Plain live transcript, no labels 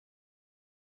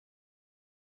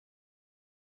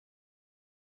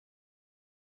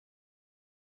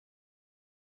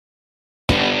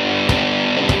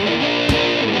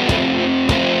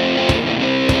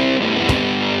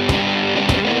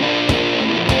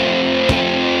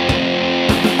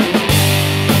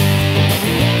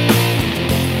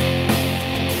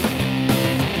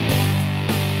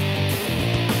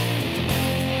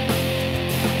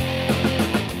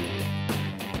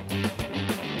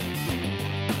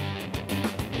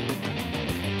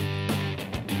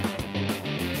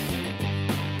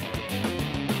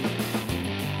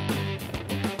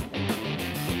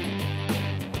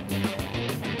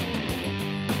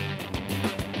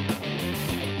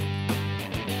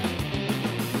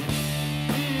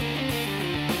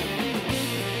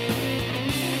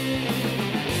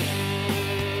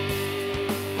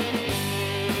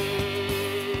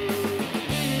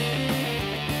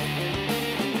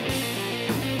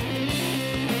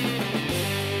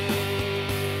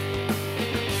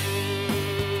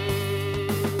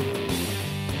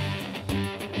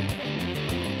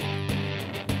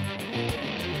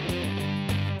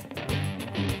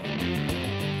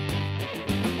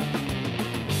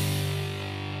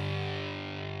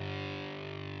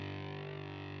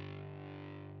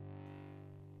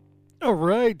All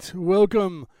right,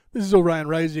 welcome. This is Orion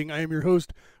Rising. I am your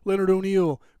host, Leonard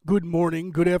O'Neill. Good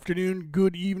morning, good afternoon,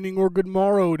 good evening, or good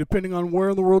morrow, depending on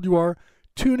where in the world you are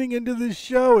tuning into this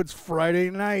show. It's Friday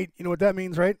night. You know what that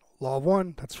means, right? Law of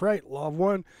One. That's right, Law of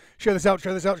One. Share this out,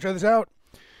 share this out, share this out.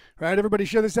 All right, everybody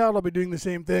share this out. I'll be doing the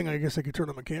same thing. I guess I could turn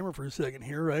on my camera for a second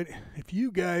here, right? If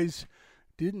you guys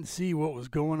didn't see what was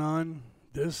going on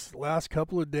this last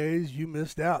couple of days, you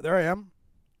missed out. There I am.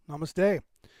 Namaste.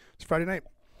 It's Friday night.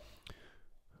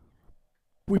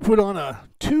 We put on a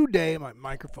 2-day, my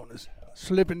microphone is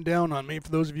slipping down on me.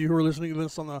 For those of you who are listening to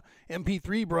this on the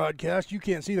MP3 broadcast, you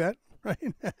can't see that,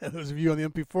 right? Those of you on the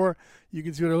MP4, you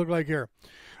can see what I look like here.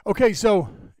 Okay, so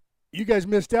you guys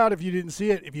missed out if you didn't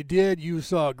see it. If you did, you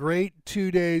saw a great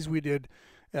 2 days. We did,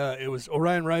 it was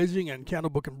Orion Rising and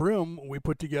Candlebook and Broom. We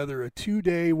put together a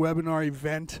 2-day webinar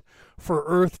event for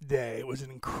Earth Day. It was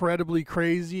incredibly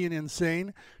crazy and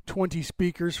insane. 20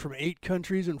 speakers from 8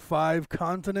 countries and 5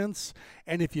 continents.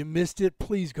 And if you missed it,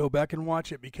 please go back and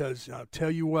watch it, because I'll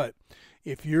tell you what,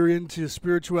 if you're into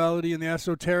spirituality and the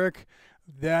esoteric,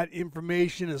 that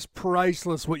information is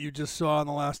priceless. What you just saw in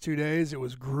the last 2 days, it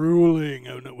was grueling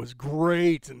and it was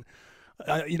great. And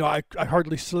I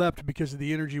hardly slept because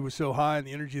the energy was so high, and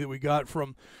the energy that we got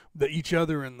from each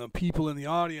other and the people in the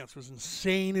audience was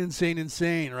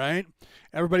insane, right?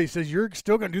 Everybody says, you're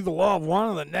still going to do the Law of One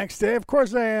on the next day? Of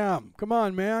course I am. Come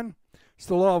on, man. It's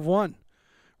the Law of One,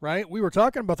 right? We were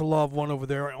talking about the Law of One over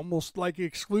there almost like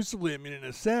exclusively. I mean, in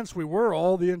a sense, we were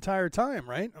all the entire time,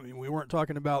 right? I mean, we weren't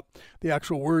talking about the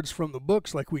actual words from the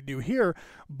books like we do here,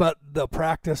 but the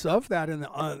practice of that and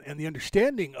the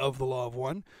understanding of the Law of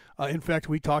One. In fact,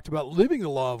 we talked about living the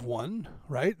Law of One,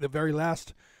 right? The very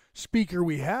last speaker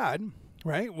we had,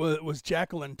 right, was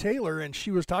Jacqueline Taylor, and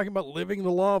she was talking about living the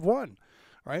Law of One,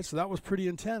 right? So that was pretty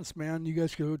intense, man. You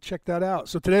guys go check that out.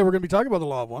 So today we're going to be talking about the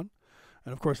Law of One.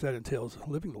 And, of course, that entails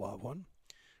living the Law of One,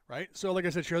 right? So, like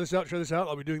I said, share this out, share this out.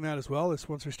 I'll be doing that as well.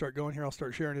 Once we start going here, I'll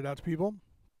start sharing it out to people.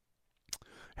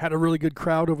 Had a really good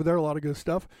crowd over there, a lot of good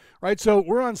stuff, right? So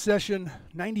we're on session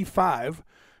 95,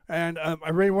 and I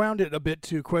rewound it a bit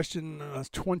to question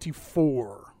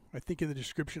 24. I think in the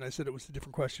description I said it was a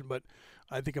different question, but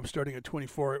I think I'm starting at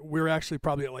 24. We're actually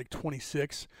probably at like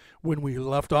 26 when we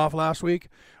left off last week,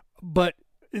 but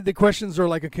the questions are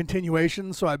like a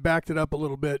continuation, so I backed it up a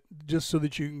little bit just so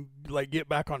that you can like get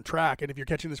back on track. And if you're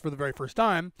catching this for the very first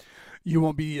time, you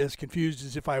won't be as confused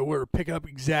as if I were to pick up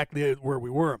exactly where we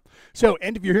were. So,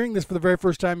 and if you're hearing this for the very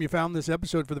first time, you found this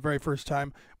episode for the very first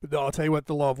time, but I'll tell you what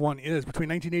the Law of One is. Between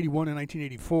 1981 and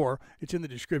 1984, it's in the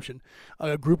description,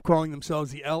 a group calling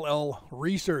themselves the LL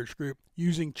Research Group,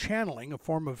 using channeling, a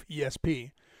form of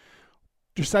ESP,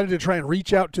 decided to try and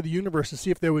reach out to the universe to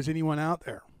see if there was anyone out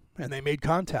there. And they made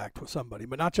contact with somebody,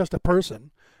 but not just a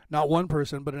person, not one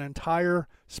person, but an entire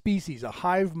species, a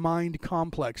hive mind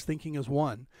complex thinking as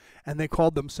one. And they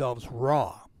called themselves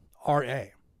Ra,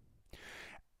 R-A.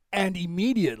 And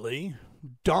immediately,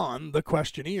 Don, the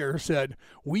questionnaire, said,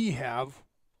 we have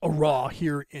a Ra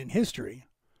here in history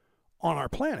on our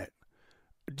planet.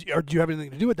 Do you have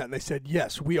anything to do with that? And they said,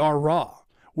 yes, we are Ra.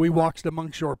 We walked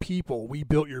amongst your people. We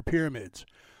built your pyramids.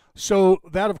 So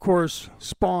that, of course,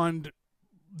 spawned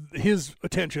his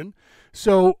attention.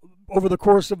 So over the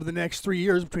course of the next 3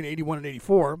 years, between 81 and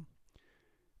 84,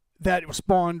 that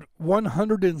spawned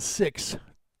 106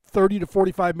 30 to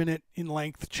 45 minute in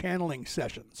length channeling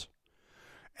sessions.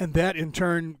 And that in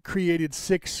turn created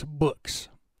 6 books.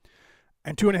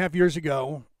 And 2.5 years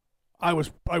ago, I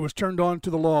was turned on to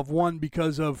the Law of One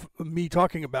because of me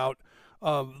talking about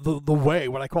the way,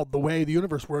 what I called the way the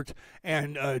universe worked.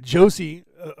 And Josie,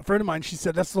 a friend of mine, she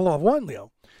said, that's the Law of One,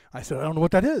 Leo. I said, I don't know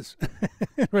what that is,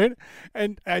 right?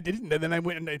 And I didn't. And then I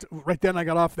went, and right then I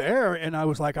got off the air, and I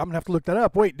was like, I'm going to have to look that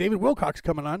up. Wait, David Wilcox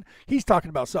coming on. He's talking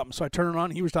about something. So I turned it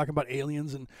on. He was talking about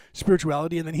aliens and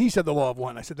spirituality, and then he said the Law of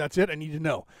One. I said, that's it. I need to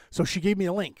know. So she gave me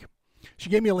a link. She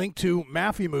gave me a link to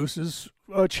Matthew Moose's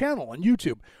channel on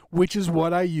YouTube, which is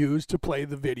what I use to play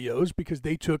the videos, because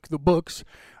they took the books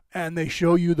and they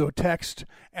show you the text,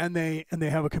 and they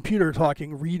have a computer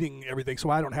reading everything, so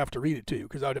I don't have to read it to you,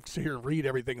 because I would have to sit here and read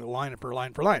everything line for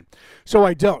line for line. So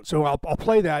I don't. So I'll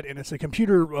play that, and it's a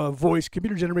computer voice,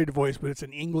 computer-generated voice, but it's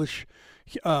an English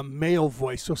male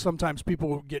voice, so sometimes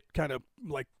people get kind of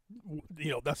like,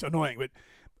 that's annoying. But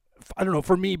I don't know,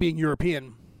 for me being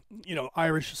European,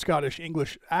 Irish, Scottish,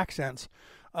 English accents,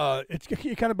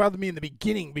 it kind of bothered me in the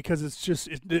beginning, because it's just,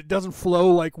 it doesn't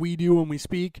flow like we do when we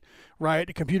speak, right?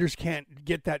 The computers can't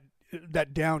get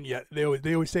that down yet. They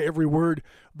always say every word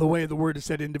the way the word is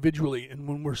said individually. And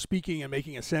when we're speaking and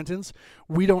making a sentence,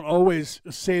 we don't always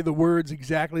say the words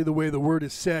exactly the way the word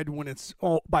is said when it's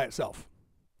all by itself.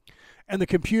 and the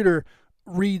computer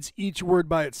reads each word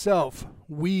by itself.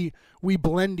 We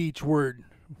blend each word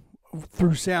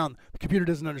through sound. The computer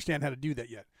doesn't understand how to do that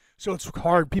yet. So it's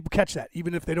hard. People catch that.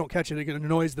 Even if they don't catch it, it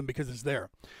annoys them because it's there.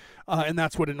 And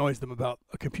that's what annoys them about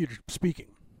a computer speaking.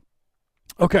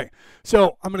 Okay,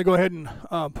 so I'm going to go ahead and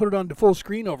put it on to full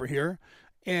screen over here.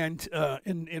 And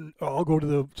I'll go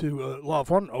to Law of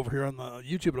One over here on the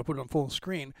YouTube, and I'll put it on full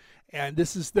screen. And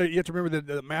this is you have to remember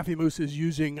that Matthew Moose is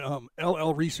using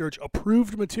LL Research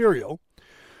approved material.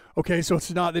 Okay, so it's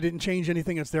not, they didn't change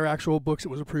anything. It's their actual books. It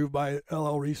was approved by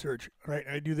LL Research, right?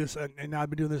 I do this, and I've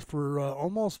been doing this for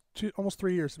almost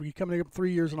 3 years. We're coming up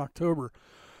 3 years in October.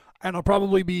 And I'll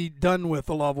probably be done with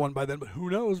the Law of One by then, but who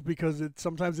knows? Because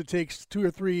sometimes it takes 2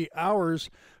 or 3 hours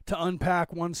to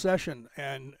unpack one session,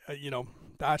 and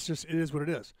that's just, it is what it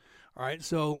is. All right,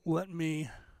 so let me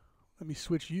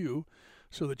switch you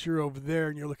so that you're over there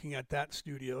and you're looking at that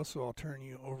studio. So I'll turn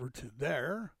you over to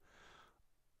there,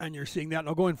 and you're seeing that. And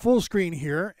I'll go in full screen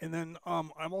here, and then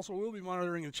I'm also will be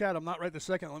monitoring the chat. I'm not right this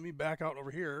second. Let me back out over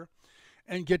here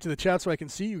and get to the chat so I can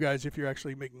see you guys if you're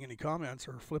actually making any comments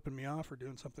or flipping me off or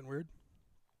doing something weird.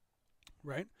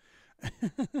 Right?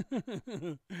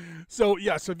 So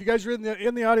if you guys are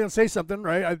in the audience, say something,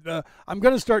 right? I'm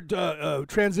going to start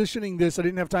transitioning this. I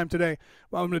didn't have time today.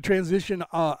 I'm going to transition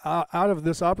out of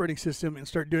this operating system and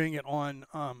start doing it on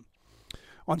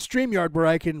StreamYard, where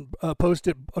I can post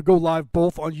it, go live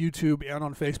both on YouTube and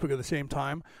on Facebook at the same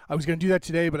time. I was going to do that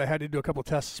today, but I had to do a couple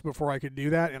tests before I could do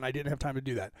that, and I didn't have time to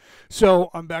do that. So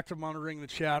I'm back to monitoring the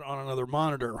chat on another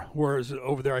monitor, whereas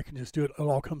over there I can just do it. It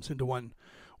all comes into one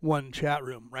chat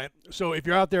room, right? So if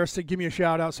you're out there, give me a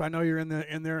shout out so I know you're in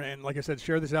there. And like I said,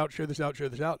 share this out.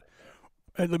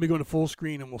 And let me go into full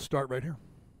screen, and we'll start right here.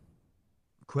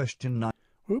 Question 9.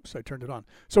 Oops, I turned it on.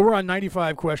 So we're on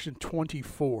 95, question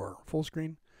 24. Full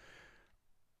screen.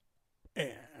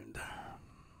 And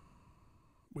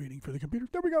waiting for the computer.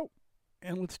 There we go.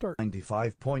 And let's start.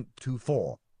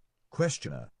 95.24.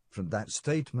 Questioner, from that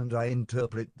statement I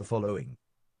interpret the following.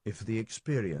 If the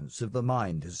experience of the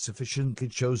mind has sufficiently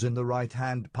chosen the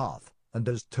right-hand path, and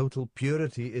as total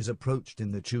purity is approached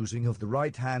in the choosing of the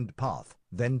right-hand path,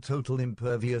 then total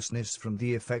imperviousness from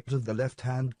the effect of the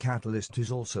left-hand catalyst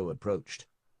is also approached.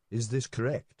 Is this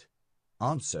correct?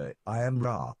 Answer, I am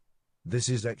Ra. This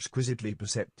is exquisitely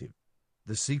perceptive.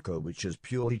 The seeker which has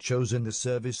purely chosen the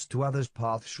service to others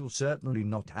path shall certainly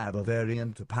not have a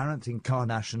variant apparent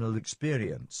incarnational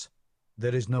experience.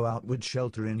 There is no outward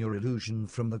shelter in your illusion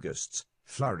from the gusts,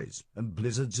 flurries, and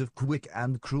blizzards of quick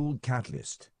and cruel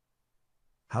catalyst.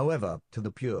 However, to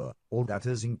the pure, all that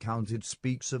is encountered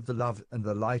speaks of the love and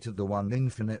the light of the one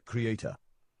infinite creator.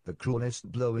 The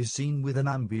cruelest blow is seen with an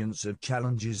ambience of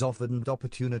challenges offered and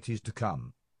opportunities to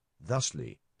come.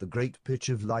 Thusly, the great pitch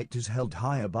of light is held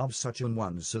high above such an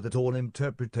one so that all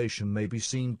interpretation may be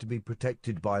seen to be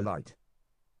protected by light.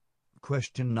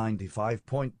 Question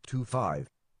 95.25.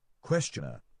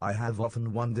 Questioner, I have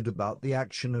often wondered about the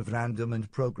action of random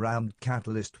and programmed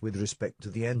catalyst with respect to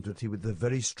the entity with the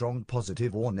very strong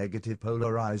positive or negative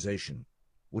polarization.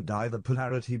 Would either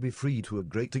polarity be free to a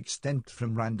great extent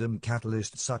from random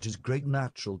catalysts such as great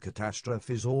natural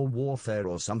catastrophes or warfare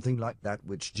or something like that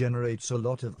which generates a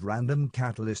lot of random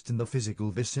catalyst in the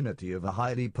physical vicinity of a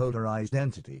highly polarized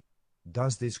entity?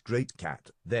 Does this great cat,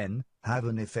 then, have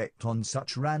an effect on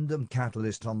such random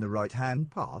catalyst on the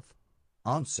right-hand path?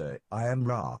 Answer, I am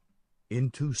Ra. In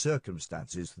two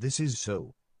circumstances this is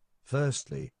so.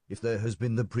 Firstly, if there has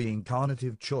been the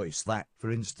pre-incarnative choice that, for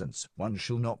instance, one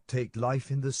shall not take life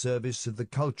in the service of the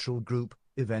cultural group,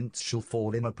 events shall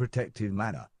fall in a protective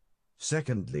manner.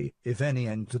 Secondly, if any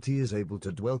entity is able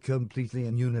to dwell completely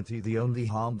in unity, the only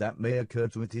harm that may occur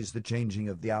to it is the changing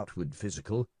of the outward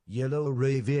physical, yellow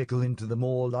ray vehicle into the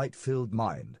more light-filled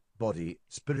mind, body,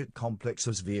 spirit complex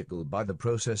as vehicle by the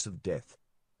process of death.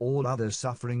 All other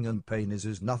suffering and pain is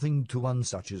as nothing to one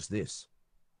such as this.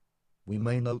 We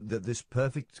may note that this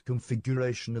perfect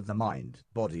configuration of the mind,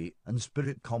 body, and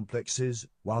spirit complexes,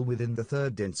 while within the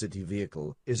third density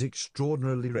vehicle, is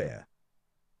extraordinarily rare.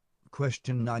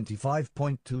 Question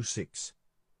 95.26.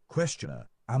 Questioner,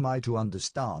 am I to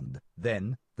understand,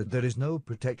 then, that there is no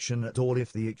protection at all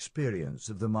if the experience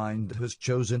of the mind has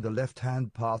chosen the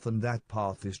left-hand path and that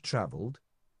path is traveled?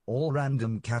 All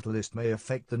random catalyst may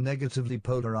affect the negatively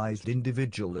polarized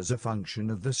individual as a function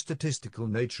of the statistical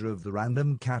nature of the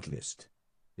random catalyst.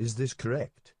 Is this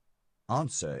correct?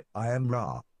 Answer, I am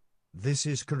Ra. This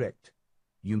is correct.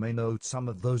 You may note some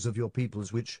of those of your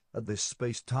peoples which, at this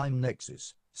space-time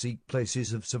nexus, seek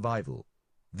places of survival.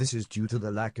 This is due to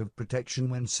the lack of protection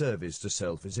when service to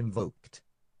self is invoked.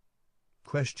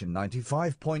 Question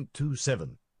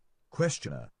 95.27.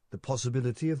 Questioner, The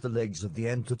possibility of the legs of the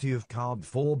entity of Carb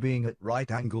 4 being at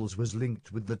right angles was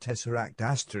linked with the Tesseract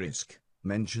asterisk,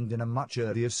 mentioned in a much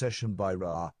earlier session by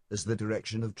Ra, as the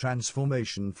direction of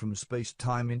transformation from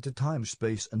space-time into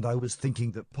time-space, and I was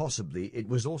thinking that possibly it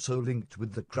was also linked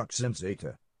with the Crux and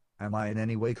Zeta. Am I in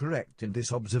any way correct in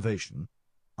this observation?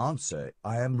 Answer: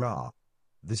 I am Ra.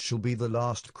 This shall be the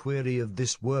last query of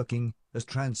this working, as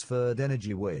transferred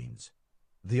energy wanes.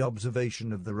 The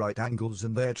observation of the right angles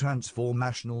and their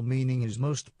transformational meaning is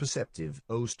most perceptive,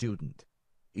 O student.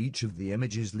 Each of the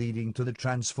images leading to the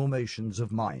transformations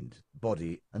of mind,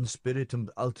 body, and spirit, and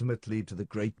ultimately to the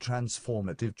great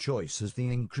transformative choice, is the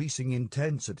increasing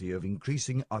intensity of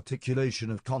increasing articulation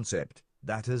of concept.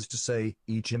 That is to say,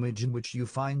 each image in which you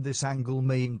find this angle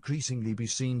may increasingly be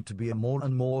seen to be a more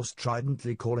and more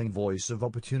stridently calling voice of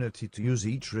opportunity to use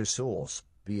each resource,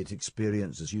 be it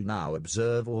experiences you now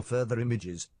observe or further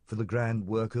images, for the grand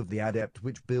work of the adept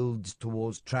which builds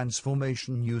towards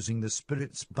transformation using the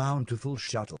spirit's bountiful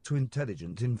shuttle to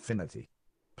intelligent infinity.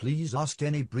 Please ask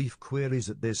any brief queries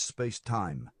at this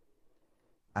space-time.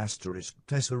 Asterisk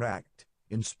Tesseract.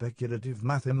 In speculative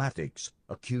mathematics,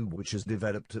 a cube which has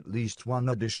developed at least one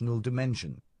additional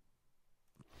dimension.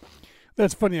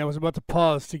 That's funny. I was about to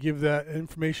pause to give that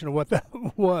information of what that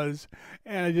was,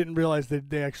 and I didn't realize that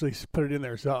they actually put it in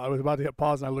there. So I was about to hit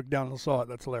pause, and I looked down and saw it.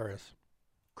 That's hilarious.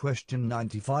 Question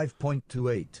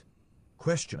 95.28.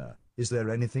 Questioner: is there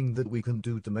anything that we can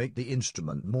do to make the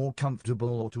instrument more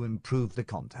comfortable or to improve the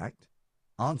contact?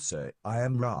 Answer: I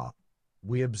am Ra.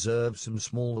 We observe some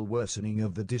small worsening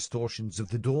of the distortions of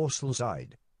the dorsal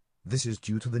side. This is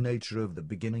due to the nature of the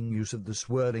beginning use of the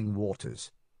swirling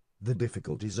waters. The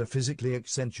difficulties are physically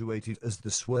accentuated as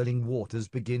the swirling waters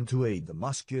begin to aid the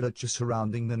musculature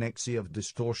surrounding the nexus of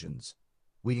distortions.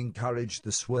 We encourage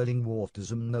the swirling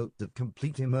waters and note that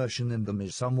complete immersion in them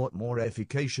is somewhat more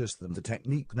efficacious than the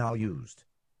technique now used.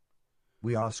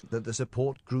 We ask that the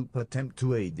support group attempt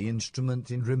to aid the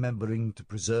instrument in remembering to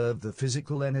preserve the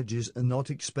physical energies and not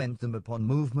expend them upon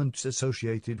movements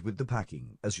associated with the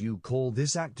packing, as you call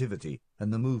this activity,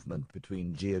 and the movement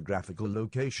between geographical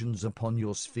locations upon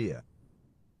your sphere.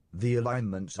 The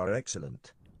alignments are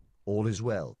excellent. All is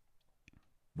well.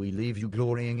 We leave you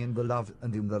glorying in the love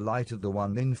and in the light of the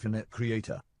one infinite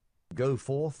Creator. Go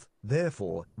forth,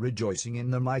 therefore, rejoicing in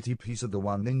the mighty peace of the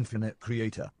one infinite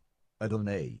Creator.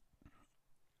 Adonai.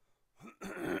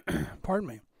 Pardon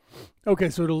me. Okay,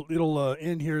 so it'll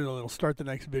end here. It'll start the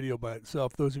next video by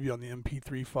itself. Those of you on the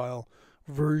MP3 file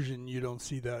version, you don't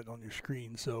see that on your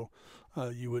screen, so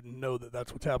you wouldn't know that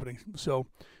that's what's happening. So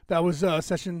that was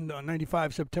session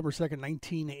 95, September 2nd,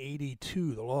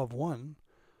 1982, The Law of One,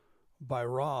 by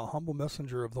Ra, humble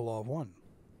messenger of the Law of One.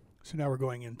 So now we're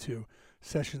going into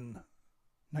session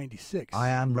 96. I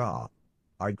am Ra.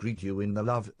 I greet you in the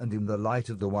love and in the light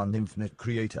of the one infinite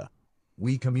Creator.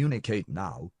 We communicate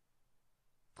now.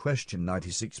 Question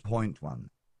 96.1.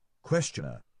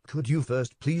 Questioner: could you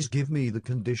first please give me the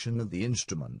condition of the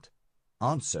instrument?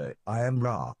 Answer: I am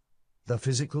Ra. The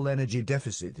physical energy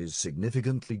deficit is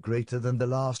significantly greater than the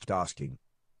last asking.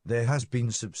 There has been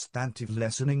substantive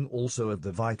lessening also of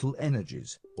the vital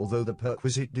energies, although the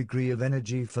perquisite degree of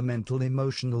energy for mental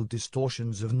emotional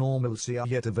distortions of normalcy are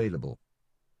yet available.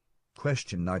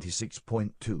 Question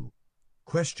 96.2.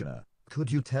 Questioner: could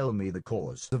you tell me the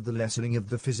cause of the lessening of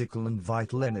the physical and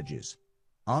vital energies?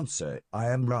 Answer: I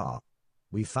am Ra.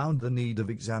 We found the need of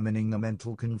examining the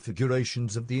mental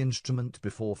configurations of the instrument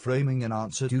before framing an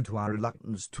answer due to our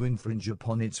reluctance to infringe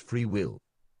upon its free will.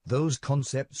 Those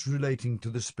concepts relating to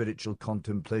the spiritual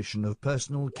contemplation of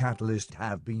personal catalyst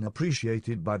have been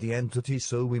appreciated by the entity,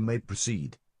 so we may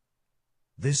proceed.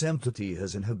 This entity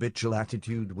has an habitual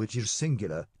attitude which is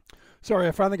singular. Sorry,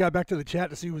 I finally got back to the chat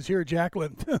to see who was here.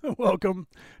 Jacqueline, welcome.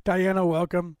 Diana,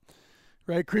 welcome.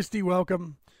 Right, Christy,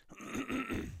 welcome.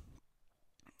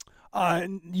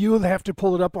 You'll have to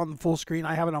pull it up on the full screen.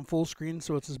 I have it on full screen,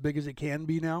 so it's as big as it can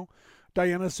be now,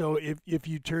 Diana. So if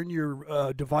you turn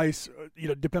your device,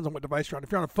 depends on what device you're on.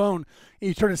 If you're on a phone and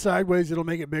you turn it sideways, it'll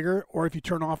make it bigger. Or if you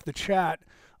turn off the chat,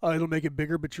 it'll make it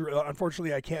bigger. But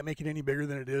unfortunately, I can't make it any bigger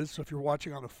than it is. So if you're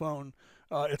watching on the phone,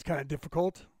 it's kind of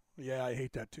difficult. Yeah, I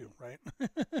hate that too, right?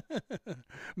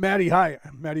 Maddie, hi.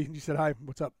 Maddie, you said hi.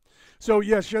 What's up? So,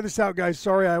 yeah, share this out, guys.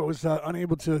 Sorry I was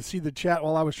unable to see the chat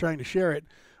while I was trying to share it.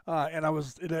 And I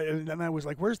was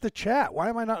like, where's the chat? Why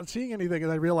am I not seeing anything?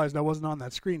 And I realized I wasn't on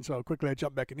that screen, so quickly I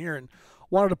jumped back in here and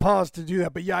wanted to pause to do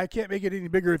that. But yeah, I can't make it any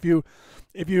bigger. If you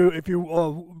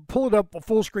pull it up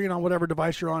full screen on whatever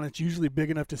device you're on, it's usually big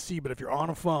enough to see. But if you're on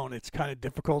a phone, it's kind of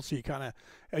difficult. So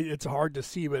it's hard to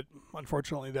see. But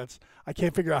unfortunately, I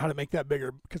can't figure out how to make that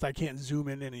bigger because I can't zoom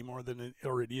in any more than it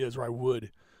already is, or I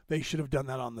would. They should have done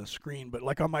that on the screen, but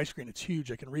like on my screen, it's huge.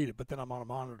 I can read it, but then I'm on a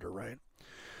monitor, right?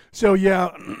 So yeah,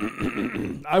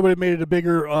 I would have made it a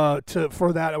bigger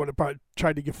for that. I would have probably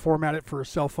tried to format it for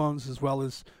cell phones as well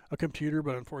as a computer,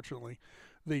 but unfortunately,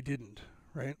 they didn't.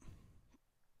 Right?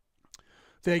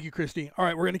 Thank you, Christy. All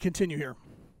right, we're going to continue here.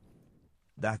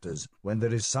 That is, when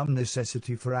there is some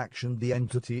necessity for action, the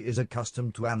entity is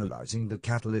accustomed to analyzing the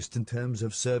catalyst in terms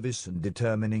of service and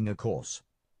determining a course.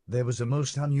 There was a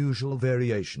most unusual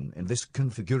variation in this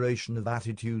configuration of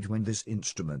attitude when this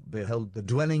instrument beheld the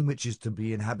dwelling which is to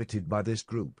be inhabited by this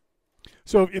group.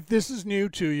 So if this is new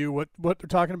to you, what they're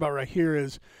talking about right here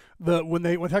is when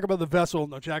they talk about the vessel.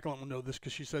 No, Jacqueline will know this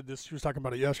because she said this. She was talking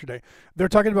about it yesterday. They're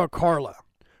talking about Carla.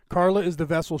 Carla is the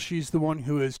vessel. She's the one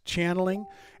who is channeling.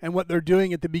 And what they're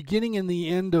doing at the beginning and the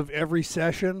end of every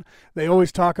session, they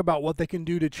always talk about what they can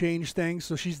do to change things.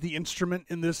 So she's the instrument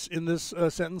in this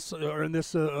sentence or in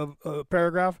this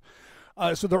paragraph.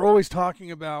 So they're always talking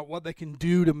about what they can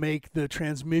do to make the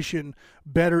transmission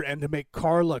better and to make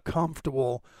Carla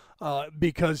comfortable.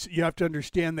 Because you have to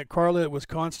understand that Carla was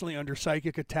constantly under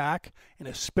psychic attack, and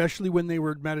especially when they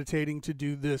were meditating to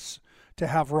do this, to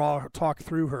have Ra talk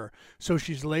through her. So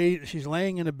she's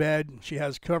laying in a bed. She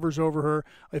has covers over her.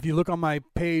 If you look on my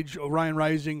page, Orion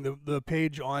Rising, the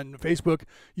page on Facebook,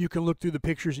 you can look through the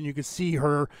pictures and you can see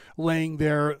her laying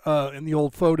there in the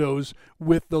old photos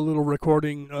with the little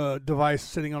recording device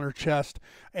sitting on her chest.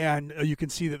 And you can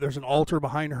see that there's an altar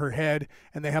behind her head,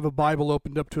 and they have a Bible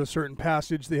opened up to a certain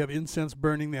passage. They have incense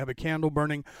burning. They have a candle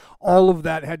burning. All of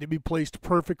that had to be placed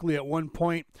perfectly at one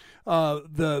point.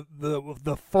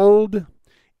 The fold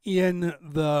in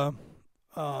the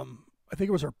I think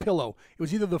it was her pillow. It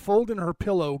was either the fold in her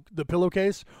pillow, the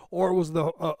pillowcase, or it was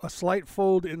a slight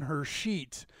fold in her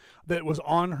sheet that was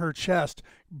on her chest,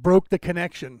 broke the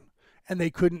connection. And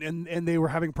they couldn't, and they were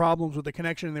having problems with the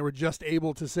connection, and they were just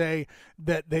able to say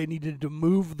that they needed to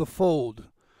move the fold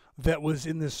that was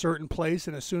in this certain place,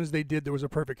 and as soon as they did, there was a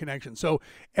perfect connection. So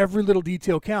every little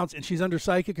detail counts, and she's under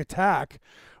psychic attack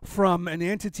from an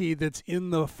entity that's in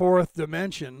the fourth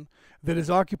dimension that is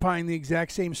occupying the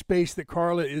exact same space that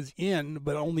Carla is in,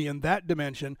 but only in that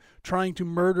dimension, trying to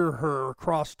murder her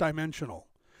cross-dimensional,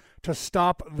 to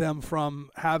stop them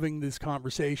from having this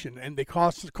conversation, and they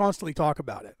constantly talk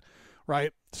about it.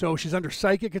 Right? So she's under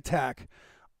psychic attack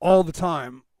all the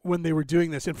time when they were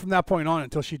doing this. And from that point on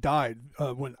until she died,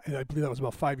 when I believe that was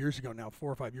about 5 years ago now,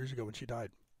 4 or 5 years ago when she died.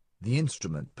 The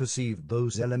instrument perceived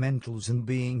those elementals and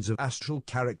beings of astral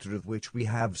character of which we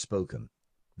have spoken.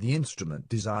 The instrument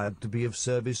desired to be of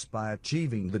service by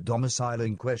achieving the domicile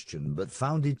in question, but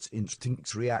found its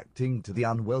instincts reacting to the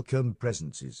unwelcome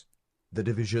presences. The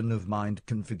division of mind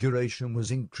configuration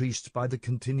was increased by the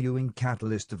continuing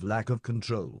catalyst of lack of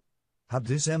control. Had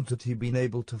this entity been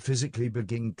able to physically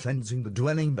begin cleansing the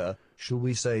dwelling, shall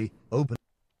we say, open?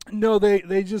 No,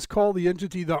 they just call the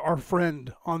entity our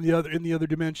friend in the other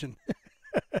dimension.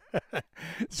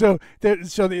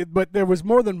 But there was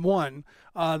more than one.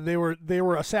 They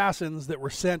were assassins that were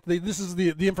sent. This is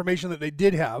the information that they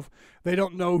did have. They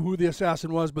don't know who the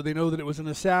assassin was, but they know that it was an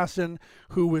assassin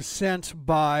who was sent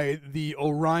by the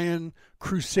Orion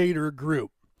Crusader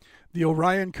group. The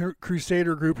Orion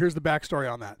Crusader group. Here's the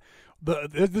backstory on that.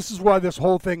 This is why this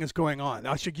whole thing is going on.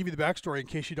 I should give you the backstory in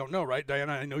case you don't know, right,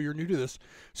 Diana? I know you're new to this.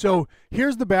 So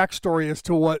here's the backstory as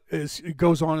to what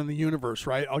goes on in the universe,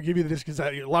 right? I'll give you this because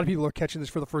a lot of people are catching this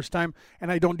for the first time,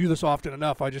 and I don't do this often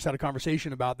enough. I just had a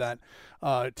conversation about that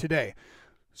today.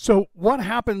 So what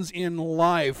happens in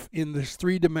life, in this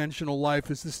three-dimensional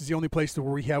life, is this is the only place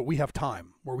where we have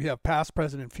time, where we have past,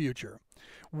 present, and future.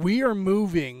 We are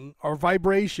moving our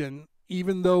vibration.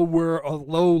 Even though we're a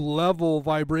low-level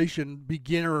vibration,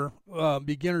 beginner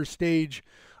stage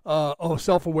of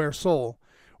self-aware soul,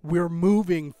 we're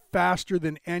moving faster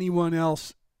than anyone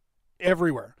else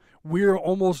everywhere. We're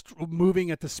almost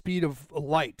moving at the speed of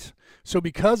light. So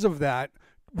because of that,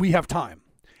 we have time.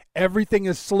 Everything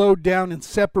is slowed down and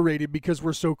separated because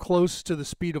we're so close to the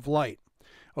speed of light.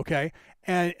 Okay?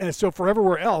 And so for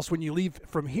everywhere else, when you leave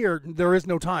from here, there is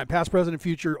no time. Past, present, and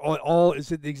future, all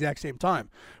is at the exact same time.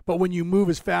 But when you move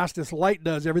as fast as light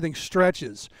does, everything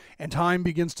stretches, and time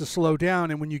begins to slow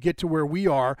down. And when you get to where we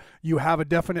are, you have a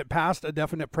definite past, a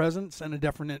definite present, and a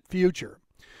definite future.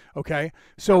 Okay?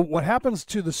 So what happens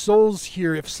to the souls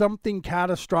here, if something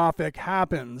catastrophic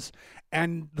happens,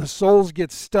 and the souls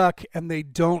get stuck and they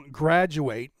don't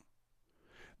graduate,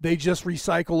 they just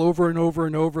recycle over and over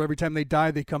and over. Every time they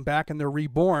die, they come back and they're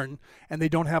reborn, and they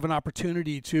don't have an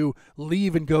opportunity to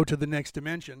leave and go to the next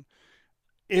dimension.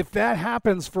 if that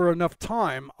happens for enough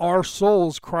time, our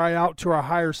souls cry out to our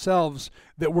higher selves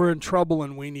that we're in trouble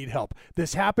and we need help.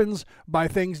 This happens by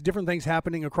different things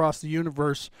happening across the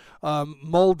universe.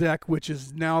 Moldek, which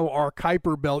is now our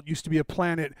Kuiper Belt, used to be a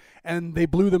planet, and they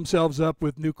blew themselves up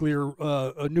with a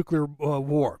nuclear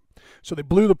war. So they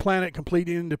blew the planet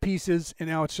completely into pieces, and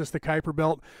now it's just the Kuiper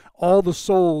Belt. All the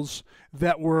souls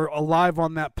that were alive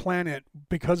on that planet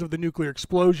because of the nuclear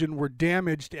explosion were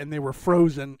damaged, and they were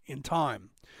frozen in time.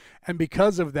 And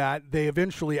because of that, they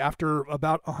eventually, after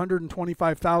about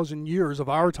 125,000 years of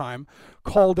our time,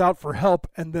 called out for help,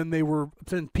 and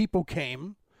then people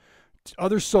came,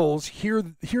 other souls hear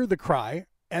the cry,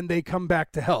 and they come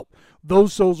back to help.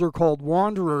 Those souls are called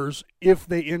wanderers if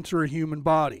they enter a human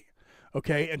body.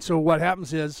 Okay, and so what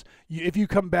happens is, if you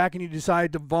come back and you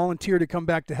decide to volunteer to come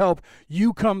back to help,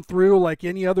 you come through like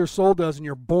any other soul does, and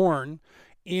you're born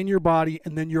in your body,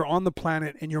 and then you're on the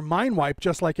planet, and you're mind wiped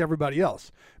just like everybody else,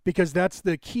 because that's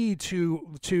the key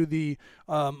to the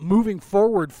moving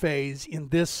forward phase in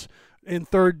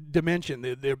third dimension.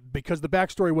 Because the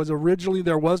backstory was originally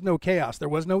there was no chaos, there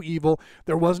was no evil,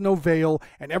 there was no veil,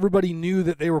 and everybody knew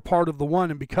that they were part of the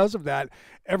one. And because of that,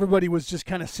 everybody was just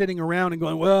kind of sitting around and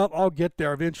going, well, I'll get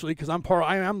there eventually because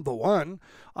I am the one.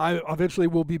 I eventually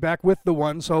will be back with the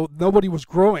one. So nobody was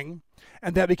growing,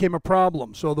 and that became a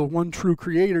problem. So the one true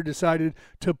creator decided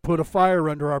to put a fire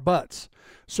under our butts.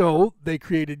 So they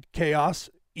created chaos,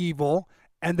 evil,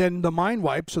 and then the mind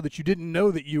wipe, so that you didn't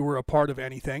know that you were a part of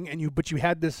anything, but you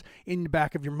had this in the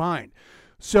back of your mind.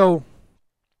 So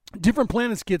different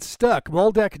planets get stuck.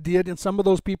 Moldek did, and some of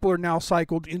those people are now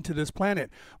cycled into this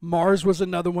planet. Mars was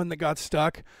another one that got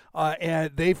stuck,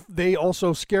 and they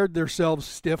also scared themselves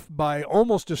stiff by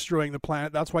almost destroying the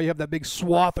planet. That's why you have that big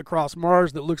swath across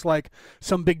Mars that looks like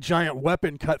some big giant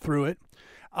weapon cut through it.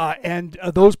 And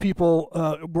those people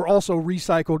were also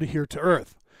recycled here to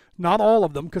Earth. Not all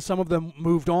of them, because some of them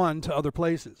moved on to other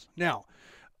places. Now,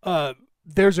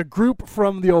 there's a group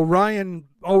from the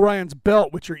Orion's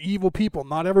belt, which are evil people.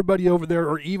 Not everybody over there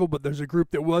are evil, but there's a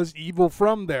group that was evil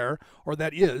from there, or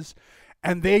that is.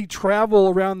 And they travel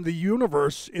around the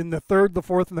universe in the third, the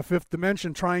fourth, and the fifth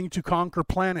dimension trying to conquer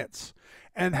planets.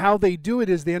 And how they do it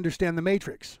is they understand the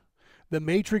Matrix. The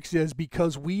Matrix is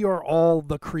because we are all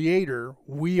the creator.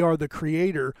 We are the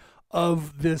creator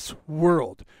of this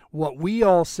world. What we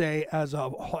all say as a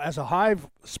hive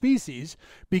species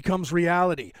becomes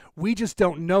reality. We just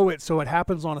don't know it, so it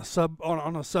happens on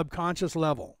a subconscious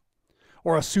level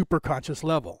or a superconscious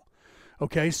level.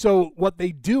 Okay, so what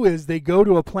they do is they go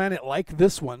to a planet like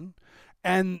this one,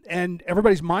 and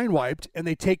everybody's mind wiped, and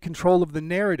they take control of the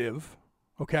narrative.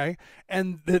 Okay,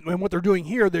 and what they're doing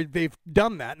here, they've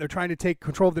done that. They're trying to take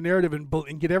control of the narrative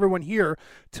and get everyone here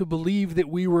to believe that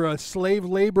we were a slave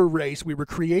labor race. We were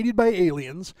created by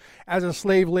aliens as a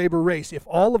slave labor race. If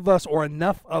all of us, or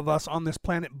enough of us on this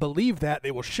planet, believe that, they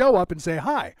will show up and say,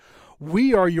 hi,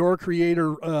 we are your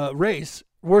creator race,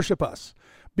 worship us,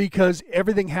 because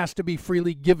everything has to be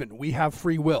freely given. We have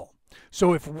free will.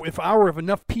 So if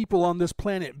enough people on this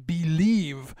planet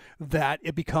believe that,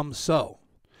 it becomes so.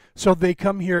 So they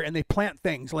come here and they plant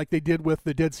things like they did with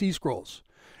the Dead Sea Scrolls.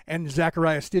 And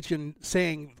Zechariah Stitchin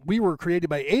saying we were created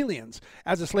by aliens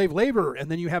as a slave laborer. And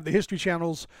then you have the History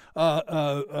Channel's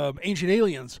Ancient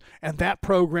Aliens. And that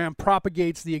program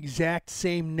propagates the exact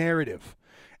same narrative.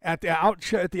 At the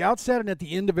outset and at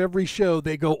the end of every show,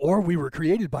 they go, or we were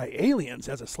created by aliens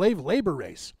as a slave labor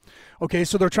race. Okay,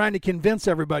 so they're trying to convince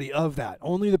everybody of that.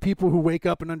 Only the people who wake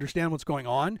up and understand what's going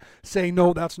on say,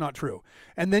 no, that's not true.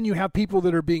 And then you have people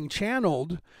that are being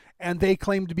channeled, and they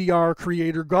claim to be our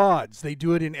creator gods. They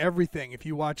do it in everything. If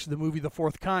you watch the movie The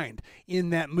Fourth Kind,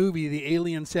 in that movie, the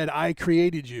alien said, I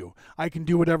created you. I can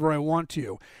do whatever I want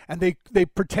to. And they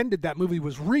pretended that movie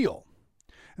was real.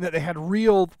 That they had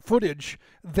real footage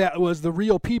that was the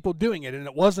real people doing it, and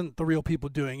it wasn't the real people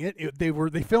doing it.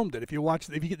 They filmed it. If you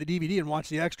get the DVD and watch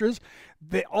the extras,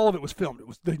 all of it was filmed. It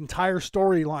was the entire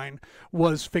storyline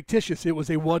was fictitious. It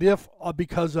was a what if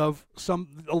because of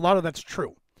a lot of that's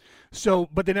true. So,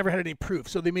 but they never had any proof.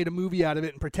 So they made a movie out of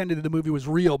it and pretended that the movie was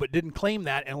real, but didn't claim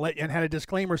that and had a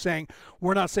disclaimer saying,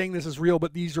 we're not saying this is real,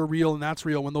 but these are real and that's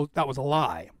real, when that was a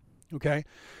lie. Okay,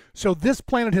 so this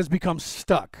planet has become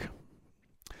stuck.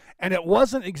 And it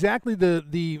wasn't exactly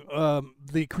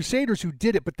the Crusaders who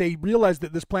did it, but they realized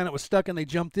that this planet was stuck, and they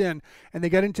jumped in, and they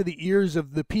got into the ears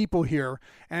of the people here.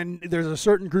 And there's a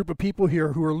certain group of people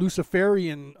here who are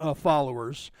Luciferian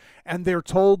followers, and they're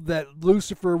told that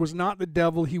Lucifer was not the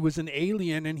devil, he was an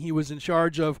alien, and he was in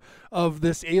charge of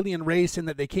this alien race, and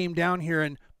that they came down here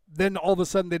and then all of a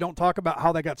sudden they don't talk about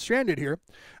how they got stranded here.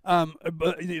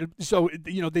 So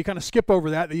they kind of skip over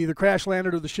that. They either crash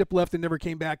landed or the ship left and never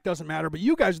came back. Doesn't matter. But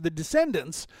you guys are the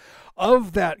descendants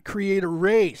of that creator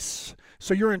race.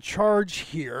 So you're in charge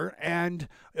here, and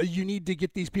you need to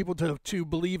get these people to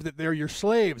believe that they're your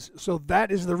slaves. So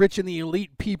that is the rich and the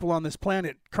elite people on this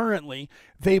planet currently.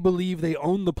 They believe they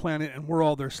own the planet and we're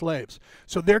all their slaves.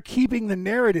 So they're keeping the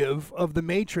narrative of the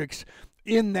Matrix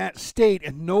in that state,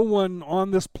 and no one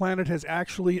on this planet has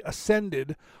actually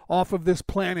ascended off of this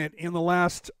planet in the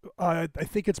last, I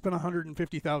think it's been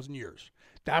 150,000 years.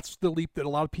 That's the leap that a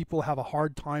lot of people have a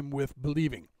hard time with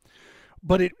believing.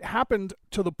 But it happened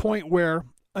to the point where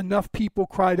enough people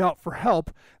cried out for help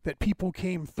that people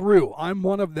came through. I'm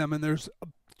one of them, and there's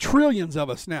trillions of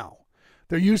us now.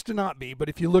 There used to not be, but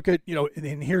if you look at,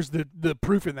 and here's the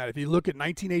proof in that. If you look at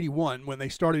 1981, when they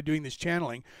started doing this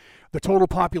channeling, the total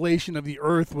population of the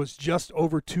Earth was just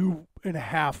over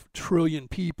 2.5 trillion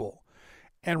people.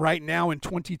 And right now in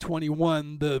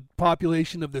 2021, the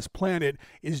population of this planet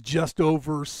is just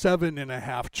over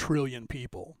 7.5 trillion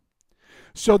people.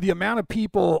 So the amount of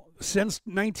people since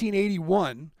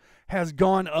 1981 has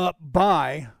gone up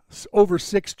by over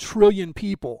 6 trillion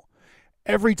people.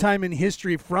 Every time in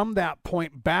history from that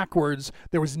point backwards,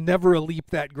 there was never a leap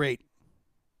that great.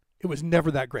 It was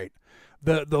never that great.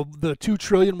 The 2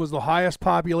 trillion was the highest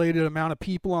populated amount of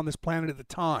people on this planet at the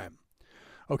time.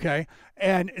 Okay,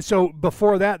 and so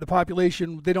before that, the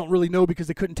population, they don't really know because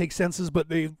they couldn't take census,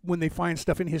 but when they find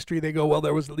stuff in history, they go, well,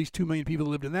 there was at least 2 million people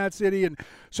that lived in that city, and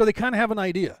so they kind of have an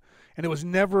idea, and it was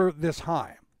never this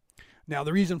high. Now,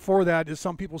 the reason for that is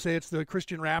some people say it's the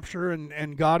Christian rapture,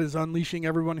 and God is unleashing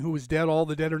everyone who was dead. All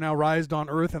the dead are now rised on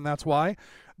earth, and that's why.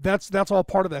 That's all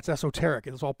part of that's esoteric.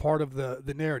 It's all part of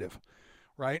the narrative,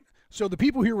 right? So the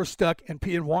people here were stuck, and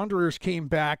wanderers came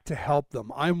back to help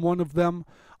them. I'm one of them.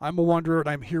 I'm a wanderer, and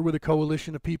I'm here with a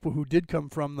coalition of people who did come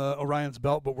from the Orion's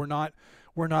belt, but we're not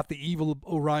the evil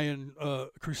Orion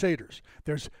crusaders.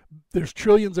 There's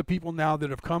trillions of people now that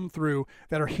have come through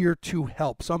that are here to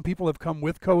help. Some people have come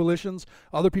with coalitions.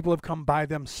 Other people have come by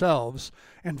themselves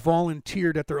and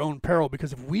volunteered at their own peril,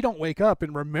 because if we don't wake up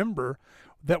and remember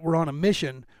that we're on a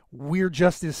mission, we're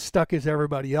just as stuck as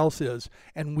everybody else is,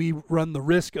 and we run the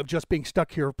risk of just being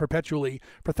stuck here perpetually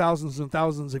for thousands and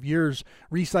thousands of years,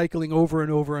 recycling over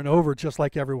and over and over, just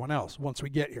like everyone else once we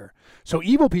get here. So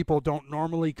evil people don't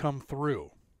normally come through,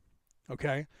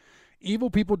 okay? Evil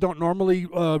people don't normally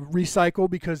recycle,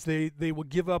 because they will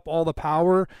give up all the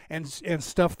power and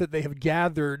stuff that they have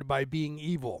gathered by being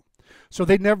evil. So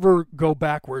they never go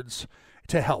backwards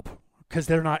to help, because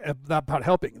they're not about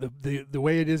helping. The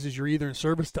way it is you're either in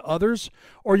service to others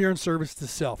or you're in service to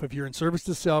self. If you're in service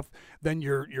to self, then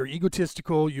you're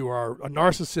egotistical, you are a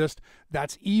narcissist.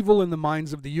 That's evil in the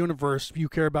minds of the universe. You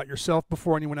care about yourself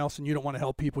before anyone else, and you don't want to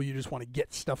help people. You just want to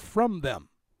get stuff from them.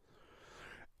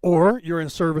 Or you're in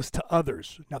service to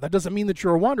others. Now, that doesn't mean that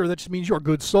you're a wanderer. That just means you're a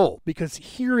good soul, because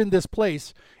here in this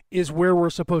place is where we're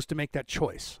supposed to make that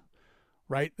choice,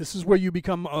 right? This is where you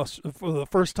become, for the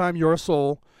first time, you're a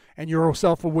soul, and you're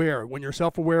self-aware. When you're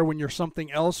self-aware, when you're something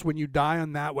else, when you die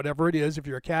on that, whatever it is, if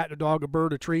you're a cat, a dog, a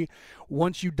bird, a tree,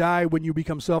 once you die, when you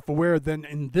become self-aware, then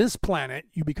in this planet,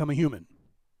 you become a human.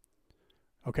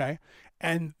 Okay?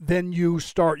 And then you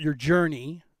start your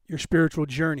journey, your spiritual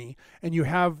journey, and you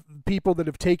have people that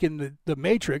have taken the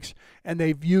Matrix, and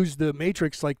they've used the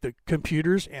Matrix, like the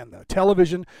computers and the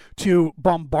television, to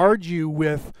bombard you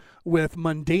with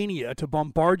mundania, to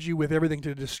bombard you with everything,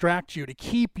 to distract you, to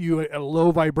keep you at a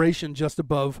low vibration just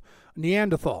above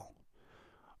Neanderthal.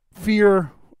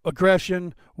 Fear,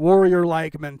 aggression,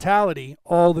 warrior-like mentality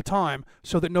all the time,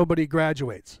 so that nobody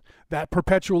graduates. That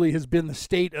perpetually has been the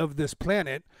state of this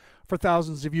planet for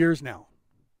thousands of years now.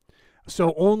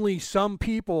 So only some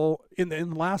people in the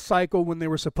last cycle, when they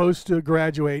were supposed to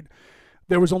graduate,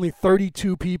 there was only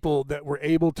 32 people that were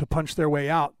able to punch their way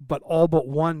out, but all but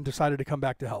one decided to come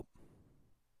back to help.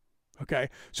 Okay,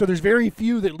 so there's very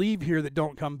few that leave here that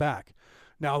don't come back.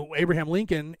 Now, Abraham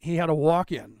Lincoln, he had a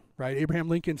walk-in, right? Abraham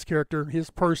Lincoln's character, his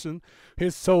person,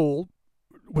 his soul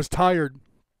was tired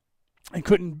and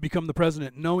couldn't become the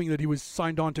president, knowing that he was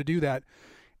signed on to do that.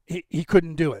 He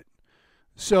couldn't do it.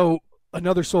 So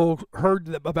another soul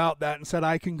heard about that and said,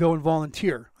 I can go and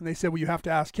volunteer. And they said, well, you have to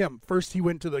ask him. First, he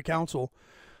went to the council,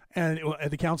 and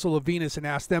at the Council of Venus, and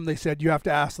asked them. They said, you have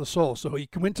to ask the soul. So he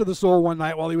went to the soul one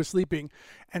night while he was sleeping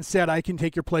and said, I can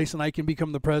take your place and I can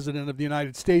become the president of the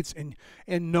United States,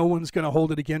 and no one's going to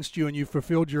hold it against you, and you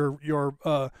fulfilled your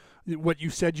what you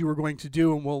said you were going to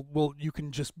do, and you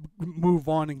can just move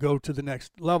on and go to the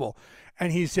next level.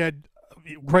 And he said,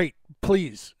 great,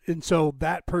 please. And so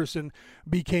that person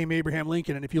became Abraham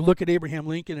Lincoln. And if you look at Abraham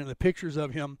Lincoln and the pictures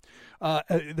of him,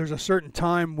 there's a certain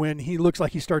time when he looks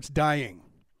like he starts dying.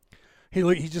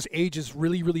 He just ages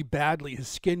really, really badly. His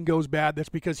skin goes bad. That's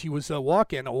because he was a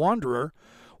wanderer,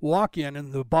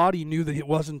 and the body knew that it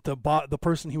wasn't the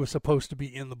person he was supposed to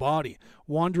be in the body.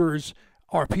 Wanderers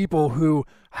are people who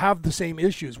have the same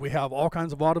issues. We have all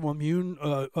kinds of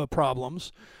autoimmune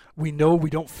problems. We know we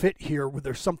don't fit here.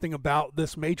 There's something about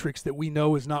this matrix that we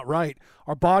know is not right.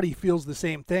 Our body feels the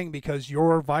same thing because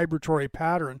your vibratory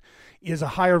pattern is a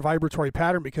higher vibratory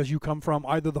pattern because you come from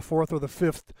either the fourth or the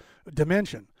fifth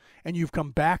dimension. And you've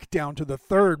come back down to the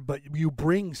third, but you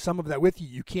bring some of that with you.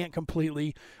 You can't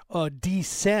completely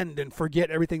descend and forget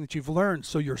everything that you've learned.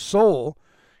 So your soul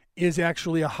is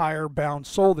actually a higher bound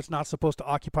soul that's not supposed to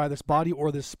occupy this body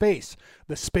or this space.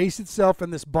 The space itself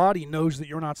and this body knows that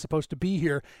you're not supposed to be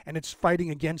here, and it's fighting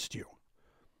against you.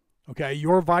 Okay,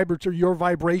 your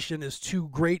vibration is too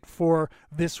great for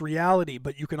this reality,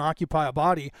 but you can occupy a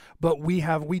body. But we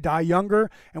die younger,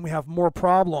 and we have more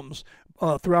problems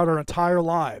throughout our entire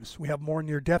lives. We have more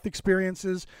near-death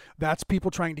experiences. That's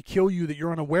people trying to kill you that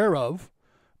you're unaware of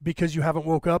because you haven't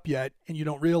woke up yet, and you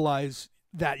don't realize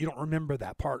that, you don't remember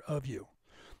that part of you.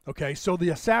 Okay, so the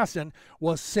assassin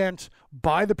was sent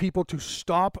by the people to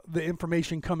stop the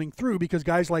information coming through because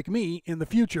guys like me in the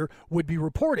future would be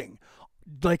reporting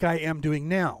like I am doing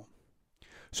now.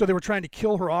 So they were trying to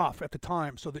kill her off at the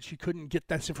time so that she couldn't get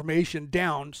this information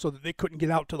down, so that they couldn't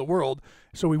get out to the world,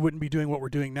 so we wouldn't be doing what we're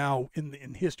doing now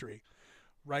in history,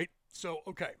 right? So,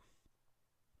 okay.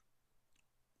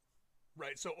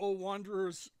 Right, so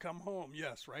wanderers come home,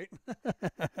 yes, right?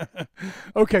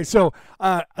 Okay, so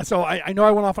I know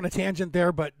I went off on a tangent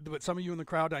there, but some of you in the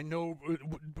crowd I know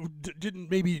didn't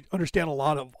maybe understand a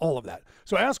lot of all of that.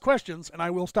 So ask questions, and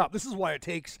I will stop. This is why it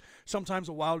takes sometimes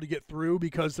a while to get through,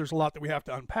 because there's a lot that we have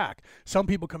to unpack. Some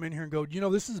people come in here and go,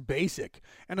 this is basic.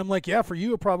 And I'm like, yeah, for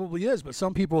you it probably is, but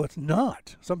some people it's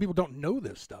not. Some people don't know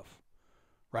this stuff,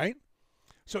 right?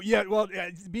 So, yeah, well,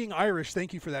 being Irish,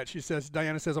 thank you for that.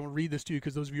 Diana says, I'm going to read this to you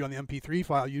because those of you on the MP3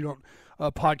 file, you don't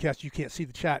podcast, you can't see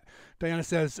the chat. Diana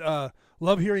says,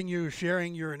 love hearing you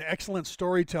sharing. You're an excellent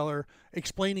storyteller,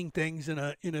 explaining things in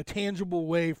a tangible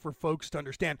way for folks to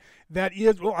understand. That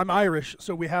is, well, I'm Irish,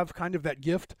 so we have kind of that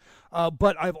gift,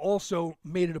 but I've also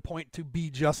made it a point to be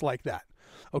just like that.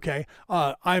 Okay,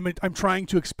 I'm trying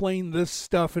to explain this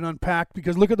stuff and unpack,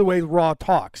 because look at the way Raw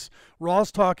talks.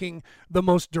 Raw's talking the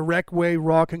most direct way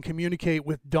Raw can communicate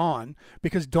with Dawn,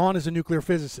 because Dawn is a nuclear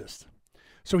physicist.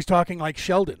 So he's talking like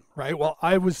Sheldon, right? Well,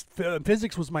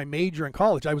 physics was my major in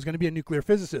college. I was going to be a nuclear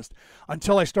physicist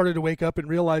until I started to wake up and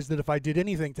realize that if I did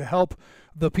anything to help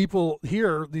the people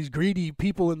here, these greedy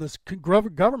people in this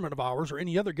government of ours or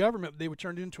any other government, they would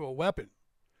turn it into a weapon,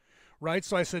 right?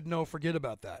 So I said, no, forget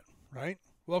about that, right?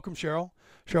 Welcome, Cheryl.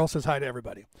 Cheryl says hi to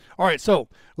everybody. All right, so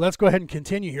let's go ahead and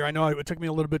continue here. I know it took me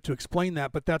a little bit to explain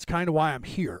that, but that's kind of why I'm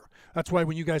here. That's why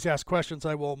when you guys ask questions,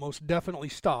 I will most definitely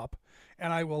stop,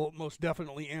 and I will most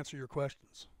definitely answer your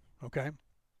questions, okay?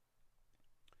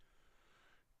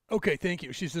 Okay, thank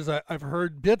you. She says, I've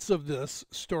heard bits of this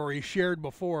story shared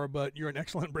before, but you're an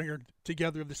excellent bringer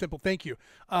together of the simple. Thank you,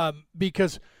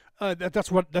 because...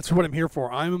 That's what I'm here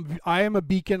for. I am a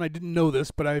beacon. I didn't know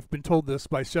this, but I've been told this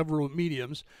by several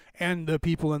mediums and the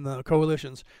people in the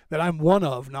coalitions that I'm one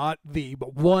of, not the,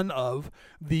 but one of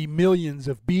the millions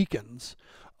of beacons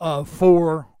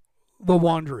for the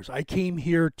Wanderers. I came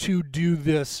here to do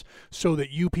this so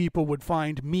that you people would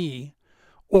find me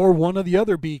or one of the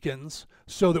other beacons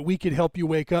so that we could help you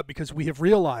wake up, because we have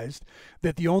realized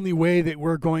that the only way that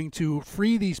we're going to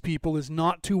free these people is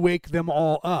not to wake them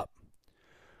all up.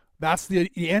 That's the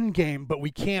end game, but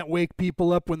we can't wake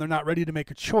people up when they're not ready to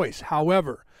make a choice.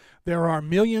 However, there are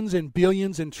millions and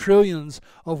billions and trillions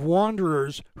of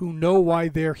wanderers who know why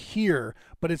they're here,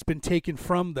 but it's been taken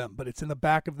from them, but it's in the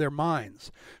back of their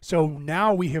minds. So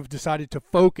now we have decided to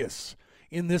focus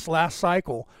in this last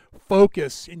cycle,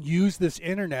 focus and use this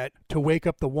internet to wake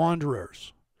up the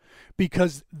wanderers.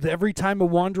 Because every time a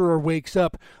wanderer wakes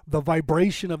up, the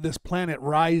vibration of this planet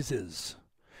rises,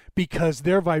 because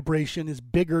their vibration is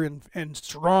bigger and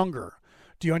stronger.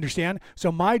 Do you understand? So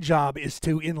my job is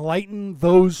to enlighten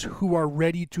those who are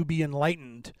ready to be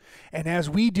enlightened. And as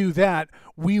we do that,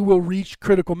 we will reach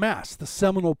critical mass, the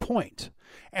seminal point.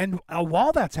 And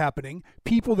while that's happening,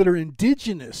 people that are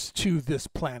indigenous to this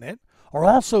planet are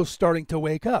also starting to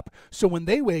wake up. So when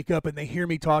they wake up and they hear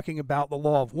me talking about the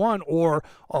law of one or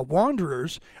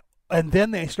wanderers, and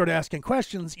then they start asking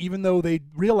questions, even though they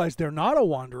realize they're not a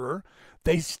wanderer,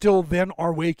 they still then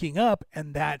are waking up,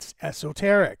 and that's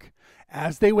esoteric.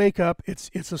 As they wake up,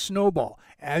 it's a snowball.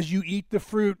 As you eat the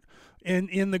fruit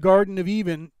in the Garden of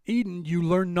Eden, you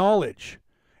learn knowledge.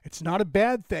 It's not a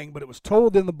bad thing, but it was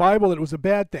told in the Bible that it was a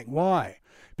bad thing. Why?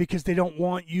 Because they don't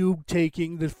want you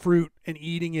taking the fruit and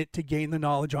eating it to gain the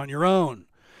knowledge on your own.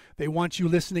 They want you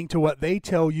listening to what they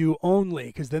tell you only,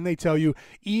 because then they tell you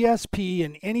ESP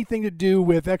and anything to do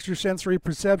with extrasensory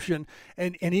perception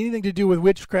and anything to do with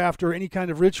witchcraft or any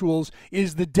kind of rituals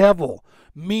is the devil.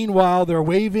 Meanwhile, they're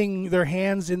waving their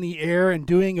hands in the air and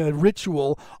doing a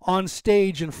ritual on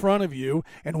stage in front of you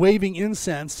and waving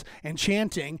incense and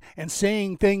chanting and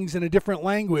saying things in a different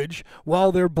language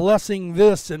while they're blessing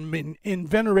this and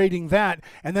venerating that,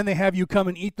 and then they have you come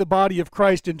and eat the body of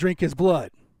Christ and drink his blood.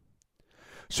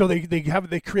 So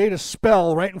they create a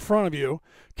spell right in front of you,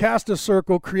 cast a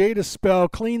circle, create a spell,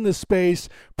 clean the space,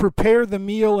 prepare the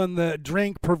meal and the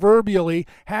drink proverbially,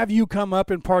 have you come up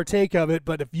and partake of it.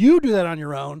 But if you do that on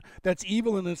your own, that's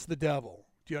evil and it's the devil.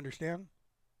 Do you understand?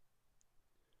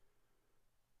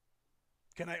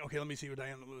 Okay, let me see what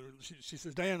Diana,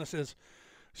 Diana says,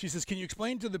 can you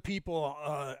explain to the people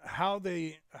how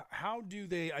do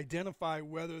they identify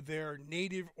whether they're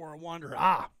native or a wanderer?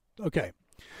 Okay.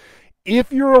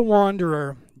 If you're a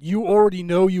wanderer, you already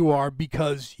know you are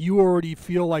because you already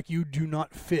feel like you do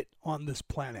not fit on this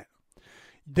planet.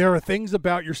 There are things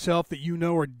about yourself that you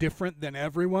know are different than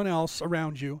everyone else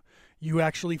around you. You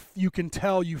can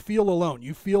tell, you feel alone.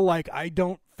 You feel like I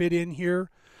don't fit in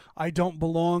here. I don't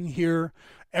belong here.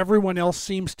 Everyone else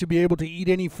seems to be able to eat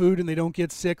any food and they don't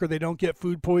get sick or they don't get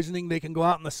food poisoning. They can go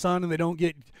out in the sun and they don't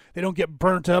get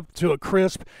burnt up to a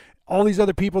crisp. All these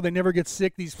other people, they never get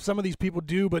sick. Some of these people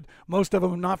do, but most of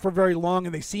them not for very long,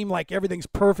 and they seem like everything's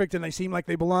perfect and they seem like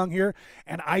they belong here,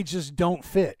 and I just don't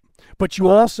fit. But you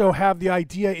also have the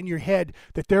idea in your head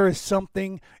that there is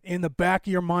something in the back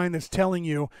of your mind that's telling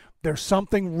you there's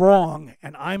something wrong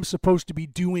and I'm supposed to be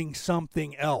doing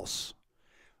something else.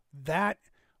 That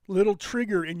little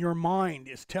trigger in your mind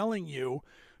is telling you,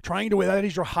 that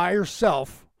is your higher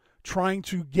self, trying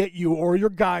to get you, or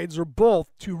your guides, or both,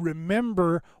 to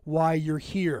remember why you're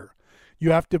here.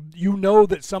 You know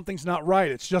that something's not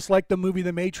right. It's just like the movie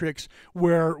The Matrix,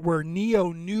 where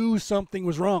Neo knew something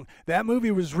was wrong. That movie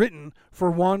was written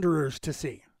for wanderers to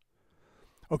see.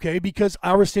 Okay, because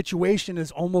our situation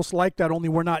is almost like that, only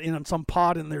we're not in some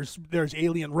pod and there's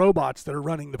alien robots that are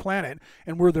running the planet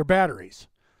and we're their batteries.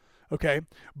 Okay,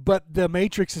 but the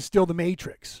Matrix is still the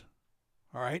Matrix.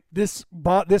 All right, this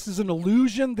is an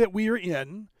illusion that we are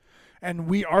in,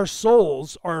 and our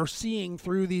souls are seeing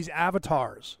through these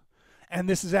avatars. And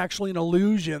this is actually an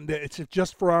illusion that it's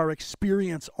just for our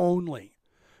experience only,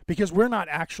 because we're not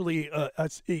actually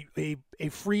a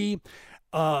free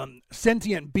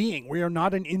sentient being. We are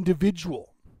not an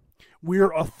individual.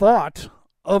 We're a thought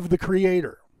of the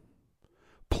Creator,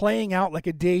 playing out like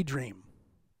a daydream.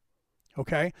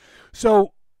 Okay,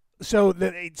 so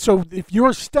if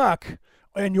you're stuck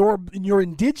and you're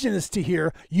indigenous to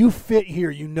here, you fit here.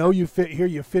 You know you fit here.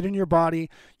 You fit in your body.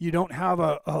 You don't have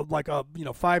a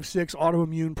 5-6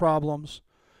 autoimmune problems,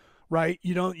 right?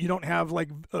 You don't have like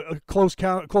close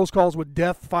calls with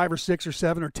death 5 or 6 or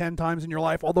 7 or 10 times in your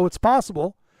life. Although it's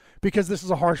possible, because this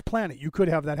is a harsh planet, you could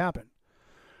have that happen.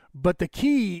 But the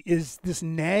key is this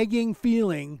nagging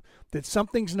feeling that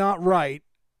something's not right,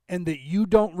 and that you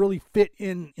don't really fit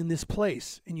in this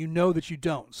place, and you know that you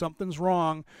don't. Something's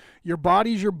wrong. Your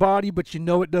body's your body, but you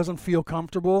know it doesn't feel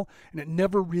comfortable, and it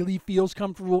never really feels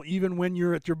comfortable. Even when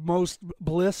you're at your most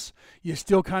bliss, you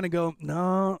still kind of go,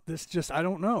 no, I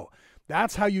don't know.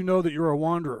 That's how you know that you're a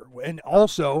wanderer. And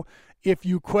also, if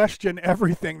you question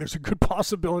everything, there's a good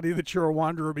possibility that you're a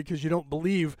wanderer because you don't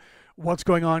believe what's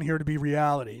going on here to be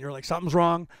reality. You're like, something's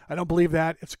wrong. I don't believe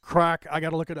that. It's a crack. I got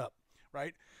to look it up,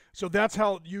 right? So that's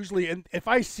how usually, and if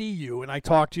I see you and I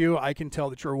talk to you, I can tell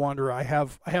that you're a wanderer. I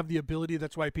have the ability.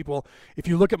 That's why people, if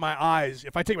you look at my eyes,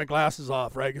 if I take my glasses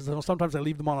off, right, because sometimes I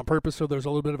leave them on purpose so there's a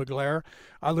little bit of a glare.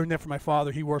 I learned that from my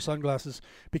father. He wore sunglasses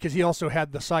because he also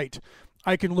had the sight.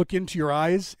 I can look into your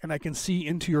eyes and I can see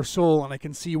into your soul, and I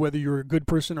can see whether you're a good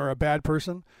person or a bad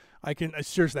person. I can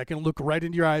look right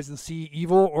into your eyes and see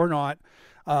evil or not.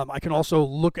 I can also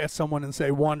look at someone and say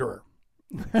wanderer,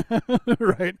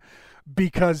 right?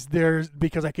 Because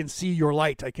I can see your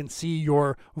light. I can see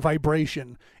your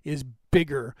vibration is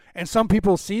bigger. And some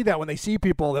people see that when they see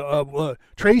people.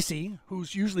 Tracy,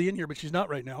 who's usually in here, but she's not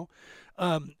right now,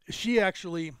 she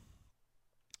actually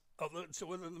Oh, so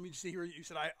let me see here. You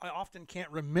said I often can't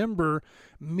remember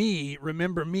me, right?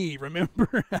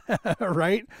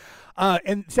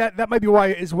 And that might be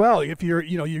why as well. If you're,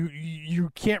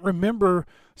 you can't remember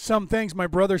some things. My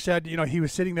brother said, he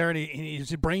was sitting there and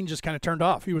his brain just kind of turned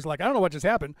off. He was like, I don't know what just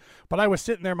happened, but I was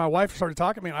sitting there. My wife started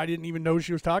talking to me, and I didn't even know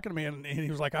she was talking to me. And he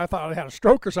was like, I thought I had a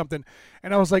stroke or something.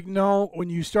 And I was like, no.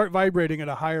 When you start vibrating at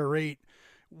a higher rate,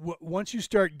 once you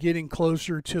start getting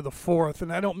closer to the fourth,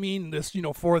 and I don't mean this,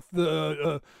 fourth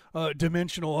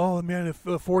dimensional, oh man, if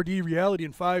 4D reality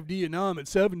and 5D, and now I'm at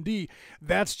 7D,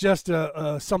 that's just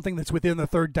something that's within the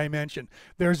third dimension.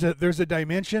 There's a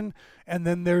dimension, and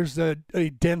then there's a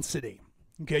density.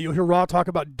 Okay, you'll hear Ra talk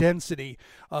about density,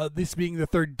 this being the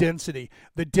third density.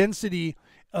 The density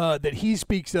that he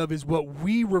speaks of is what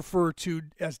we refer to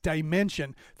as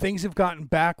dimension. Things have gotten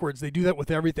backwards. They do that with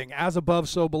everything. As above,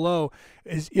 so below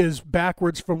is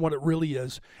backwards from what it really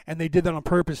is. And they did that on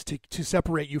purpose to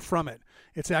separate you from it.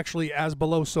 It's actually as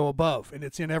below, so above. And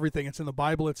it's in everything. It's in the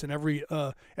Bible. It's in every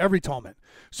Talmud.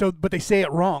 So, but they say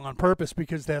it wrong on purpose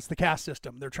because that's the caste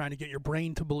system. They're trying to get your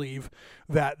brain to believe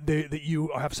that that you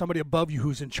have somebody above you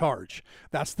who's in charge.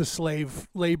 That's the slave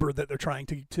labor that they're trying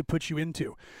to put you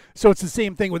into. So it's the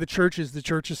same thing with the churches. The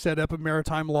church is set up a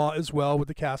maritime law as well with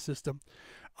the caste system.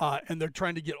 And they're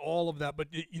trying to get all of that. But,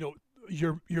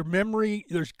 your memory,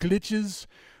 there's glitches,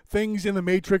 things in the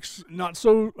Matrix, not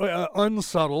so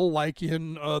unsubtle like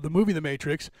in the movie The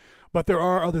Matrix, but there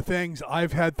are other things.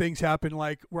 I've had things happen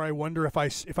like where I wonder if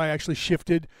I actually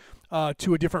shifted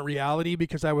to a different reality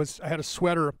because I had a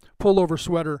sweater, pullover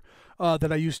sweater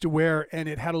that I used to wear, and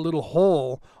it had a little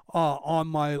hole on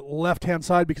my left-hand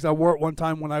side because I wore it one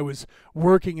time when I was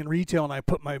working in retail, and I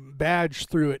put my badge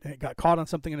through it, and it got caught on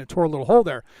something, and it tore a little hole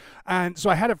there. And so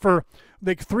I had it for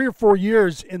like 3 or 4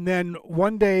 years, and then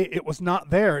one day it was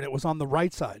not there, and it was on the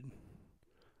right side.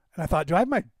 And I thought, do I have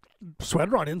my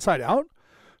sweater on inside out?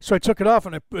 So I took it off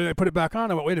and I put it back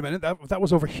on. I went, wait a minute, that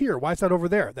was over here. Why is that over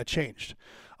there? That changed.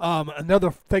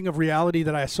 Another thing of reality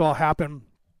that I saw happen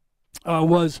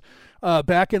was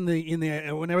back in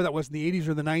the whenever that was, in the 80s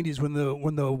or the 90s, when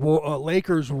the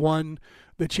Lakers won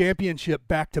the championship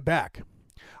back to back.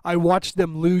 I watched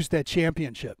them lose that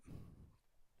championship.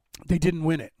 They didn't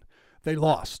win it. They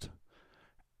lost.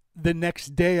 The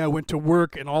next day I went to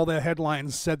work and all the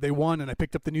headlines said they won, and I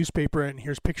picked up the newspaper and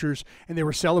here's pictures, and they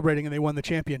were celebrating and they won the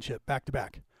championship back to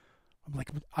back. I'm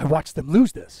like, I watched them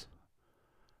lose this.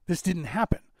 This didn't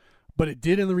happen, but it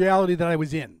did in the reality that I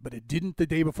was in, but it didn't the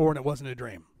day before, and it wasn't a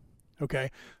dream.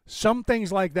 Okay. Some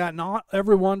things like that, not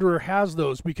every wanderer has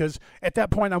those, because at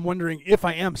that point I'm wondering if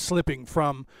I am slipping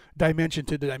from dimension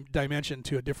to dimension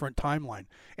to a different timeline.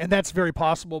 And that's very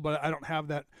possible, but I don't have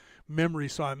that memory,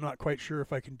 so I'm not quite sure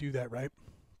if I can do that, right?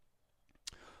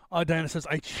 Diana says,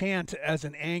 I chant as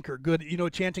an anchor. Good.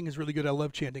 Chanting is really good. I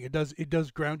love chanting. It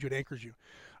does ground you. It anchors you.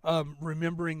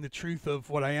 Remembering the truth of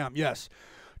what I am. Yes.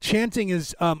 Chanting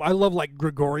is, I love like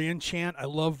Gregorian chant. I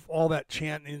love all that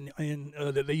chant in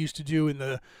that they used to do in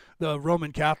the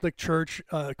Roman Catholic Church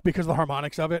because of the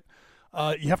harmonics of it.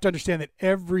 You have to understand that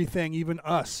everything, even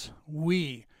us,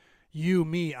 we, you,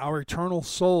 me, our eternal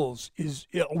souls,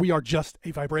 we are just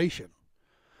a vibration.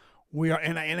 We are,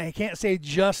 and I can't say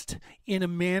just in a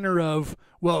manner of,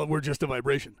 well, we're just a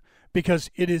vibration, because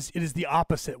it is the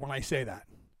opposite when I say that,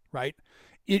 right?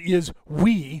 It is,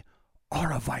 we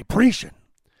are a vibration.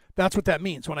 That's what that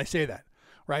means when I say that,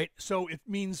 right? So it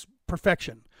means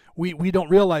perfection. We don't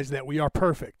realize that we are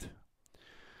perfect,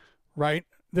 right?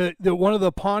 The one of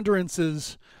the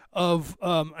ponderances of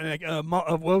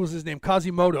what was his name,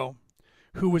 Quasimodo,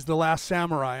 who was the last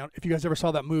samurai. If you guys ever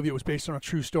saw that movie, it was based on a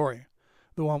true story.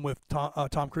 The one with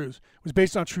Tom Cruise. It was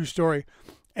based on a true story.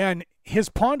 And his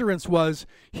ponderance was,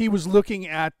 he was looking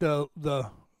at the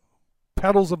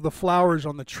petals of the flowers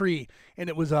on the tree, and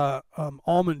it was a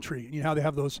almond tree. You know how they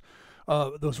have those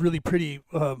really pretty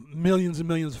millions and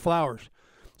millions of flowers,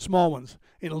 small ones,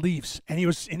 in leaves. And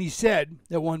he said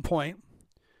at one point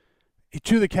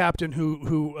to the captain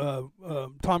who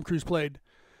Tom Cruise played,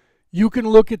 you can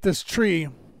look at this tree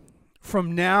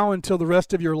from now until the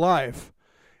rest of your life,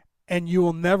 and you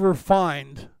will never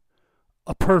find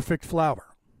a perfect flower.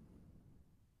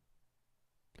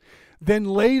 Then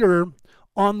later,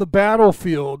 on the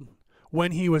battlefield,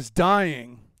 when he was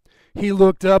dying, he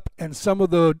looked up, and some of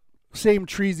the same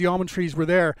trees, the almond trees, were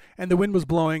there, and the wind was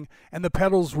blowing, and the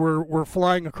petals were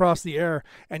flying across the air.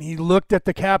 And he looked at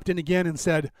the captain again and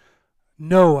said,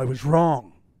 no, I was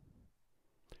wrong.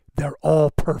 They're all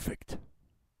perfect.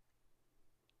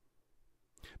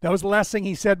 That was the last thing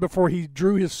he said before he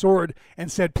drew his sword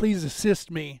and said, please assist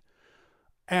me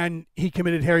and he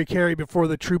committed hara-kiri before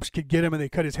the troops could get him, and they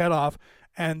cut his head off,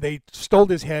 and they stole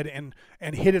his head and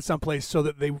hid it someplace so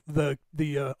that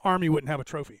the army wouldn't have a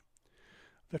trophy.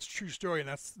 That's a true story, and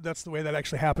that's the way that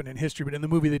actually happened in history. But in the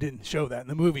movie, they didn't show that. In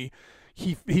the movie,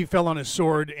 he fell on his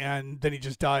sword, and then he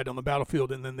just died on the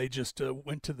battlefield, and then they just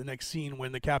went to the next scene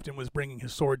when the captain was bringing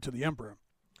his sword to the emperor.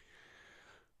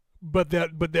 But I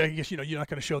guess, you're not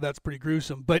going to show that's pretty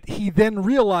gruesome. But he then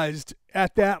realized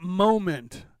at that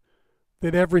moment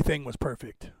that everything was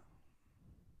perfect.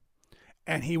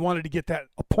 And he wanted to get that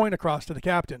a point across to the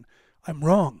captain. I'm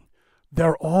wrong.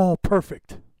 They're all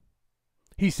perfect,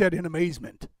 he said in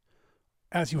amazement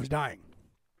as he was dying.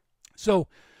 So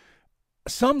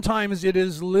sometimes it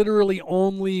is literally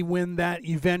only when that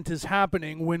event is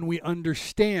happening when we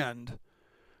understand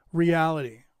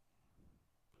reality.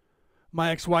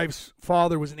 My ex-wife's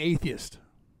father was an atheist,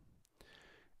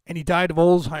 and he died of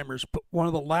Alzheimer's, but one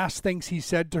of the last things he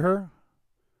said to her,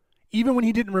 even when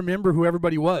he didn't remember who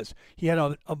everybody was, he had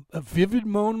a vivid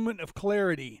moment of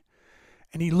clarity,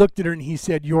 and he looked at her and he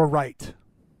said, "You're right."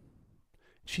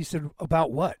 She said,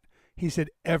 "About what?" He said,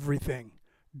 "Everything.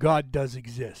 God does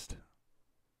exist."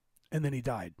 And then he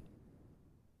died.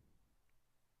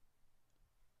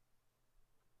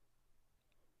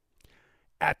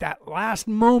 At that last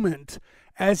moment,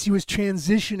 as he was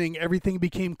transitioning, everything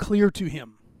became clear to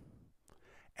him.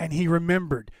 And he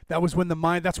remembered. That's when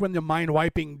the mind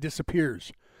wiping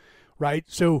disappears. Right?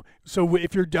 So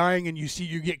if you're dying and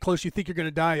you get close, you think you're going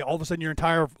to die, all of a sudden your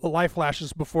entire life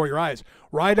flashes before your eyes.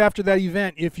 Right after that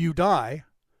event, if you die,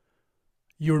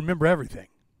 you remember everything.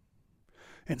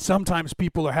 And sometimes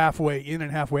people are halfway in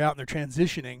and halfway out, and they're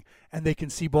transitioning, and they can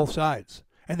see both sides,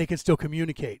 and they can still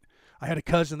communicate. I had a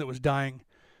cousin that was dying,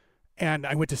 and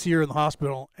I went to see her in the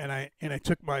hospital, and I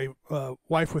took my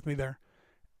wife with me there,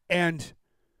 and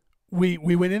we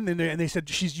went in there, and they said,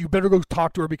 you better go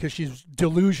talk to her because she's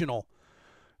delusional.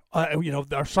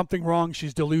 There's something wrong.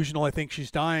 She's delusional. I think she's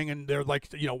dying. And they're like,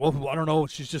 well, I don't know.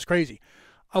 She's just crazy.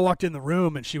 I walked in the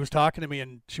room, and she was talking to me,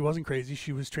 and she wasn't crazy.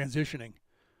 She was transitioning.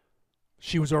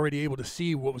 She was already able to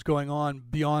see what was going on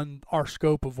beyond our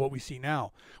scope of what we see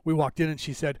now. We walked in, and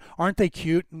she said, "Aren't they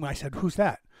cute?" And I said, "Who's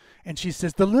that?" And she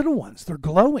says, "The little ones. They're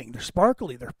glowing. They're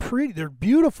sparkly. They're pretty. They're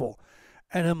beautiful."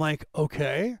 And I'm like,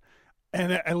 okay.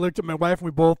 And I looked at my wife, and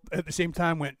we both at the same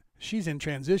time went, "She's in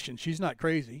transition. She's not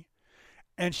crazy."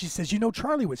 And she says,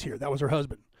 "Charlie was here." That was her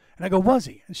husband. And I go, "Was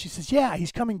he?" And she says, "Yeah,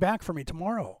 he's coming back for me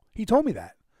tomorrow. He told me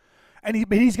that. And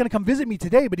he's going to come visit me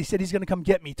today, but he said he's going to come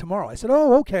get me tomorrow." I said,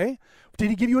 "Oh, okay.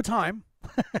 Did he give you a time?"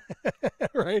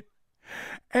 Right?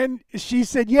 And she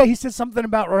said, "Yeah, he said something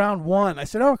about around 1. I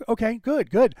said, "Oh, okay,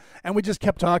 good." And we just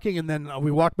kept talking, and then we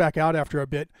walked back out after a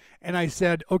bit. And I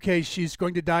said, "Okay, she's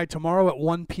going to die tomorrow at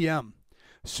 1 p.m.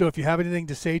 So if you have anything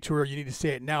to say to her, you need to say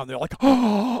it now." And they're like,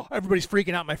 "Oh," everybody's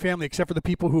freaking out in my family except for the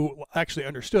people who actually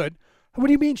understood. "What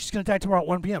do you mean she's going to die tomorrow at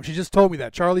 1 p.m.? She just told me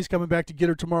that. Charlie's coming back to get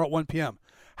her tomorrow at 1 p.m.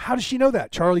 How does she know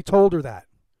that? Charlie told her that."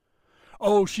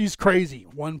 "Oh, she's crazy."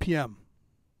 1 p.m.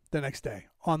 the next day,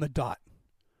 on the dot,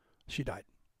 she died.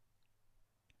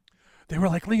 They were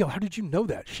like, "Leo, how did you know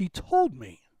that?" "She told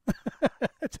me."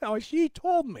 That's how she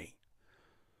told me.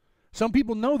 Some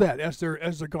people know that as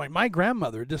they're going. My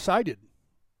grandmother decided,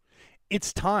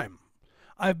 it's time.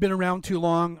 I've been around too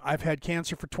long. I've had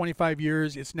cancer for 25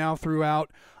 years. It's now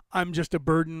throughout. I'm just a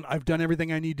burden. I've done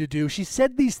everything I need to do. She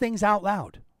said these things out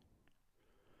loud.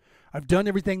 I've done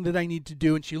everything that I need to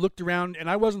do. And she looked around, and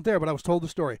I wasn't there, but I was told the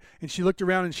story. And she looked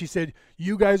around and she said,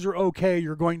 "You guys are okay.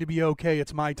 You're going to be okay.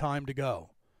 It's my time to go."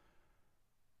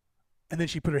 And then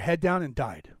she put her head down and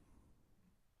died.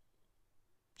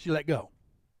 She let go.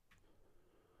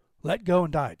 Let go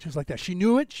and died, just like that. She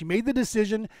knew it. She made the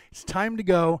decision. It's time to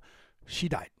go. She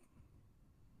died.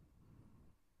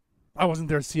 I wasn't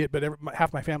there to see it, but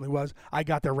half my family was. I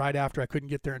got there right after. I couldn't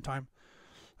get there in time.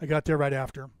 I got there right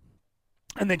after.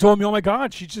 And they told me, "Oh my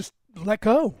God, she just let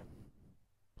go."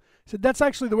 I said, "That's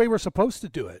actually the way we're supposed to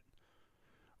do it.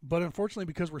 But unfortunately,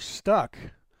 because we're stuck,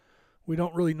 we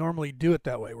don't really normally do it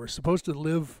that way. We're supposed to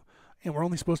live, and we're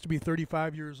only supposed to be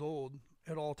 35 years old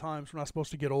at all times. We're not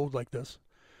supposed to get old like this.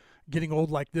 Getting old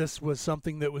like this was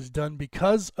something that was done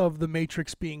because of the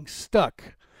Matrix being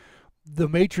stuck. The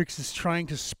Matrix is trying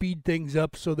to speed things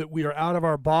up so that we are out of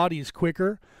our bodies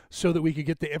quicker, so that we could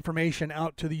get the information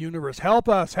out to the universe. Help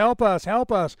us, help us,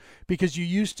 help us. Because you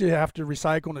used to have to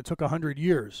recycle, and it took 100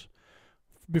 years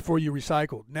before you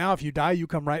recycled. Now, if you die, you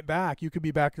come right back. You could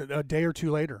be back a day or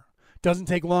two later. Doesn't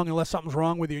take long unless something's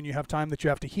wrong with you and you have time that you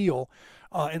have to heal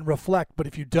and reflect. But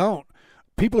if you don't,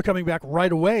 people are coming back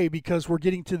right away because we're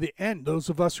getting to the end. Those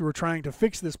of us who are trying to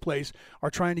fix this place are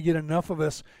trying to get enough of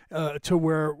us to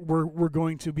where we're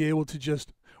going to be able to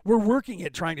just, we're working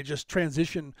at trying to just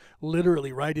transition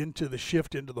literally right into the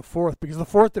shift into the fourth, because the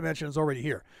fourth dimension is already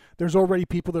here. There's already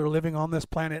people that are living on this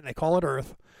planet, and they call it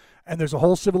Earth, and there's a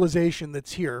whole civilization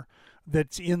that's here,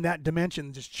 that's in that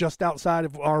dimension, just outside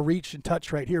of our reach and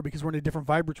touch right here, because we're in a different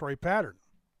vibratory pattern.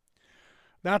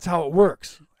 That's how it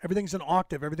works. Everything's an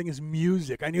octave. Everything is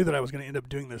music. I knew that I was going to end up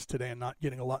doing this today and not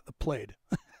getting a lot played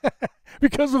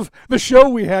because of the show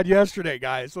we had yesterday,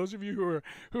 guys. Those of you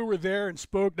who were there and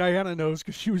spoke, Diana knows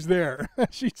because she was there.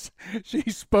 she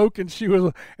spoke and she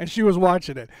was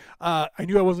watching it. I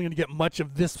knew I wasn't going to get much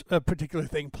of this particular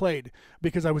thing played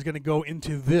because I was going to go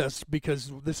into this,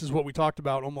 because this is what we talked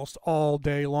about almost all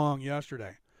day long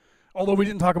yesterday. Although we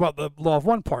didn't talk about the Law of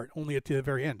One part, only at the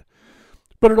very end.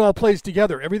 But it all plays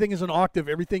together. Everything is an octave.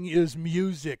 Everything is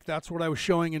music. That's what I was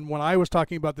showing in when I was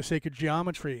talking about the sacred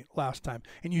geometry last time.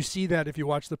 And you see that if you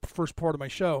watch the first part of my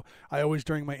show, I always,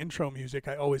 during my intro music,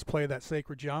 I always play that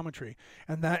sacred geometry.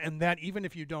 And that that even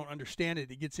if you don't understand it,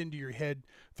 it gets into your head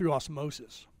through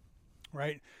osmosis.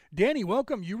 Right? Danny,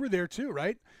 welcome. You were there too,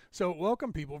 right? So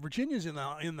welcome, people. Virginia's in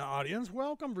the audience.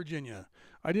 Welcome, Virginia.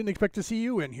 I didn't expect to see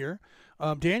you in here.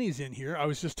 Danny's in here. I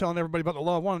was just telling everybody about the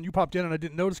Law of One, and you popped in, and I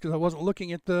didn't notice because I wasn't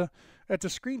looking at the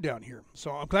screen down here.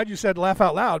 So I'm glad you said laugh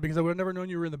out loud, because I would have never known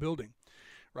you were in the building,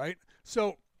 right?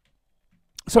 So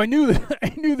I knew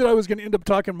that I was going to end up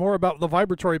talking more about the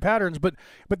vibratory patterns, but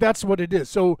that's what it is.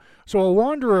 So a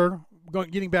wanderer.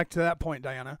 Getting back to that point,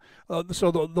 Diana.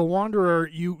 So the wanderer,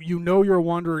 you know you're a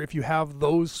wanderer if you have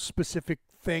those specific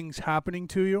things happening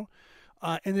to you,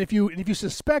 and if you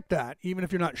suspect that, even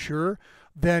if you're not sure,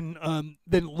 then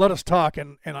let us talk,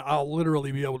 and I'll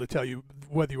literally be able to tell you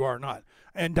whether you are or not.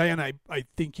 And Diana, I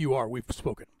think you are. We've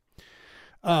spoken.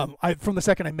 From the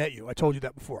second I met you, I told you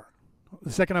that before.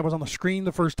 The second I was on the screen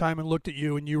the first time and looked at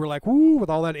you, and you were like, woo, with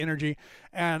all that energy,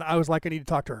 and I was like, I need to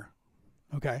talk to her.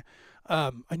 Okay.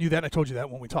 I knew that, and I told you that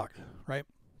when we talked, right?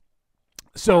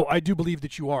 So I do believe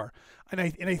that you are, and I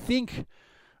think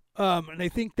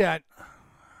that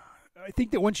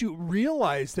once you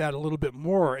realize that a little bit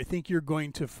more, I think you're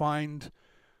going to find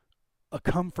a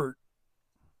comfort.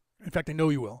 In fact, I know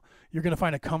you will. You're going to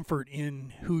find a comfort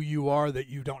in who you are that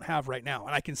you don't have right now,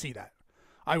 and I can see that.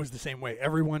 I was the same way.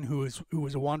 Everyone who is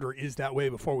a wanderer is that way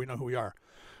before we know who we are.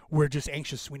 We're just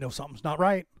anxious. We know something's not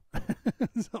right.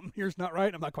 Something here's not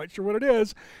right. I'm not quite sure what it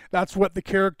is. That's what the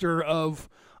character of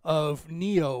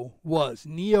Neo was.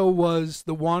 Neo was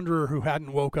the wanderer who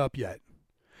hadn't woke up yet.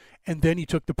 And then he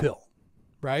took the pill,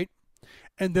 right?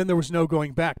 And then there was no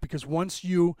going back, because once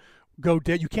you go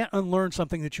dead, you can't unlearn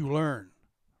something that you learn,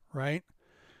 right?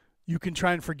 You can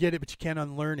try and forget it, but you can't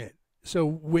unlearn it. So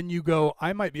when you go,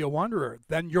 I might be a wanderer,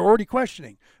 then you're already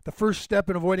questioning. The first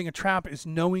step in avoiding a trap is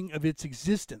knowing of its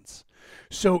existence.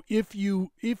 So if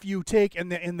you take,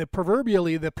 and the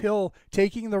proverbially the pill,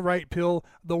 taking the right pill,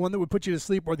 the one that would put you to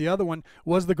sleep, or the other one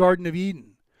was the Garden of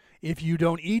Eden. If you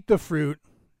don't eat the fruit,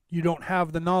 you don't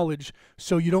have the knowledge,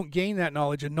 so you don't gain that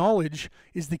knowledge. And knowledge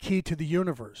is the key to the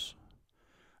universe.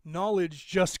 Knowledge,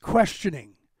 just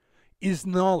questioning, is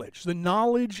knowledge. The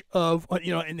knowledge of,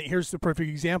 and here's the perfect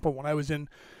example. When I was in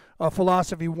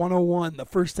Philosophy 101, the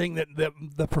first thing that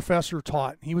the professor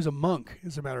taught, he was a monk,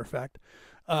 as a matter of fact,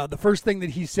 the first thing that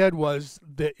he said was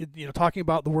that, talking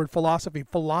about the word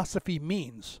philosophy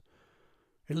means,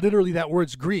 literally that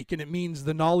word's Greek, and it means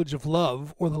the knowledge of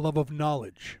love, or the love of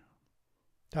knowledge.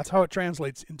 That's how it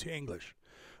translates into English.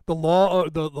 The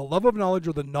love of knowledge,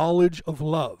 or the knowledge of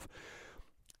love.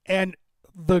 And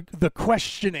the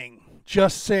questioning,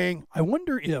 just saying, I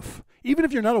wonder if, even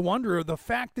if you're not a wanderer, the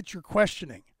fact that you're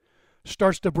questioning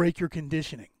starts to break your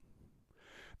conditioning.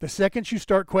 The second you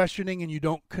start questioning and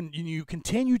you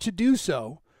continue to do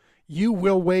so, you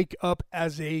will wake up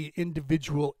as a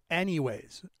individual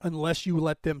anyways, unless you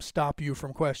let them stop you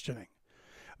from questioning.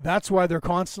 That's why they're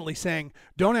constantly saying,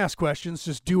 don't ask questions,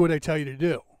 just do what I tell you to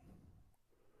do.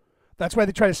 That's why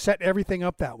they try to set everything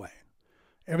up that way.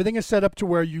 Everything is set up to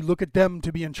where you look at them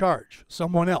to be in charge,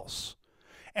 someone else.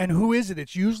 And who is it?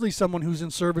 It's usually someone who's in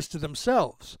service to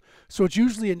themselves. So it's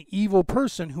usually an evil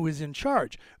person who is in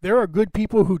charge. There are good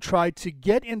people who try to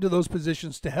get into those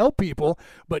positions to help people,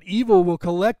 but evil will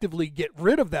collectively get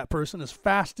rid of that person as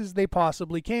fast as they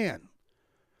possibly can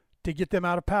to get them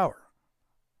out of power.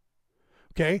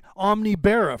 Okay, Omni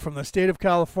Berra from the state of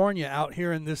California, out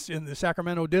here in the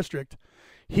Sacramento district,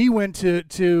 he went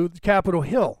to Capitol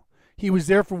Hill. He was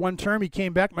there for one term. He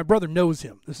came back. My brother knows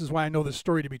him. This is why I know this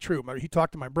story to be true. He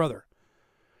talked to my brother.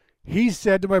 He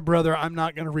said to my brother, I'm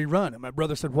not going to rerun. And my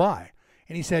brother said, why?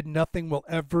 And he said, nothing will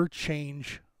ever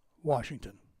change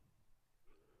Washington.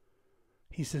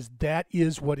 He says, that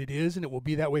is what it is, and it will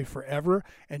be that way forever,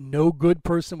 and no good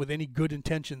person with any good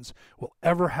intentions will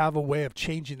ever have a way of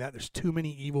changing that. There's too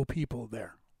many evil people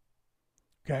there.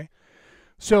 Okay?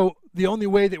 So the only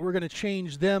way that we're going to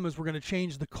change them is we're going to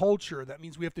change the culture. That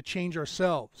means we have to change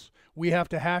ourselves. We have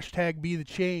to hashtag be the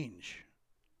change.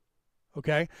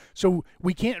 Okay? So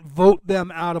we can't vote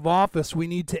them out of office. We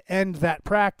need to end that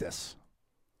practice.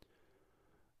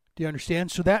 Do you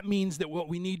understand? So that means that what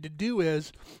we need to do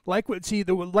is, like what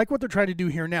they're trying to do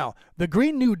here now. The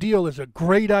Green New Deal is a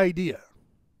great idea.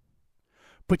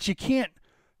 But you can't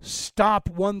stop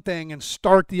one thing and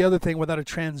start the other thing without a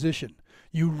transition.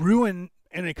 You ruin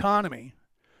an economy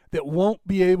that won't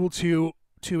be able to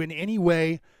in any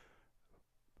way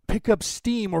pick up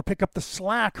steam or pick up the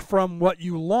slack from what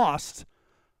you lost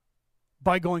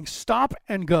by going stop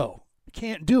and go. You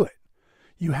can't do it.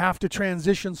 You have to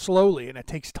transition slowly, and it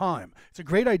takes time. It's a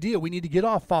great idea. We need to get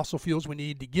off fossil fuels. We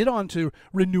need to get onto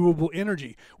renewable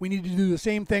energy. We need to do the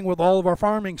same thing with all of our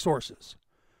farming sources.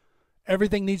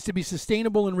 Everything needs to be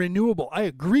sustainable and renewable. I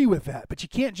agree with that, but you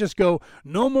can't just go,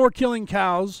 no more killing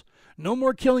cows, no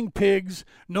more killing pigs,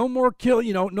 no more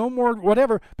no more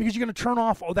whatever, because you're going to turn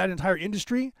off all that entire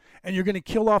industry, and you're going to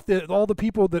kill off all the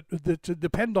people that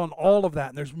depend on all of that.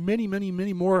 And there's many, many,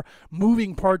 many more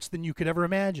moving parts than you could ever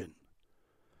imagine.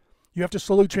 You have to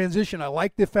slowly transition. I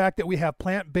like the fact that we have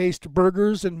plant-based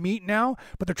burgers and meat now,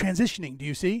 but they're transitioning. Do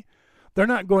you see? They're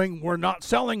not going, we're not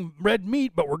selling red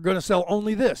meat, but we're going to sell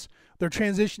only this. They're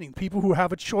transitioning. People who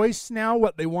have a choice now,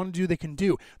 what they want to do, they can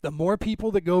do. The more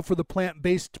people that go for the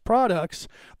plant-based products,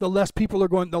 the less people are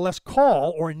going, the less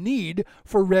call or need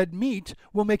for red meat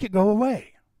will make it go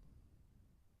away.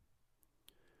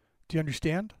 Do you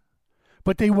understand?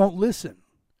 But they won't listen.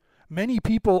 Many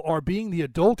people are being the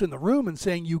adult in the room and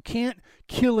saying you can't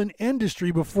kill an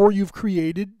industry before you've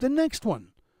created the next one.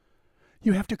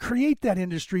 You have to create that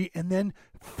industry and then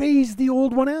phase the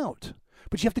old one out.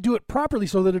 But you have to do it properly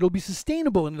so that it'll be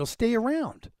sustainable and it'll stay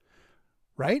around.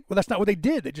 Right? Well, that's not what they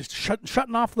did. They just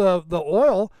shutting off the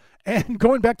oil and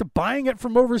going back to buying it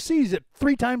from overseas at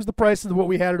 3 times the price of what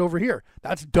we had it over here.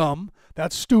 That's dumb.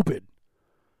 That's stupid.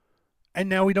 And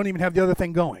now we don't even have the other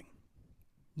thing going.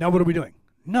 Now what are we doing?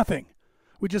 Nothing.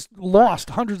 We just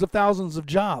lost hundreds of thousands of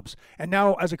jobs. And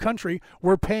now as a country,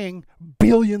 we're paying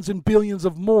billions and billions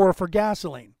of more for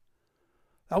gasoline.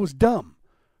 That was dumb.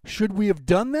 Should we have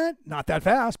done that? Not that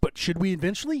fast, but should we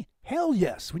eventually? Hell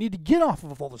yes. We need to get off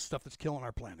of all this stuff that's killing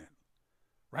our planet.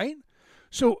 Right?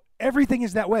 So everything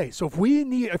is that way. So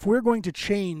if we're going to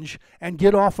change and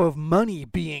get off of money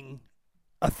being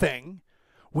a thing,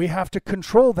 we have to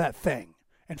control that thing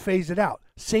and phase it out.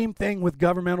 Same thing with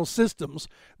governmental systems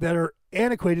that are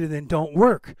antiquated and don't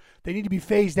work. They need to be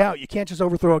phased out. You can't just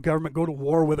overthrow a government, go to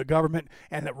war with a government,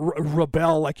 and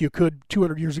rebel like you could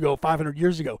 200 years ago, 500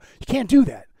 years ago. You can't do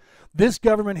that. This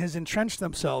government has entrenched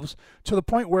themselves to the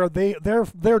point where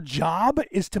their job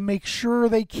is to make sure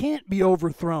they can't be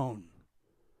overthrown.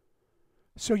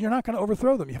 So you're not going to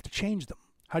overthrow them. You have to change them.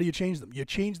 How do you change them? You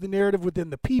change the narrative within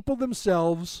the people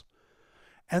themselves,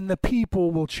 and the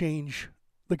people will change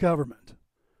the government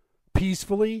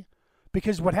peacefully,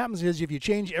 because what happens is if you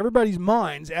change everybody's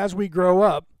minds as we grow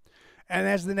up and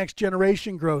as the next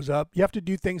generation grows up, you have to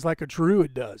do things like a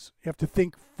druid does. You have to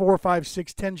think 4, 5,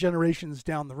 6, 10 generations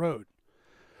down the road.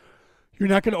 You're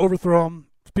not going to overthrow them.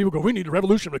 People go, we need a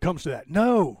revolution when it comes to that.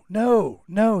 No.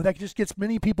 That just gets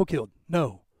many people killed.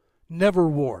 No. Never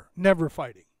war. Never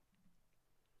fighting.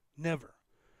 Never.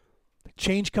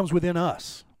 Change comes within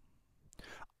us.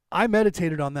 I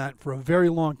meditated on that for a very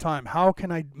long time. How can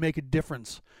I make a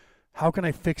difference? How can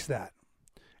I fix that?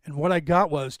 And what I got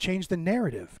was change the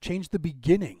narrative, change the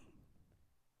beginning.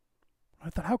 I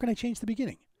thought, how can I change the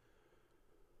beginning?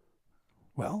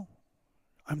 Well,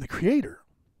 I'm the creator.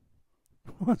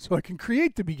 So I can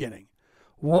create the beginning.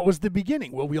 What was the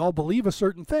beginning? Well, we all believe a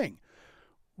certain thing.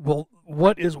 Well,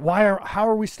 how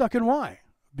are we stuck in why?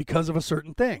 Because of a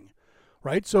certain thing,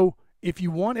 right? So if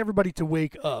you want everybody to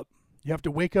wake up, you have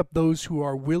to wake up those who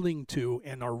are willing to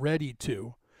and are ready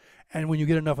to. And when you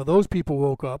get enough of those people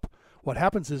woke up, what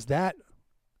happens is that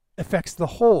affects the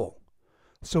whole.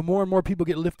 So more and more people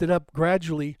get lifted up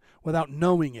gradually without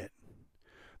knowing it.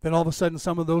 Then all of a sudden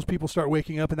some of those people start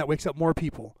waking up, and that wakes up more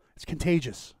people. It's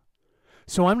contagious.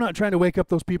 So I'm not trying to wake up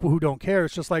those people who don't care.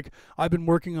 It's just like I've been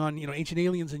working on ancient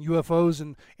aliens and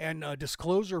UFOs and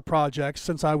disclosure projects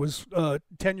since I was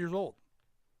 10 years old.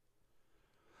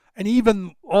 And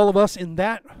even all of us in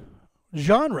that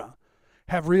genre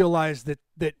have realized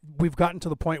that we've gotten to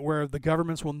the point where the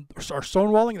governments are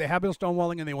stonewalling, they have been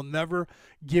stonewalling, and they will never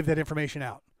give that information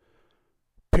out.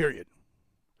 Period.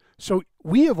 So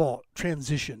we have all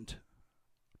transitioned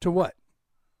to what?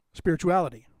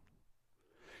 Spirituality.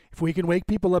 If we can wake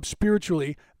people up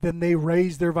spiritually, then they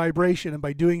raise their vibration, and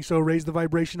by doing so, raise the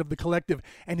vibration of the collective.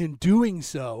 And in doing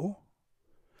so,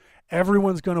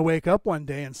 everyone's going to wake up one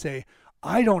day and say,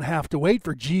 I don't have to wait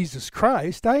for Jesus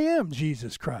Christ. I am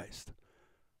Jesus Christ.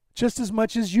 Just as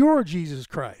much as you're Jesus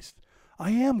Christ.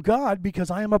 I am God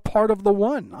because I am a part of the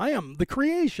one. I am the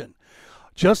creation.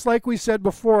 Just like we said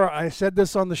before, I said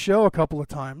this on the show a couple of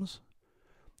times.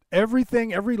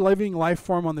 Everything, every living life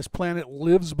form on this planet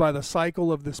lives by the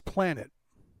cycle of this planet.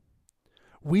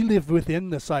 We live within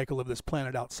the cycle of this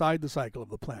planet, outside the cycle of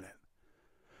the planet.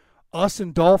 Us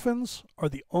and dolphins are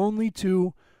the only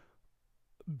two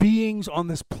beings on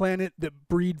this planet that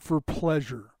breed for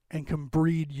pleasure and can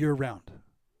breed year-round.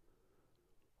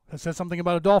 That says something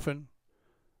about a dolphin.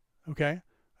 Okay?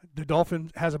 The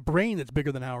dolphin has a brain that's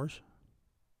bigger than ours.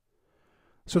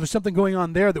 So there's something going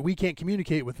on there that we can't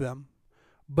communicate with them.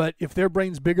 But if their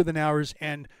brain's bigger than ours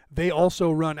and they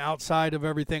also run outside of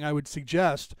everything, I would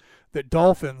suggest that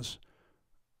dolphins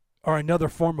are another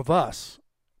form of us.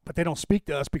 But they don't speak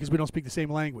to us because we don't speak the same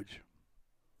language.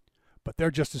 But they're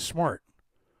just as smart.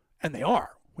 And they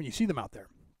are when you see them out there.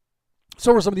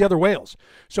 So are some of the other whales.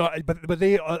 So, but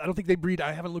they, I don't think they breed.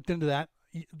 I haven't looked into that.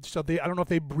 So I don't know if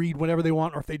they breed whenever they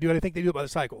want or if they do it. I think they do it by the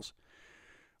cycles.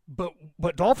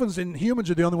 But dolphins and humans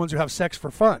are the only ones who have sex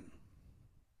for fun.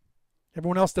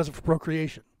 Everyone else does it for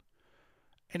procreation.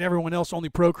 And everyone else only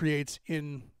procreates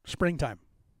in springtime.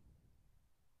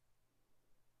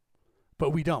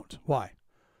 But we don't. Why?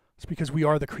 It's because we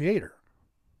are the creator.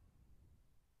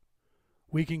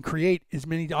 We can create as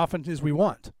many often as we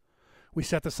want. We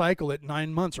set the cycle at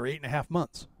 9 months or 8.5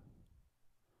 months.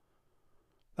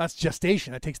 That's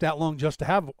gestation. It takes that long just to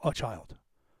have a child.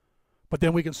 But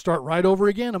then we can start right over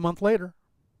again a month later.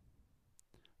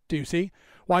 Do you see?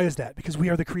 Why is that? Because we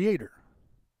are the creator.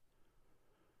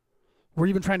 We're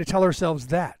even trying to tell ourselves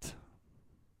that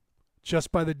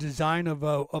just by the design of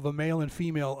a male and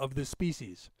female of this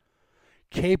species.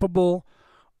 Capable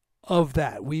of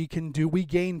that. We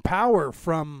gain power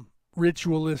from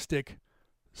ritualistic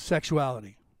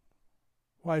sexuality.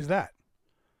 Why is that?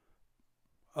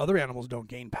 Other animals don't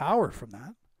gain power from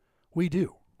that. We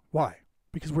do. Why?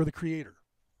 Because we're the creator.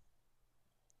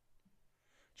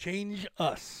 Change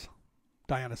us,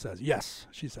 Diana says. Yes,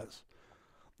 she says.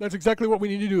 That's exactly what we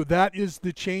need to do. That is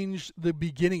the change, the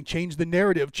beginning, change the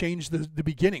narrative, change the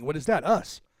beginning. What is that?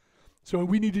 Us. So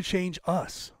we need to change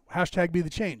us. Hashtag be the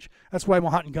change. That's why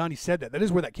Mahatma Gandhi said that. That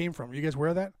is where that came from. Are you guys aware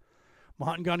of that?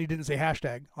 Mahatma Gandhi didn't say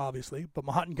hashtag, obviously, but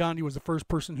Mahatma Gandhi was the first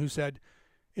person who said,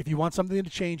 if you want something to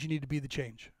change, you need to be the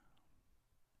change.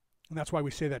 And that's why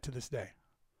we say that to this day.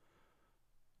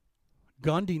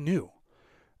 Gandhi knew.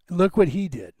 Look what he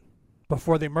did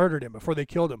before they murdered him, before they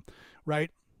killed him,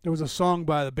 right? There was a song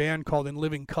by the band called In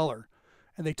Living Color,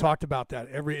 and they talked about that.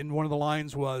 And one of the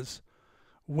lines was,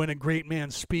 when a great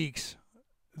man speaks,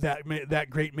 that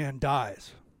great man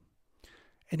dies.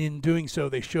 And in doing so,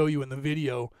 they show you in the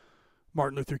video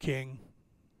Martin Luther King,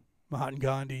 Mahatma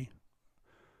Gandhi,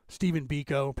 Stephen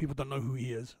Biko. People don't know who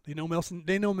he is. They know Nelson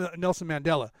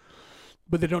Mandela,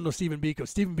 but they don't know Stephen Biko.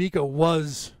 Stephen Biko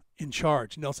was in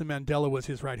charge. Nelson Mandela was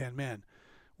his right-hand man.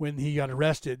 When he got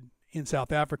arrested in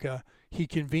South Africa, he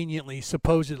conveniently,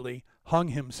 supposedly, hung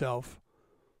himself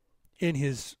in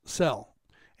his cell.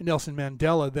 And Nelson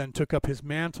Mandela then took up his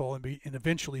mantle and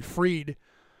eventually freed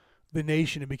the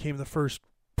nation and became the first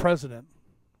president,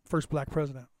 first black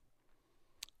president.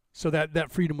 So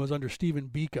that freedom was under Stephen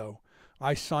Biko.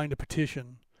 I signed a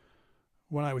petition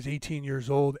when I was 18 years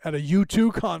old at a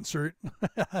U2 concert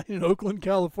in Oakland,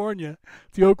 California,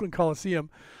 the Oakland Coliseum,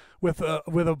 with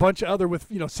a bunch of other,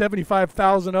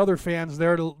 75,000 other fans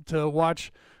there to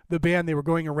watch the band. They were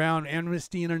going around.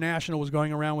 Amnesty International was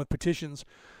going around with petitions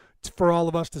for all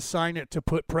of us to sign it, to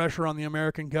put pressure on the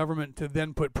American government, to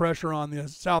then put pressure on the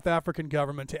South African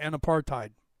government to end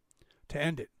apartheid, to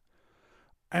end it.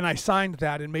 And I signed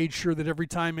that and made sure that every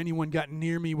time anyone got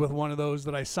near me with one of those,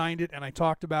 that I signed it and I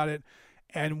talked about it.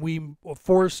 And we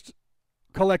forced,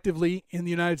 collectively in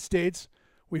the United States,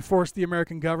 we forced the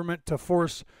American government to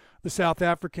force the South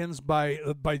Africans by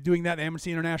doing that.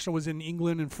 Amnesty International was in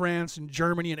England and France and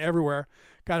Germany and everywhere,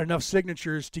 got enough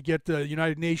signatures to get the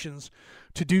United Nations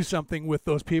to do something with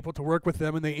those people, to work with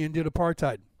them, and they ended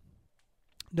apartheid.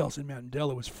 Nelson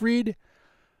Mandela was freed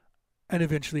and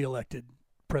eventually elected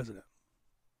president.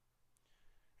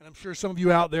 And I'm sure some of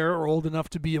you out there are old enough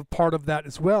to be a part of that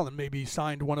as well and maybe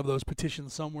signed one of those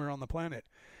petitions somewhere on the planet.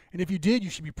 And if you did,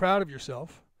 you should be proud of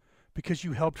yourself because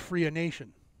you helped free a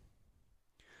nation.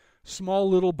 Small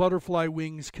little butterfly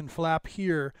wings can flap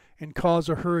here and cause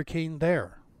a hurricane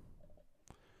there.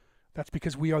 That's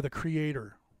because we are the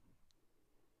creator.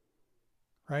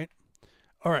 Right?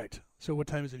 All right. So what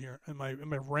time is it here? Am I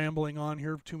rambling on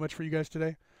here too much for you guys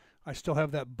today? I still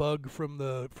have that bug from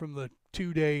the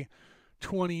 2-day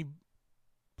 20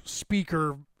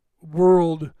 speaker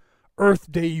world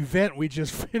Earth Day event we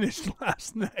just finished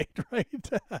last night, right?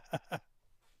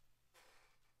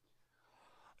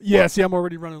 Yeah, see, I'm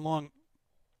already running long.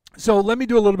 So let me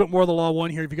do a little bit more of the Law 1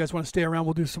 here. If you guys want to stay around,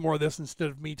 we'll do some more of this. Instead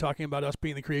of me talking about us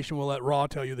being the creation, we'll let Ra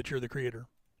tell you that you're the creator.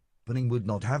 Opening would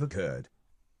not have occurred.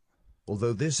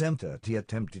 Although this entity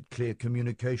attempted clear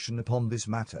communication upon this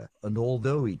matter, and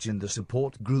although each in the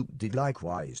support group did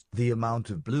likewise, the amount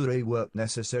of Blu-ray work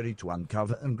necessary to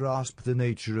uncover and grasp the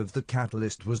nature of the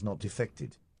catalyst was not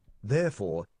effected.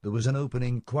 Therefore, there was an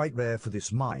opening quite rare for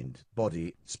this mind,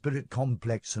 body, spirit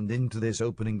complex, and into this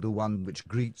opening the one which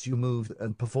greets you moved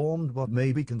and performed what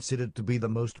may be considered to be the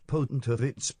most potent of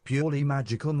its purely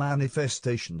magical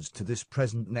manifestations to this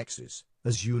present nexus,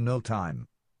 as you know time.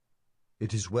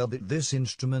 It is well that this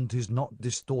instrument is not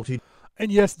distorted.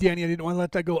 And yes, Danny, I didn't want to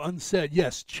let that go unsaid.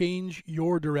 Yes, change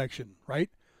your direction,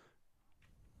 right?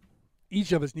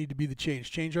 Each of us need to be the change.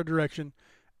 Change our direction,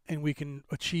 and we can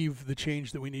achieve the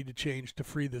change that we need to change to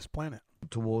free this planet.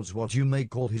 Towards what you may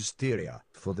call hysteria,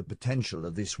 for the potential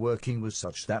of this working was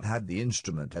such that had the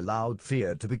instrument allowed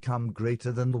fear to become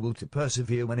greater than the will to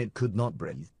persevere when it could not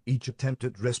breathe, each attempt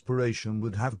at respiration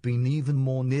would have been even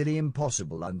more nearly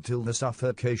impossible until the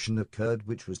suffocation occurred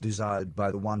which was desired by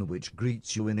the one which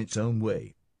greets you in its own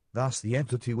way. Thus the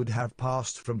entity would have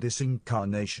passed from this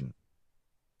incarnation.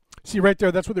 See, right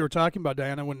there, that's what they were talking about,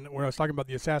 Diana, when I was talking about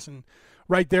the assassin.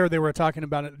 Right there, they were talking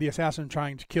about it, the assassin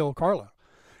trying to kill Carla.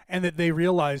 And that they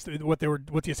realized what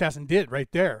the assassin did right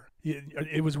there.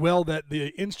 It was well that the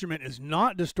instrument is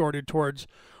not distorted towards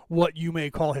what you may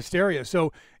call hysteria.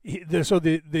 So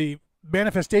the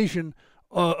manifestation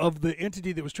of the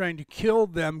entity that was trying to kill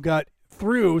them got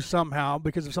through somehow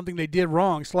because of something they did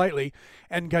wrong slightly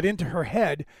and got into her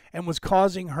head and was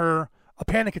causing her a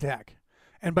panic attack.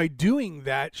 And by doing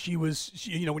that, when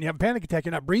you have a panic attack,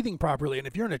 you're not breathing properly. And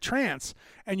if you're in a trance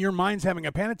and your mind's having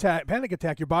a panic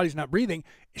attack, your body's not breathing,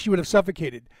 she would have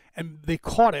suffocated. And they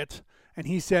caught it. And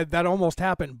he said that almost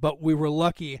happened, but we were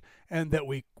lucky and that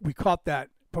we caught that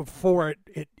before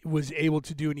it was able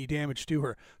to do any damage to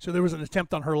her. So there was an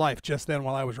attempt on her life just then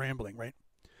while I was rambling, right?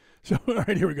 So, all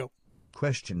right, here we go.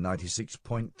 Question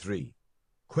 96.3.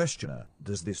 Questioner,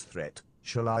 does this threat,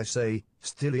 shall I say,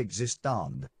 still exist,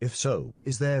 and, if so,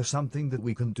 is there something that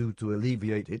we can do to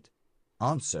alleviate it?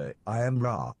 Answer, I am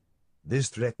Ra. This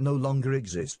threat no longer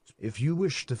exists, if you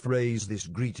wish to phrase this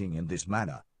greeting in this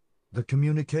manner. The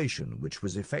communication which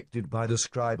was effected by the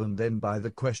scribe and then by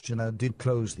the questioner did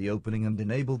close the opening and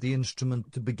enable the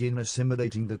instrument to begin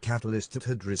assimilating the catalyst it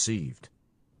had received.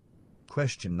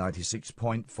 Question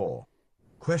 96.4.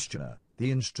 Questioner, the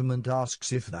instrument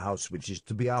asks if the house which is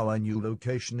to be our new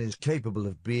location is capable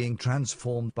of being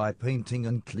transformed by painting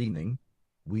and cleaning.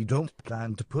 We don't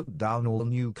plan to put down all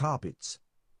new carpets.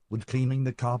 Would cleaning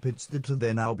the carpets that are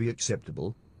there now be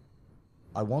acceptable?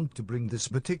 I want to bring this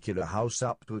particular house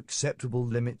up to acceptable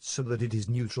limits so that it is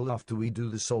neutral after we do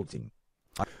the salting.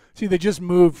 See, they just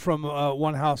moved from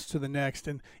one house to the next,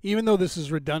 and even though this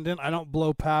is redundant, I don't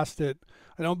blow past it.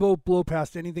 I don't blow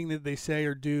past anything that they say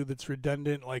or do that's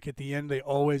redundant. Like at the end, they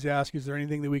always ask, is there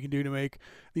anything that we can do to make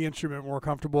the instrument more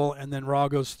comfortable? And then Ra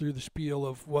goes through the spiel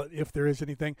of what, if there is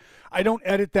anything. I don't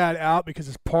edit that out because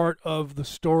it's part of the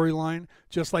storyline.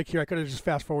 Just like here, I could have just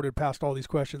fast forwarded past all these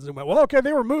questions and went, well, okay,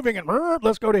 they were moving, and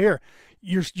let's go to here.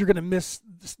 You're going to miss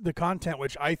the content,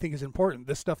 which I think is important.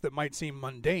 This stuff that might seem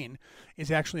mundane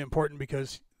is actually important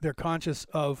because they're conscious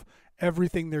of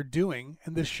everything they're doing,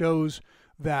 and this shows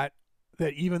that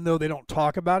even though they don't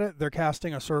talk about it, they're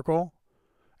casting a circle,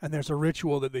 and there's a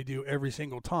ritual that they do every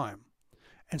single time.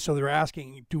 And so they're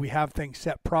asking, do we have things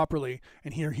set properly?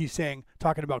 And here he's saying,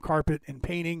 talking about carpet and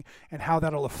painting and how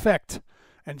that'll affect.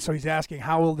 And so he's asking,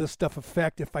 how will this stuff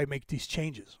affect if I make these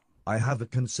changes? I have a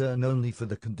concern only for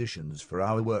the conditions for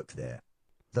our work there.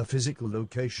 The physical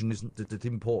location isn't that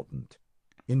important.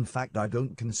 In fact, I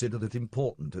don't consider that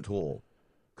important at all.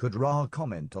 Could Ra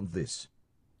comment on this?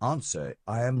 Answer,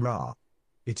 I am Ra.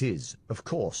 It is, of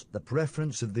course, the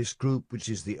preference of this group which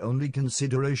is the only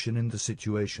consideration in the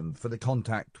situation for the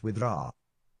contact with Ra.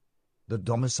 The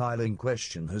domicile in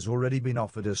question has already been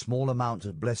offered a small amount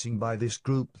of blessing by this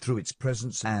group through its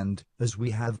presence and, as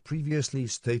we have previously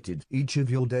stated, each of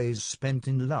your days spent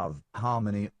in love,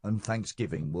 harmony, and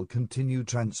thanksgiving will continue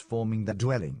transforming the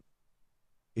dwelling.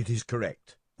 It is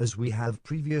correct, as we have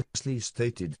previously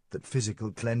stated, that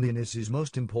physical cleanliness is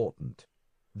most important.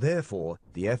 Therefore,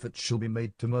 the effort shall be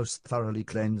made to most thoroughly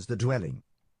cleanse the dwelling.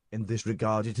 In this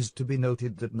regard it is to be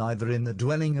noted that neither in the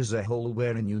dwelling as a whole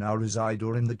wherein you now reside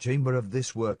or in the chamber of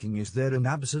this working is there an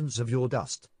absence of your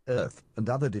dust, earth, and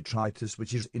other detritus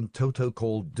which is in toto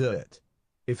called dirt.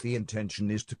 If the intention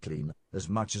is to clean, as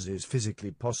much as is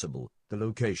physically possible, the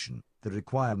location, the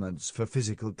requirements for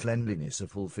physical cleanliness are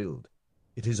fulfilled.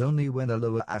 It is only when a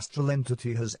lower astral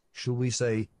entity has, shall we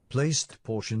say, placed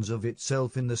portions of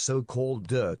itself in the so-called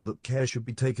dirt that care should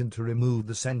be taken to remove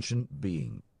the sentient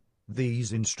being.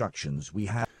 These instructions we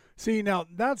have. See, now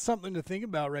that's something to think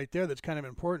about right there. That's kind of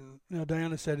important. Now,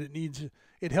 Diana said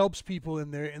it helps people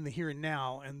in the here and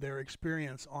now and their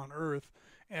experience on Earth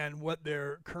and what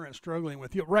they're current struggling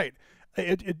with. You're right.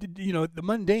 The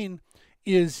mundane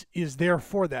is there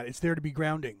for that. It's there to be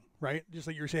grounding, right? Just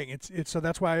like you're saying. It's so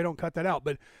that's why I don't cut that out.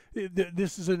 But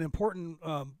this is an important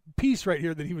piece right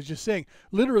here that he was just saying.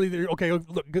 Literally, okay,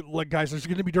 look, guys, there's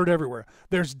going to be dirt everywhere.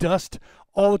 There's dust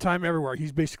all the time everywhere.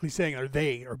 He's basically saying, or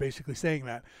they are basically saying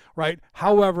that, right?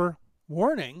 However,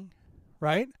 warning,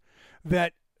 right,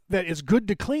 that it's good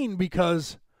to clean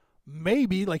because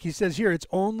maybe, like he says here, it's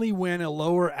only when a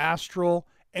lower astral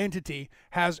entity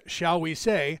has, shall we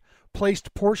say,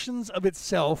 placed portions of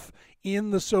itself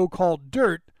in the so-called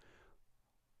dirt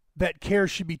that care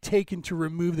should be taken to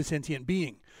remove the sentient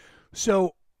being.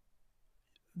 So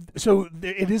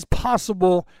it is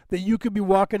possible that you could be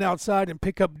walking outside and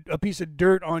pick up a piece of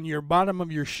dirt on your bottom of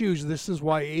your shoes. This is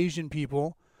why Asian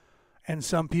people and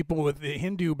some people with the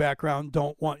Hindu background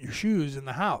don't want your shoes in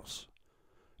the house.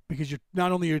 Because you're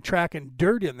not only tracking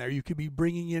dirt in there, you could be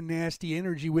bringing in nasty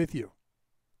energy with you.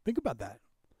 Think about that.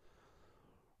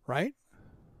 Right?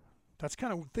 That's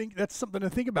something to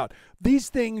think about. These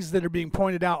things that are being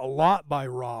pointed out a lot by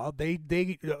Ra,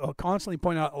 they constantly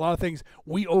point out a lot of things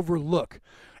we overlook,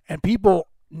 and people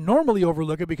normally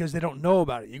overlook it because they don't know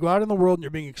about it. You go out in the world and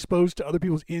you're being exposed to other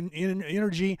people's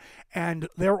energy and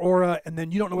their aura, and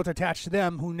then you don't know what's attached to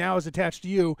them, who now is attached to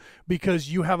you because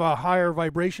you have a higher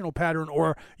vibrational pattern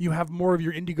or you have more of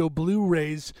your indigo blue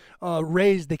rays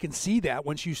raised. They can see that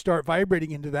once you start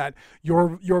vibrating into that,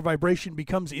 your vibration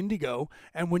becomes indigo,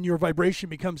 and when your vibration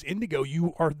becomes indigo,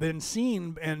 you are then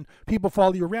seen and people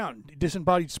follow you around.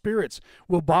 Disembodied spirits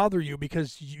will bother you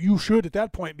because you should at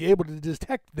that point be able to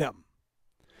detect them.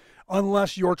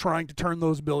 Unless you're trying to turn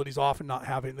those abilities off and not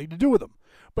have anything to do with them.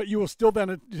 But you will still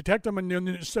then detect them, and then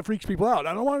it just freaks people out.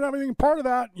 I don't want to have anything part of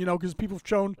that, because people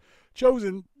have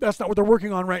chosen that's not what they're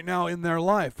working on right now in their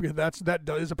life. That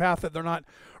is a path that they're not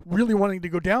really wanting to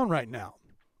go down right now.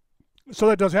 So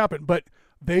that does happen, but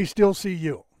they still see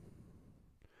you,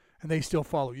 and they still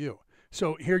follow you.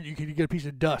 So here you could get a piece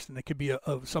of dust, and it could be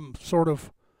some sort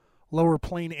of lower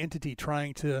plane entity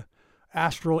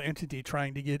astral entity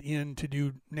trying to get in to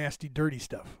do nasty, dirty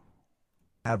stuff.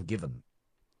 Have given.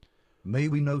 May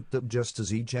we note that just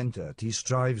as each entity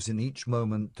strives in each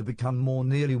moment to become more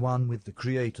nearly one with the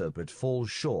Creator but falls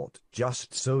short,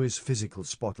 just so is physical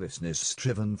spotlessness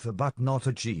striven for but not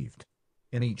achieved.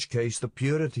 In each case the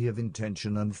purity of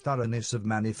intention and thoroughness of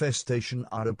manifestation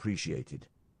are appreciated.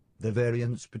 The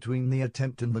variance between the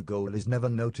attempt and the goal is never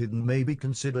noted and may be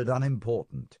considered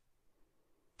unimportant.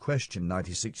 Question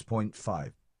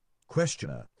 96.5.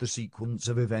 Questioner, the sequence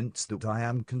of events that I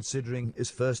am considering is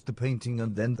first the painting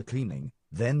and then the cleaning,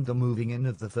 then the moving in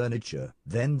of the furniture,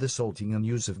 then the salting and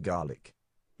use of garlic.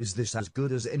 Is this as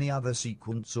good as any other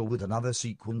sequence, or would another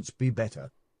sequence be better?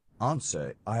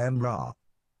 Answer, I am Ra.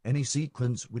 Any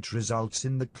sequence which results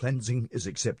in the cleansing is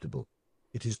acceptable.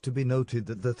 It is to be noted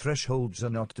that the thresholds are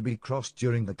not to be crossed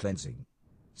during the cleansing.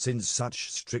 Since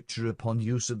such stricture upon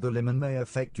use of the lemon may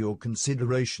affect your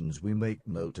considerations, we make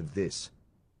note of this.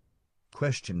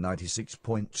 Question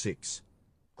 96.6.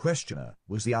 Questioner,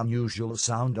 was the unusual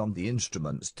sound on the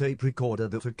instrument's tape recorder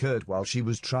that occurred while she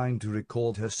was trying to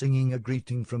record her singing a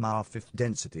greeting from our fifth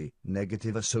density,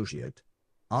 negative associate?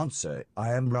 Answer,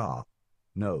 I am Ra.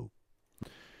 No.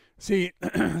 See,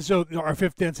 so our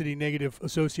fifth density negative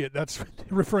associate, that's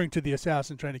referring to the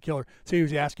assassin trying to kill her. So he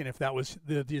was asking if that was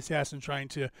the assassin trying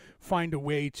to find a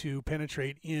way to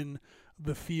penetrate in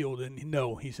the field. And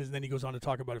no, he says, and then he goes on to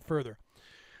talk about it further.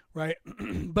 right?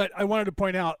 But I wanted to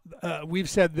point out, we've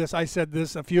said this, I said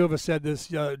this, a few of us said this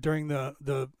during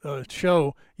the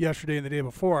show yesterday and the day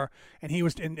before, and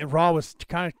and Raw was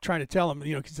kind of trying to tell him,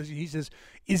 he says,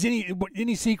 is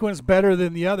any sequence better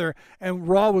than the other? And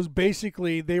Raw was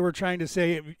basically, they were trying to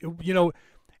say,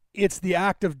 it's the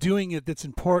act of doing it that's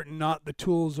important, not the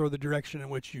tools or the direction in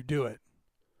which you do it.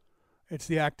 It's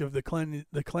the act of the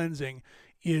cleansing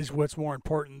is what's more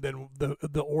important than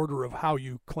the order of how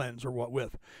you cleanse or what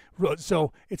with.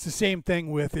 So it's the same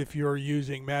thing with if you're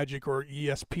using magic or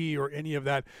ESP or any of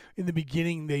that. In the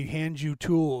beginning, they hand you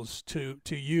tools to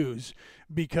use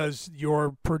because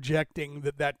you're projecting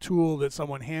that tool that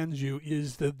someone hands you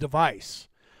is the device,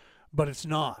 but it's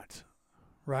not.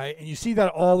 Right? And you see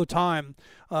that all the time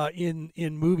in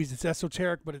movies. It's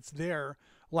esoteric, but it's there.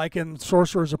 Like in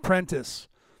Sorcerer's Apprentice,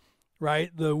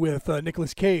 right? With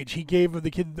Nicolas Cage, he gave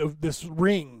the kid this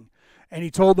ring, and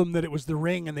he told him that it was the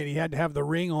ring, and that he had to have the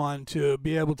ring on to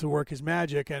be able to work his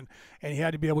magic, and he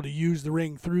had to be able to use the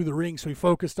ring through the ring. So he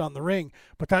focused on the ring,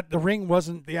 but the ring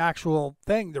wasn't the actual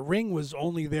thing. The ring was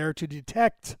only there to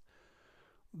detect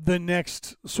the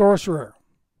next sorcerer.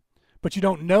 But you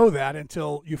don't know that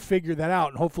until you figure that out,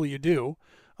 and hopefully you do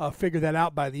figure that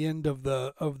out by the end of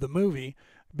the movie,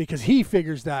 because he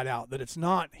figures that out, that it's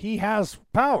not, he has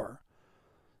power.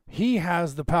 He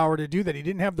has the power to do that. He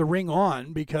didn't have the ring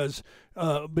on because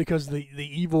the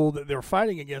evil that they're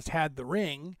fighting against had the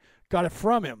ring, got it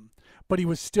from him, but he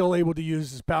was still able to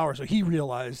use his power. So he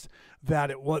realized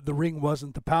that the ring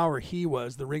wasn't the power he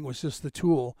was. The ring was just the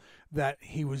tool that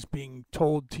he was being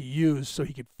told to use so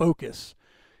he could focus.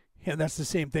 And that's the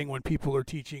same thing when people are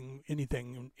teaching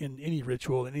anything in any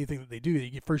ritual, anything that they do.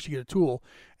 First you get a tool,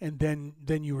 and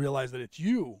then you realize that it's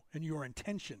you and your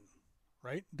intention,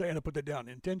 right? Diana, put that down.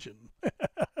 Intention.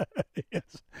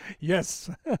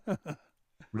 Yes.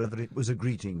 Whether it was a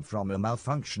greeting from a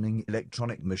malfunctioning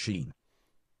electronic machine.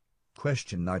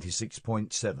 Question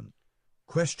 96.7.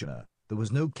 Questioner: there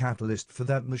was no catalyst for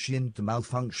that machine to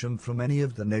malfunction from any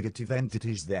of the negative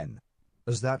entities then.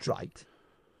 Is that right?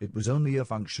 It was only a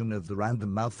function of the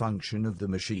random malfunction of the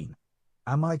machine.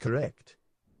 Am I correct?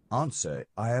 Answer: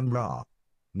 I am Ra.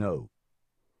 No.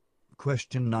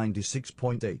 Question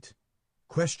 96.8.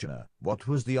 Questioner: what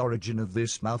was the origin of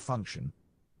this malfunction?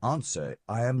 Answer: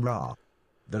 I am Ra.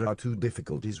 There are two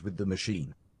difficulties with the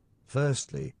machine.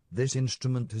 Firstly, this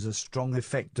instrument has a strong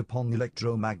effect upon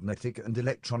electromagnetic and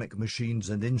electronic machines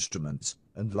and instruments,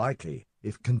 and likely,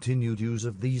 if continued use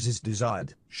of these is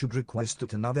desired, should request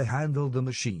that another handle the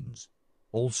machines.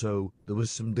 Also, there was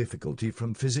some difficulty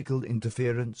from physical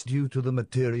interference due to the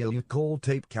material you call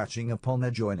tape catching upon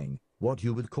adjoining, what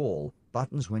you would call,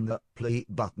 buttons when the play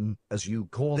button, as you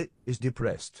call it, is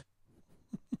depressed.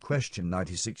 Question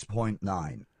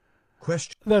 96.9.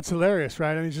 Question. That's hilarious,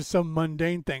 right? I mean, it's just some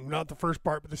mundane thing, not the first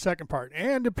part, but the second part.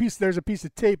 And there's a piece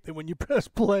of tape that when you press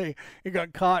play, it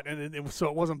got caught, and so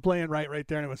it wasn't playing right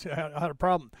there, and it had a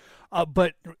problem.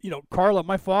 But Carla,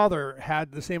 my father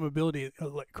had the same ability.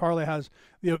 Carla has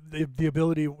the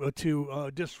ability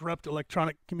to disrupt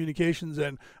electronic communications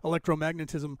and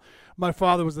electromagnetism. My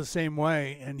father was the same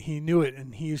way, and he knew it,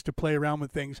 and he used to play around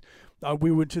with things.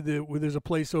 We went to there's a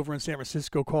place over in San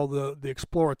Francisco called the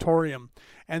Exploratorium,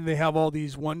 and they have all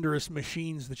these wondrous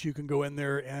machines that you can go in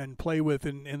there and play with,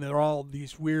 and they're all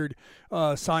these weird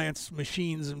science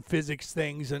machines and physics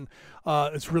things, and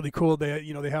it's really cool. They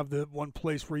have the one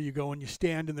place where you go and you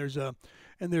stand, and there's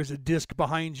a disc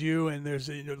behind you, and there's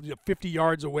 50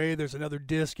 yards away there's another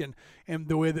disc, and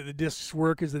the way that the discs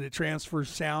work is that it transfers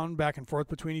sound back and forth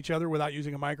between each other without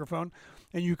using a microphone,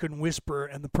 and you can whisper,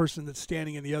 and the person that's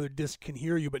standing in the other disc can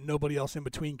hear you, but nobody else in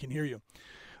between can hear you.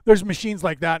 There's machines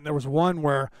like that, and there was one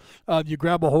where you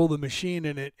grab a hold of the machine,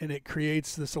 and it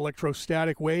creates this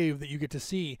electrostatic wave that you get to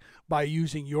see by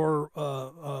using your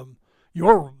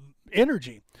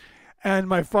energy. And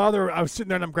my father, I was sitting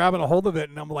there and I'm grabbing a hold of it,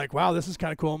 and I'm like, wow, this is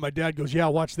kind of cool. And my dad goes, yeah,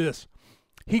 watch this.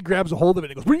 He grabs a hold of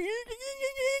it and it goes,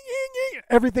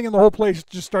 everything in the whole place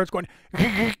just starts going,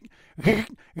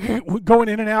 going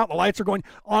in and out. The lights are going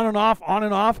on and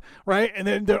off, right? And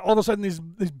then all of a sudden these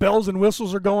bells and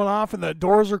whistles are going off, and the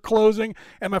doors are closing,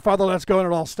 and my father lets go, and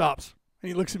it all stops. And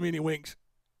he looks at me and he winks.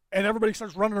 And everybody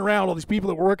starts running around, all these people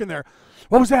that were working there.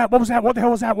 What was that? What was that? What the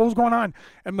hell was that? What was going on?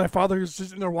 And my father is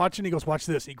sitting there watching. He goes, watch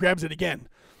this. He grabs it again.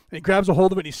 And he grabs a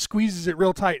hold of it, and he squeezes it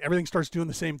real tight. Everything starts doing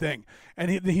the same thing.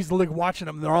 And he's like watching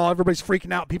them. Everybody's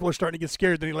freaking out. People are starting to get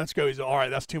scared. Then he lets go. He's like, all right,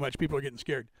 that's too much. People are getting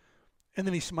scared. And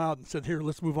then he smiled and said, here,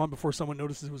 let's move on before someone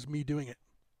notices it was me doing it.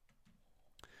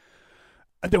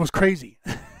 And that was crazy.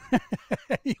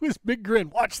 He was big grin.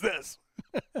 Watch this.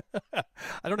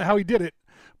 I don't know how he did it,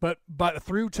 But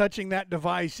through touching that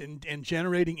device and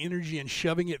generating energy and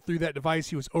shoving it through that device,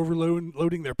 he was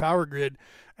overloading their power grid,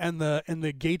 and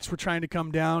the gates were trying to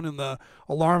come down, and the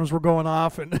alarms were going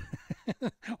off, and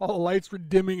all the lights were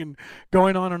dimming and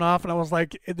going on and off. And I was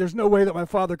like, there's no way that my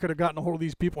father could have gotten a hold of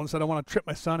these people and said, I want to trip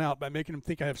my son out by making him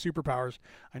think I have superpowers.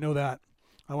 I know that.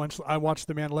 I watched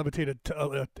the man levitate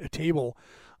a table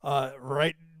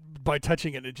right by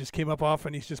touching it, and it just came up off,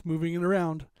 and he's just moving it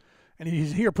around. And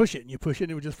he's here, push it, and you push it,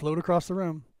 and it would just float across the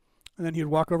room. And then he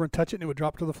would walk over and touch it, and it would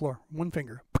drop to the floor. One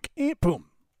finger. Boom.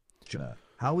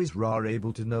 How is Ra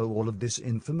able to know all of this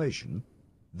information?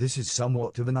 This is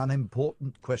somewhat of an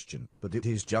unimportant question, but it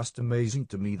is just amazing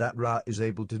to me that Ra is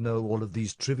able to know all of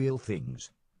these trivial things.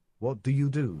 What do you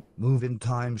do? Move in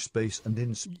time, space, and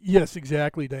in... Yes,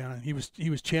 exactly, Diana. He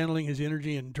was channeling his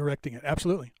energy and directing it.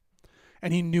 Absolutely.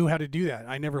 And he knew how to do that.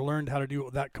 I never learned how to do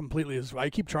that completely.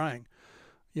 I keep trying.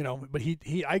 But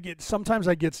sometimes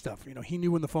I get stuff. He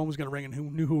knew when the phone was going to ring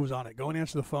and knew who was on it. Go and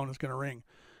answer the phone. It's going to ring,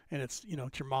 and it's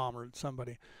it's your mom or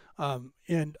somebody.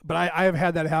 But I have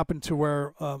had that happen to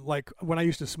where like when I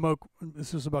used to smoke.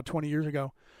 This was about 20 years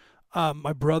ago.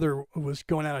 My brother was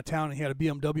going out of town and he had a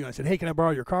BMW, and I said, "Hey, can I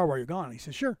borrow your car while you're gone?" And he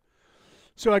said, "Sure."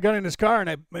 So I got in his car and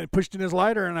I pushed in his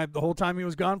lighter, and the whole time he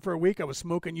was gone for a week, I was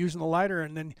smoking using the lighter.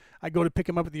 And then I go to pick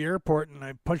him up at the airport, and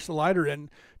I punch the lighter in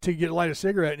to light a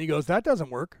cigarette, and he goes, "That doesn't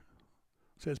work."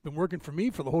 I said, "It's been working for me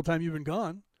for the whole time you've been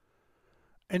gone."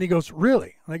 And he goes,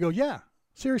 "Really?" And I go, "Yeah,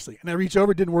 seriously." And I reached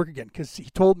over, it didn't work again because he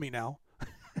told me now.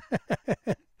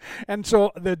 And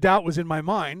so the doubt was in my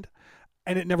mind,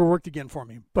 and it never worked again for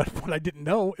me. But what I didn't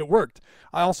know, it worked.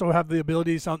 I also have the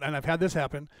ability, and I've had this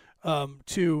happen,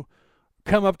 to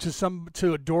come up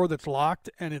to a door that's locked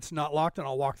and it's not locked, and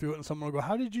I'll walk through it and someone will go,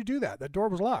 "How did you do that? That door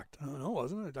was locked." "Oh, no, it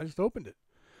wasn't. I just opened it."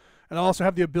 And I also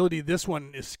have the ability, this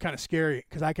one is kind of scary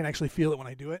because I can actually feel it when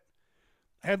I do it.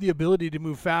 I have the ability to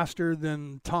move faster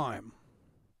than time.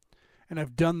 And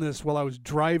I've done this while I was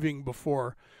driving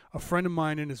before. A friend of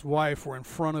mine and his wife were in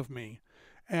front of me,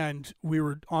 and we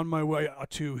were on my way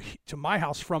to my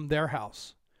house from their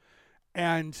house.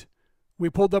 And we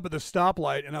pulled up at the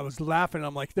stoplight, and I was laughing.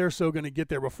 I'm like, they're so going to get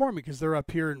there before me because they're up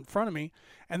here in front of me,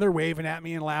 and they're waving at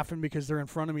me and laughing because they're in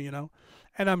front of me, And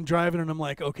I'm driving, and I'm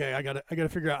like, okay, I gotta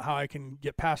figure out how I can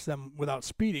get past them without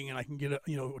speeding, and I can get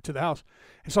to the house.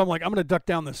 And so I'm like, I'm gonna duck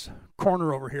down this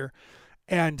corner over here,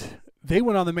 and they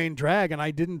went on the main drag, and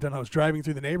I didn't, and I was driving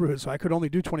through the neighborhood, so I could only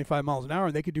do 25 miles an hour,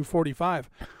 and they could do 45.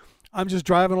 I'm just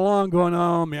driving along going,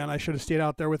 oh, man, I should have stayed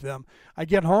out there with them. I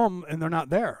get home, and they're not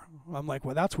there. I'm like,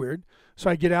 well, that's weird. So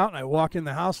I get out, and I walk in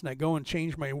the house, and I go and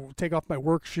take off my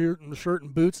work shirt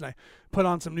and boots, and I put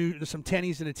on some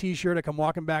tennies and a T-shirt. I come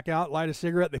walking back out, light a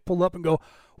cigarette. They pull up and go,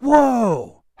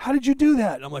 "Whoa, how did you do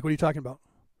that?" And I'm like, what are you talking about?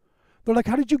 They're like,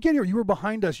 "How did you get here? You were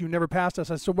behind us. You never passed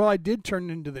us." I said, "Well, I did turn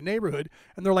into the neighborhood."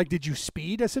 And they're like, "Did you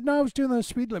speed?" I said, "No, I was doing the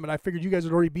speed limit. I figured you guys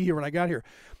would already be here when I got here."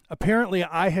 Apparently,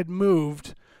 I had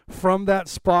moved from that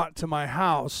spot to my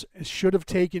house. It should have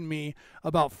taken me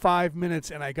about 5 minutes,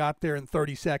 and I got there in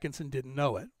 30 seconds and didn't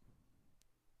know it.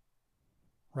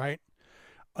 Right?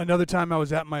 Another time I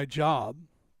was at my job,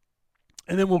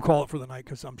 and then we'll call it for the night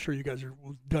because I'm sure you guys are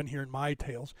done hearing my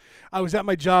tales. I was at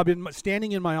my job,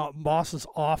 standing in my boss's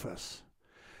office,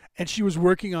 and she was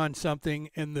working on something,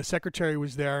 and the secretary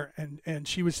was there, and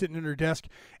she was sitting at her desk,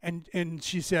 and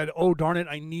she said, "Oh, darn it,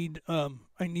 I need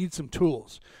some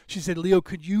tools." She said, "Leo,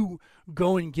 could you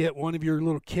go and get one of your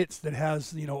little kits that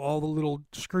has, all the little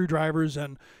screwdrivers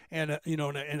and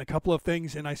a couple of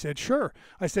things?" And I said, "Sure."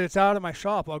 I said, "It's out of my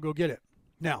shop. I'll go get it."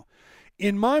 Now,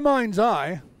 in my mind's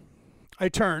eye, I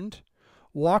turned,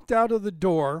 walked out of the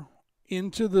door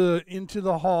into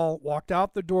the hall, walked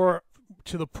out the door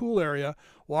to the pool area,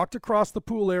 walked across the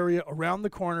pool area, around the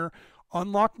corner,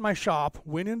 unlocked my shop,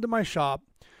 went into my shop,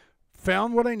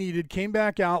 found what I needed, came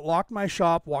back out, locked my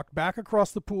shop, walked back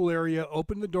across the pool area,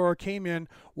 opened the door, came in,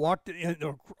 walked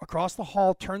across the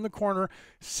hall, turned the corner,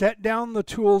 set down the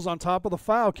tools on top of the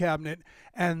file cabinet,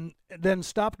 and then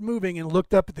stopped moving and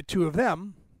looked up at the two of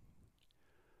them.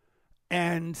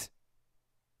 And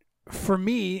for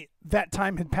me, that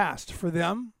time had passed. For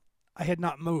them, I had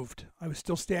not moved. I was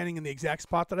still standing in the exact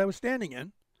spot that I was standing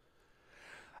in.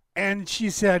 And she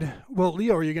said, "Well,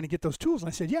 Leo, are you going to get those tools?" And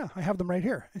I said, "Yeah, I have them right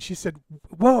here." And she said,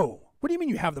 "Whoa, what do you mean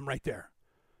you have them right there?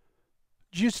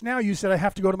 Just now you said I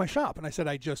have to go to my shop." And I said,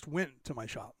 "I just went to my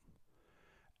shop."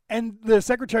 And the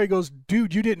secretary goes,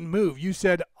 "Dude, you didn't move. You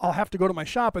said, 'I'll have to go to my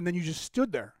shop,' and then you just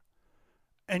stood there.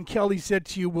 And Kelly said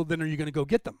to you, 'Well, then are you going to go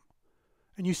get them?'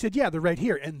 And you said, 'Yeah, they're right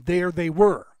here.' And there they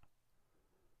were.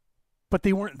 But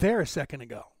they weren't there a second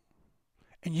ago.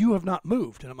 And you have not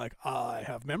moved." And I'm like, "I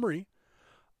have memory.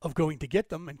 of going to get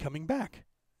them and coming back.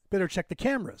 Better check the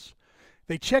cameras.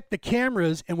 They checked the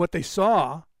cameras, and what they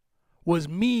saw was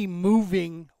me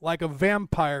moving like a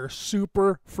vampire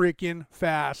super freaking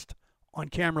fast on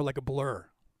camera like a blur.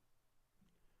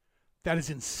 That is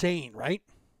insane, right?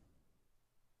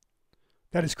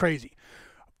 That is crazy.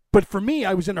 But for me,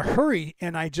 I was in a hurry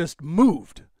and I just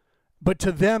moved. But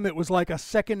to them, it was like a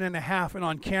second and a half, and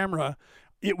on camera,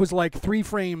 it was like 3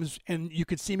 frames, and you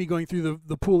could see me going through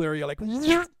the pool area like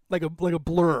a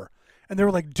blur. And they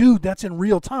were like, dude, that's in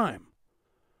real time.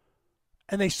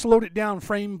 And they slowed it down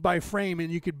frame by frame,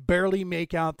 and you could barely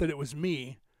make out that it was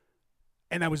me,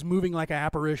 and I was moving like an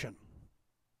apparition.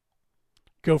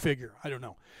 Go figure. I don't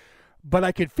know. But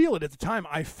I could feel it at the time.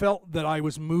 I felt that I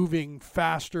was moving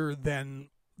faster than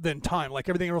time. Like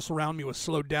everything else around me was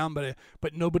slowed down, but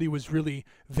nobody was really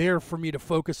there for me to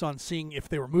focus on seeing if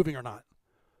they were moving or not.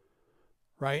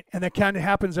 Right? And that kind of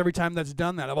happens every time that's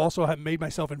done that. I've also made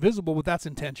myself invisible, but that's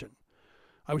intention.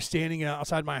 I was standing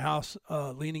outside my house,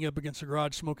 leaning up against the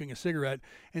garage, smoking a cigarette,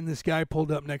 and this guy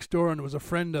pulled up next door, and it was a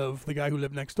friend of the guy who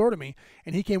lived next door to me,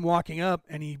 and he came walking up,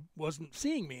 and he wasn't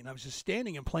seeing me, and I was just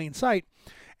standing in plain sight,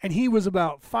 and he was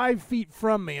about 5 feet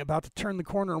from me, about to turn the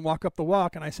corner and walk up the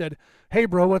walk, and I said, hey,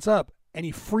 bro, what's up? And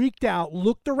he freaked out,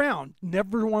 looked around,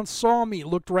 never once saw me,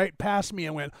 looked right past me,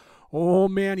 and went, oh,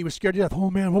 man, he was scared to death.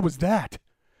 Oh, man, what was that?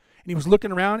 And he was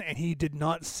looking around, and he did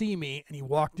not see me, and he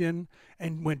walked in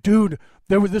and went, dude,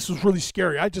 this was really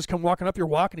scary. I just come walking up your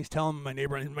walk, and he's telling my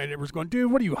neighbor, and my neighbor's going,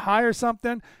 dude, what are you, high or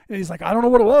something? And he's like, I don't know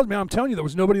what it was, man. I'm telling you, there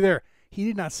was nobody there. He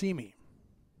did not see me.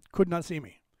 Could not see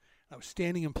me. I was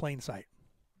standing in plain sight.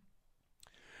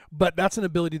 But that's an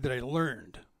ability that I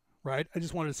learned, right? I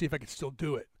just wanted to see if I could still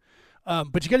do it.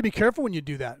 But you got to be careful when you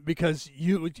do that, because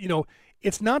you know,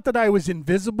 it's not that I was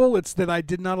invisible. It's that I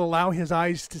did not allow his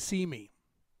eyes to see me.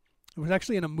 It was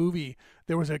actually in a movie.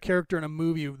 There was a character in a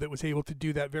movie that was able to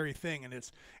do that very thing, and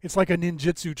it's like a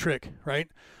ninjutsu trick, right?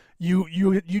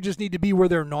 You just need to be where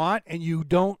they're not, and you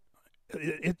don't.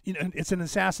 It's an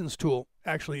assassin's tool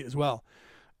actually as well.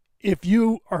 If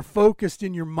you are focused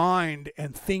in your mind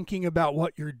and thinking about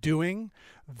what you're doing,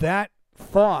 that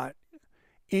thought,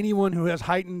 anyone who has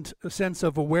heightened a sense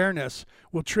of awareness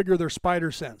will trigger their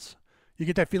spider sense. You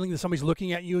get that feeling that somebody's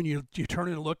looking at you, and you turn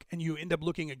and look, and you end up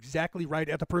looking exactly right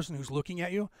at the person who's looking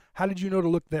at you. How did you know to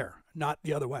look there, not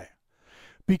the other way?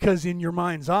 Because in your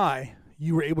mind's eye,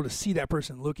 you were able to see that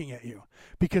person looking at you.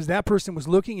 Because that person was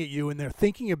looking at you, and they're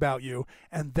thinking about you,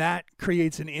 and that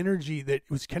creates an energy that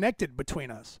was connected between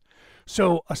us.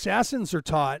 So assassins are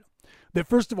taught that,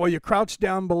 first of all, you crouch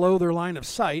down below their line of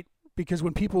sight, because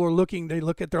when people are looking, they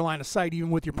look at their line of sight,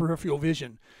 even with your peripheral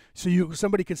vision. So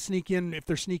somebody could sneak in. If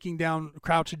they're sneaking down,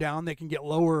 crouch down, they can get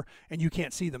lower, and you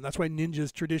can't see them. That's why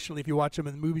ninjas traditionally, if you watch them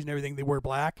in the movies and everything, they wear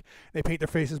black. They paint their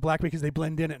faces black because they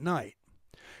blend in at night.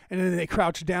 And then they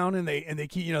crouch down, and they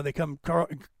keep, they come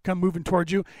moving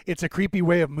towards you. It's a creepy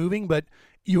way of moving, but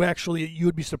you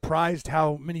would be surprised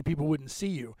how many people wouldn't see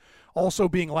you. Also,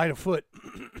 being light of foot.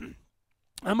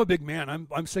 I'm a big man. I'm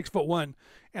 6'1",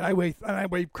 and I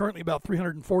weigh currently about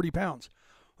 340 pounds.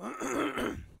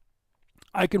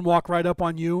 I can walk right up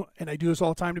on you, and I do this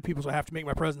all the time to people, so I have to make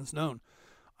my presence known.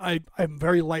 I'm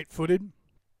very light-footed,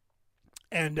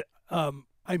 and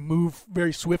I move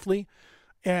very swiftly,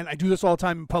 and I do this all the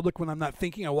time in public when I'm not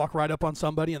thinking. I walk right up on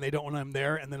somebody, and they don't know I'm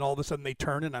there, and then all of a sudden they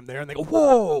turn, and I'm there, and they go,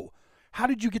 whoa, how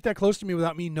did you get that close to me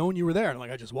without me knowing you were there? And I'm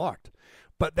like, I just walked.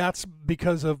 But that's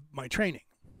because of my training.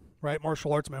 Right?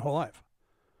 Martial arts my whole life.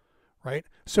 Right?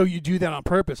 So you do that on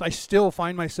purpose. I still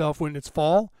find myself, when it's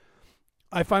fall,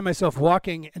 I find myself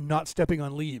walking and not stepping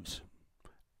on leaves.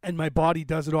 And my body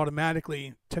does it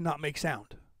automatically to not make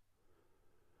sound.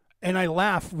 And I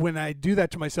laugh when I do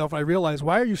that to myself, and I realize,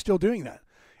 why are you still doing that?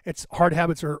 It's hard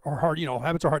habits are hard,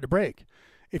 habits are hard to break.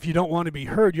 If you don't want to be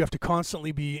heard, you have to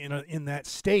constantly be in that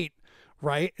state,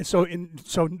 right? And so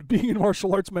being in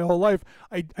martial arts my whole life,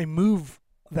 I move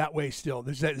that way still.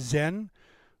 There's that Zen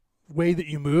way that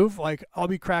you move. Like, I'll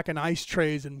be cracking ice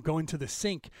trays and going to the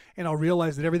sink, and I'll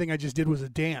realize that everything I just did was a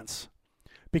dance,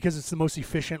 because it's the most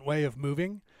efficient way of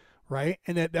moving, right?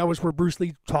 And that was where Bruce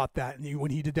Lee taught that. And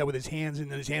when he did that with his hands,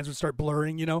 and then his hands would start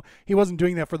blurring, he wasn't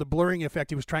doing that for the blurring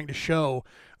effect. He was trying to show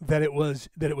that it was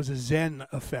a Zen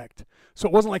effect. So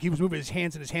it wasn't like he was moving his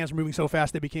hands, and his hands were moving so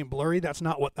fast they became blurry. That's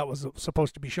not what that was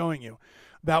supposed to be showing you.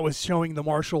 That was showing the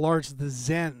martial arts, the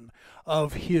Zen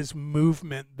of his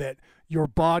movement, that your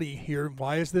body here.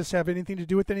 Why does this have anything to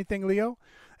do with anything, Leo?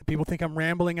 People think I'm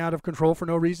rambling out of control for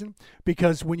no reason,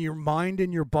 because when your mind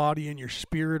and your body and your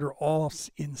spirit are all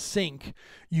in sync,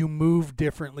 you move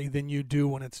differently than you do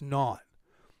when it's not.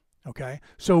 Okay,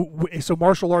 so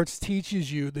martial arts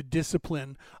teaches you the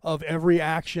discipline of every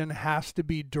action has to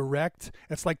be direct.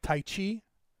 It's like Tai Chi.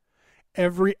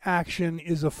 Every action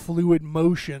is a fluid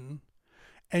motion,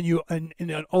 and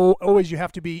always you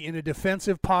have to be in a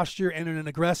defensive posture and in an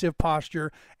aggressive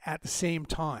posture at the same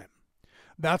time.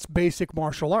 That's basic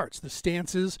martial arts. The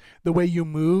stances, the way you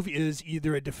move is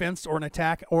either a defense or an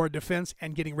attack, or a defense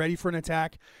and getting ready for an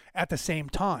attack at the same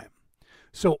time.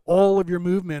 So all of your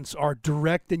movements are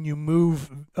direct, and you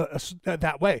move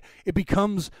that way. It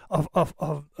becomes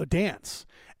a dance,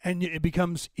 and it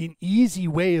becomes an easy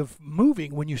way of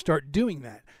moving when you start doing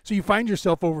that. So you find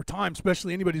yourself over time,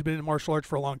 especially anybody who's been in martial arts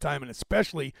for a long time, and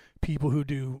especially people who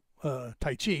do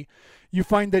Tai Chi, you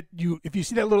find that if you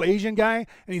see that little Asian guy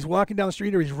and he's walking down the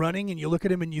street or he's running, and you look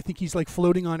at him and you think he's like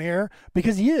floating on air,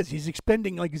 because he's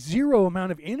expending like zero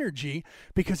amount of energy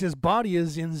because his body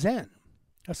is in Zen.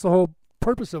 That's the whole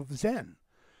purpose of Zen,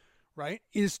 right?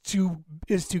 Is to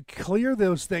clear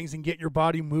those things and get your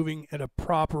body moving in a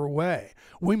proper way.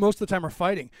 We most of the time are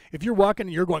fighting. If you're walking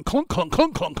and you're going clunk, clunk,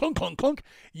 clunk, clunk, clunk, clunk, clunk,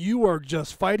 you are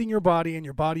just fighting your body, and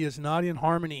your body is not in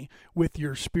harmony with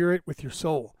your spirit, with your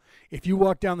soul. If you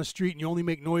walk down the street and you only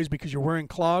make noise because you're wearing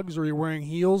clogs or you're wearing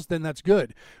heels, then that's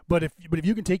good. But if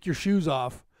you can take your shoes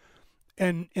off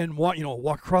and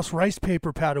walk across rice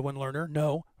paper, Padawan learner,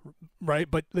 no, right?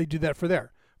 But they do that for the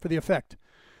effect.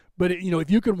 But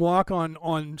if you can walk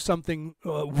on something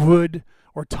wood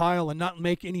or tile and not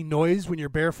make any noise when you're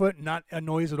barefoot, not a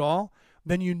noise at all,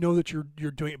 then you know that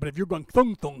you're doing it. But if you're going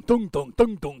thung thung thung thung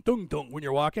thung thung thung thung when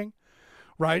you're walking,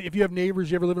 right? If you have neighbors,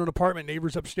 you ever live in an apartment,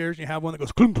 neighbors upstairs, and you have one that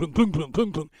goes clunk clunk clunk clunk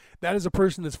clunk clunk, that is a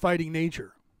person that's fighting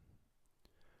nature.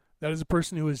 That is a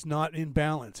person who is not in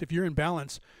balance. If you're in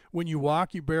balance when you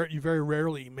walk, you very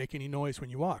rarely make any noise when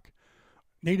you walk.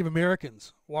 Native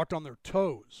Americans walked on their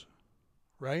toes.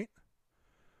 Right?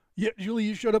 Yeah, Julie,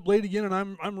 you showed up late again, and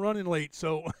I'm running late,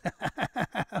 so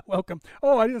welcome.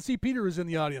 Oh, I didn't see Peter was in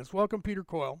the audience. Welcome, Peter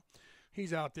Coyle.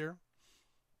 He's out there,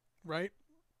 right?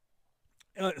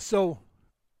 So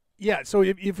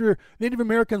if you're Native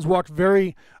Americans walked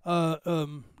very,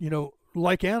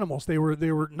 like animals. They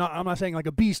were not. I'm not saying like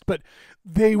a beast, but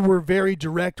they were very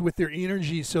direct with their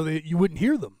energy, so that you wouldn't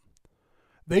hear them.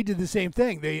 They did the same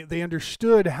thing. They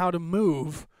understood how to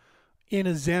move in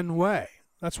a Zen way.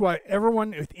 That's why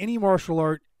everyone with any martial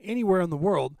art anywhere in the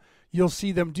world, you'll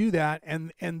see them do that,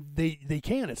 and they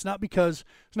can. It's not because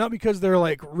they're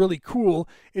like really cool.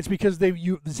 It's because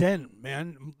Zen,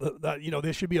 man.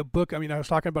 There should be a book. I mean, I was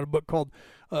talking about a book called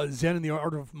Zen in the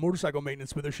Art of Motorcycle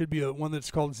Maintenance, but there should be one that's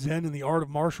called Zen in the Art of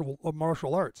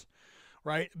Martial Arts,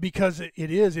 right? Because it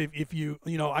is. If you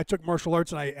I took martial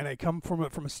arts, and I come from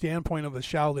a standpoint of a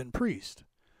Shaolin priest.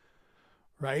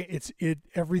 Right,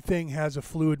 everything has a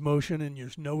fluid motion, and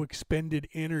there's no expended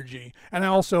energy. And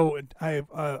I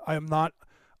am not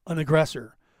an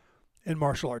aggressor in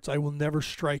martial arts. I will never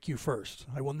strike you first.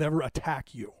 I will never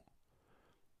attack you.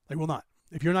 I will not.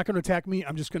 If you're not going to attack me,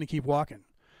 I'm just going to keep walking,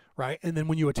 right? And then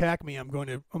when you attack me, I'm going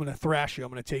to thrash you. I'm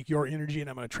going to take your energy and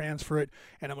I'm going to transfer it,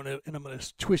 and I'm going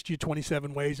to twist you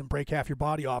 27 ways and break half your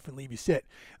body off and leave you sit.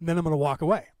 And then I'm going to walk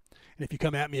away. And if you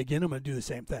come at me again, I'm going to do the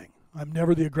same thing. I'm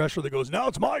never the aggressor that goes, now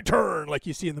it's my turn, like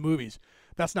you see in the movies.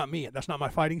 That's not me. That's not my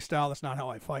fighting style. That's not how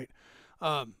I fight.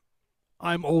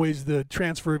 I'm always the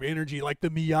transfer of energy, like the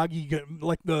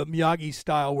Miyagi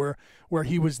style, where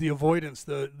he was the avoidance,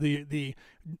 the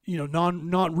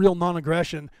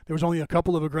non-aggression. There was only a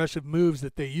couple of aggressive moves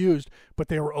that they used, but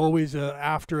they were always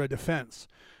after a defense,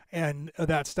 and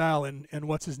that style. And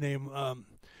what's his name?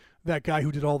 That guy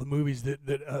who did all the movies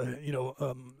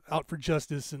Out for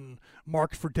Justice and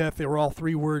Marked for Death, they were all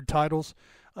 3-word titles.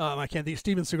 I can't think.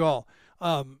 Steven Seagal.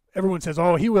 Everyone says,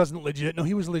 oh, he wasn't legit. No,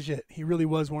 he was legit. He really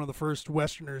was one of the first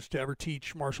Westerners to ever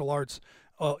teach martial arts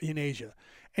in Asia.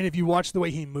 And if you watch the way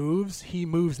he moves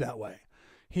that way.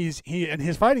 And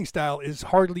his fighting style is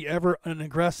hardly ever an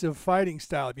aggressive fighting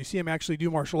style. If you see him actually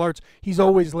do martial arts, he's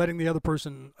always letting the other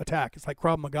person attack. It's like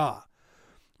Krav Maga.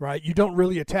 Right? You don't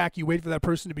really attack. You wait for that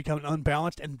person to become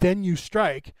unbalanced, and then you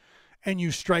strike, and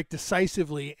you strike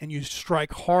decisively, and you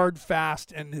strike hard,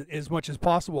 fast, and as much as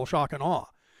possible, shock and awe.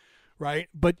 Right?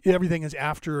 But everything is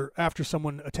after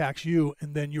someone attacks you,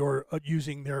 and then you're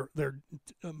using their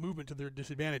movement to their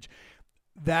disadvantage.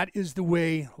 That is the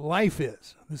way life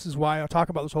is. This is why I talk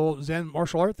about this whole Zen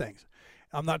martial art things.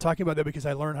 I'm not talking about that because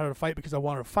I learned how to fight because I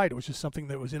wanted to fight. It was just something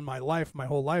that was in my life, my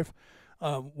whole life.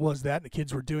 Was that the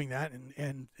kids were doing that,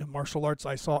 and martial arts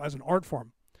I saw as an art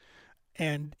form,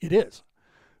 and it is.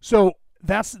 So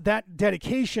that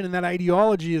dedication and that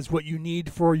ideology is what you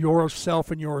need for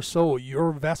yourself and your soul.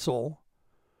 Your vessel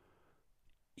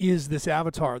is this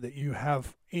avatar that you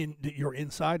have you're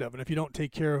inside of. And if you don't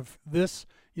take care of this,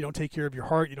 you don't take care of your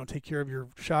heart, you don't take care of your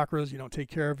chakras, you don't take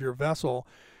care of your vessel,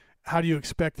 how do you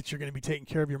expect that you're going to be taking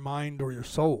care of your mind or your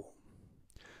soul?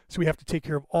 So we have to take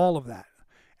care of all of that.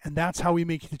 And that's how we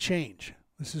make the change.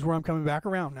 This is where I'm coming back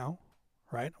around now,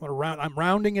 right? I'm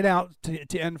rounding it out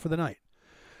to end for the night.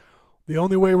 The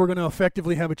only way we're going to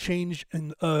effectively have a change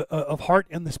of heart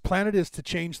in this planet is to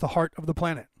change the heart of the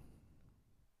planet.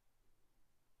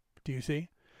 Do you see?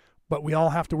 But we all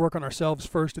have to work on ourselves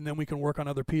first, and then we can work on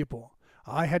other people.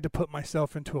 I had to put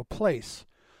myself into a place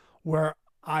where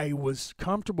I was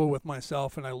comfortable with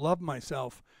myself and I loved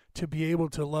myself to be able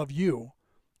to love you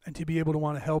and to be able to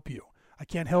want to help you. I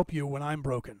can't help you when I'm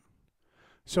broken.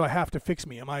 So I have to fix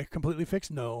me. Am I completely fixed?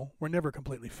 No, we're never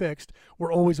completely fixed.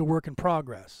 We're always a work in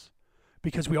progress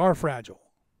because we are fragile,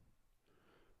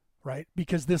 right?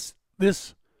 Because this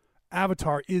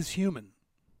avatar is human.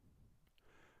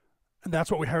 And that's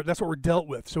what we're dealt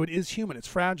with. So it is human. It's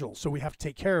fragile. So we have to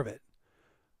take care of it,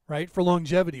 right? For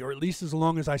longevity, or at least as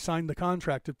long as I signed the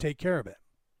contract to take care of it,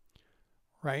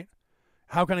 right?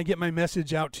 How can I get my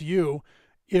message out to you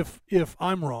if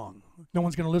I'm wrong? No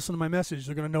one's going to listen to my message.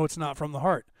 They're going to know it's not from the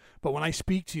heart. But when I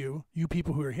speak to you, you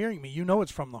people who are hearing me, you know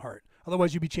it's from the heart.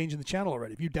 Otherwise, you'd be changing the channel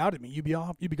already. If you doubted me, you'd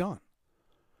be gone.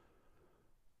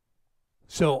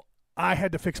 So I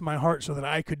had to fix my heart so that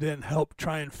I could then help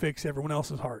try and fix everyone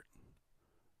else's heart.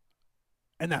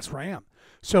 And that's where I am.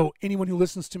 So anyone who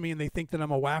listens to me and they think that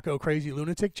I'm a wacko, crazy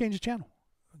lunatic, change the channel.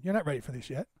 You're not ready for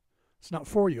this yet. It's not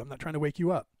for you. I'm not trying to wake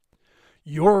you up.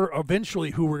 You're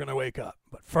eventually who we're going to wake up.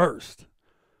 But first,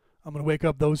 I'm going to wake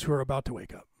up those who are about to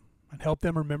wake up and help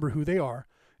them remember who they are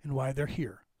and why they're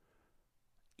here.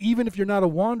 Even if you're not a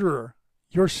wanderer,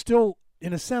 you're still,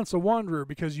 in a sense, a wanderer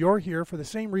because you're here for the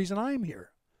same reason I'm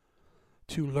here.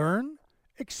 To learn,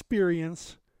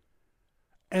 experience,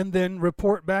 and then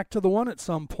report back to the one at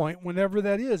some point, whenever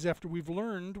that is, after we've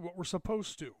learned what we're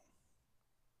supposed to.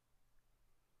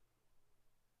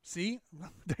 See?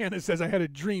 Diana says, I had a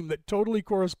dream that totally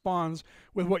corresponds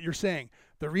with what you're saying.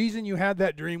 The reason you had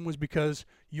that dream was because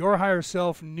your higher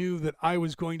self knew that I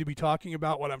was going to be talking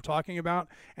about what I'm talking about,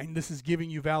 and this is giving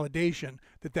you validation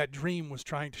that that dream was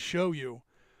trying to show you.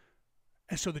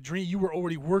 And so the dream, you were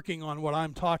already working on what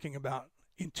I'm talking about.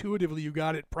 Intuitively, you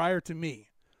got it prior to me.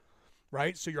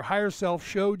 Right? So your higher self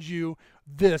showed you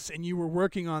this, and you were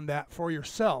working on that for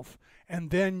yourself. And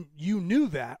then you knew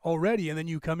that already, and then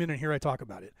you come in and here I talk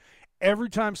about it. Every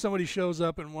time somebody shows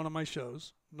up in one of my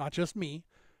shows, not just me,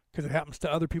 because it happens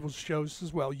to other people's shows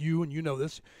as well, you know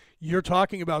this, you're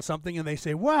talking about something and they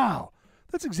say, wow,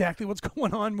 that's exactly what's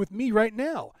going on with me right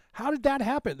now. How did that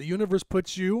happen? The universe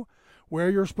puts you where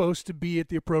you're supposed to be at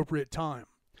the appropriate time.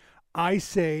 I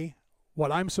say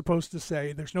what I'm supposed to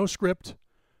say. There's no script.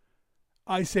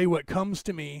 I say what comes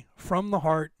to me from the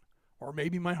heart, or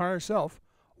maybe my higher self,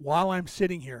 while I'm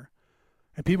sitting here.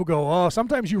 And people go, oh,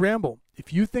 sometimes you ramble.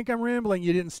 If you think I'm rambling,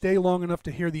 you didn't stay long enough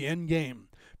to hear the end game,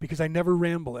 because I never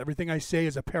ramble. Everything I say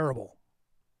is a parable.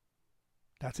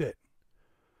 That's it.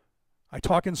 I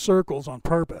talk in circles on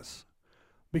purpose,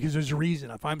 because there's a reason.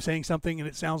 If I'm saying something and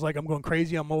it sounds like I'm going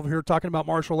crazy, I'm over here talking about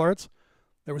martial arts,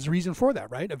 there was a reason for that,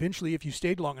 right? Eventually, if you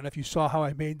stayed long enough, you saw how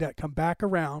I made that come back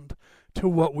around to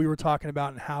what we were talking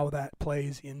about and how that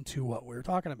plays into what we were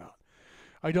talking about.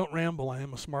 I don't ramble. I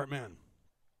am a smart man.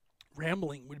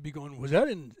 Rambling would be going, was that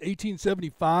in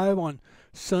 1875 on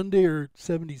Sunday, or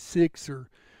 76, or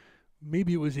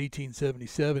maybe it was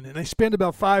 1877? And I spent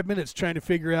about 5 minutes trying to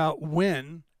figure out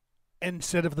when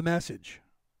instead of the message.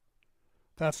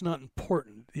 That's not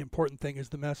important. The important thing is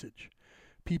the message.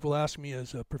 People ask me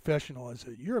as a professional, I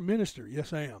say, you're a minister.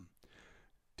 Yes, I am.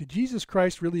 Did Jesus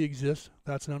Christ really exist?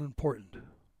 That's not important.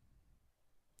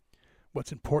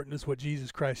 What's important is what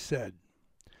Jesus Christ said.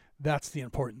 That's the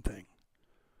important thing,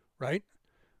 right?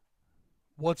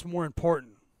 What's more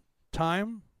important?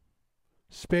 Time,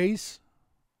 space,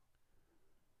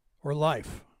 or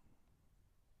life?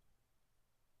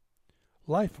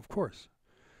 Life, of course.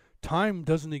 Time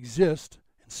doesn't exist,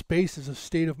 and space is a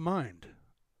state of mind.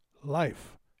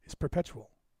 Life is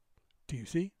perpetual. Do you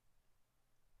see?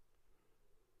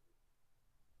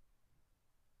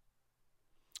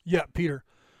 Yeah, Peter.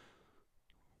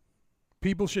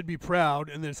 People should be proud,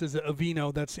 and then it says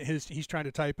Avino, that's he's trying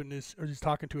to type in this, or he's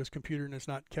talking to his computer and it's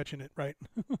not catching it right.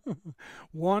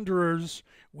 Wanderers,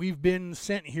 we've been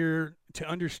sent here to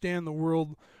understand the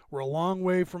world. We're a long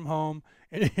way from home,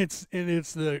 and it's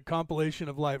the compilation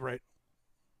of life, right?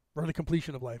 Or the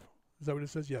completion of life. Is that what it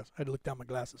says? Yes. I had to look down my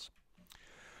glasses.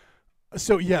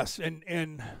 So yes,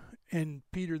 and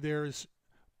Peter there is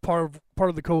part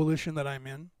of the coalition that I'm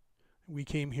in. We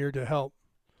came here to help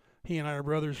He and I are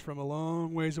brothers from a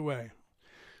long ways away.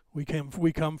 We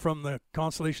come from the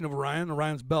constellation of Orion,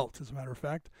 Orion's belt, as a matter of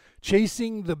fact,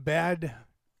 chasing the bad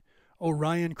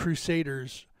Orion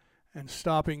Crusaders and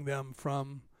stopping them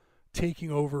from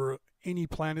taking over any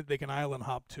planet they can island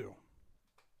hop to.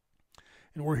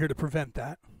 And we're here to prevent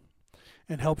that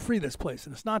and help free this place.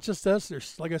 And it's not just us.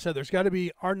 There's, like I said, there's got to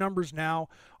be, our numbers now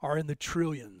are in the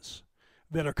trillions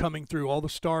that are coming through. All the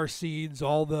star seeds,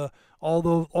 all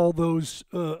those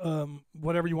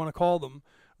whatever you want to call them,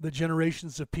 the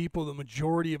generations of people, the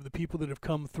majority of the people that have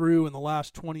come through in the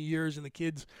last 20 years, and the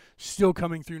kids still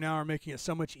coming through now, are making it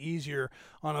so much easier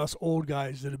on us old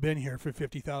guys that have been here for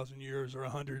 50,000 years or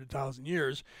 100,000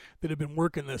 years, that have been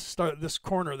working this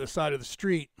corner, this side of the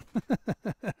street,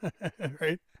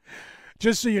 right?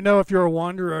 Just so you know, if you're a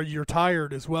wanderer, you're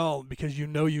tired as well, because you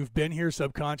know you've been here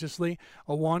subconsciously.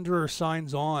 A wanderer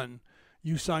signs on.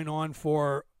 You sign on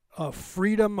for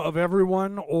freedom of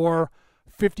everyone, or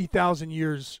 50,000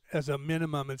 years as a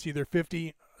minimum. It's either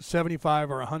 50,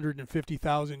 75, or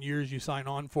 150,000 years you sign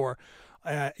on for.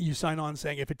 You sign on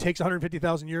saying, if it takes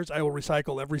 150,000 years, I will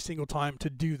recycle every single time to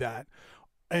do that.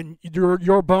 And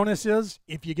your bonus is,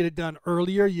 if you get it done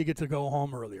earlier, you get to go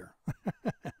home earlier.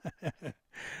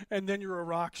 And then you're a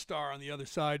rock star on the other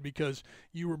side, because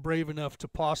you were brave enough to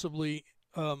possibly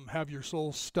have your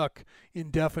soul stuck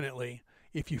indefinitely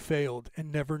if you failed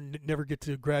and never get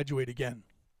to graduate again,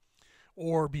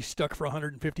 or be stuck for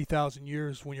 150,000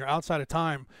 years. When you're outside of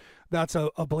time, that's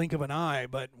a blink of an eye,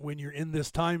 but when you're in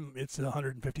this time, it's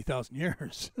 150,000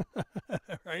 years,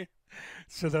 right?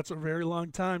 So that's a very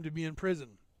long time to be in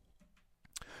prison.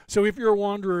 So if you're a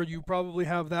wanderer, you probably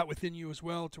have that within you as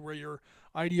well, to where your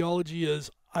ideology is,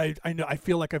 I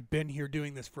feel like I've been here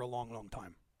doing this for a long, long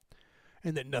time,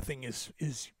 and that nothing is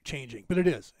changing. But it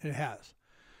is. It has.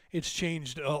 It's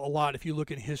changed a lot. If you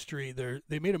look in history,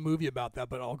 they made a movie about that,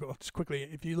 but I'll go just quickly.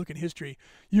 If you look in history,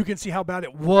 you can see how bad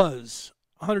it was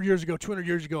 100 years ago, 200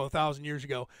 years ago, 1,000 years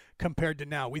ago, compared to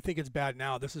now. We think it's bad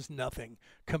now. This is nothing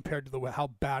compared to how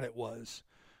bad it was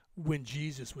when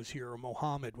Jesus was here, or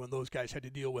Muhammad, when those guys had to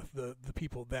deal with the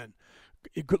people then.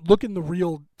 Look in the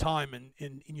real time,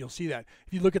 and you'll see that.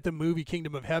 If you look at the movie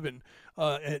Kingdom of Heaven,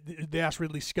 they asked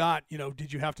Ridley Scott,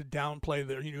 did you have to downplay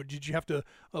did you have to,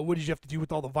 what did you have to do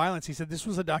with all the violence? He said, this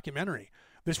was a documentary.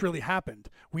 This really happened.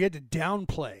 We had to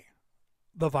downplay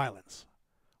the violence.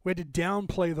 We had to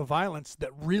downplay the violence that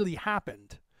really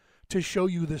happened to show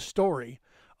you the story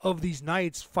of these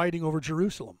knights fighting over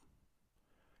Jerusalem.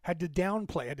 Had to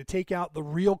downplay, had to take out the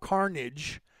real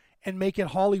carnage and make it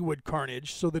Hollywood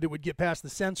carnage so that it would get past the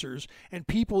censors. And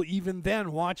people even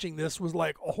then watching this was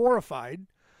like horrified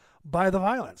by the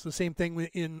violence. The same thing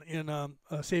in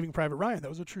Saving Private Ryan. That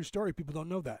was a true story. People don't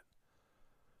know that.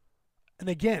 And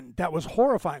again, that was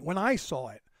horrifying. When I saw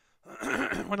it,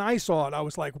 I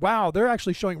was like, wow, they're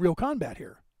actually showing real combat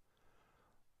here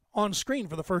on screen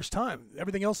for the first time.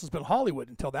 Everything else has been Hollywood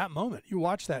until that moment. You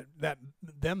watch that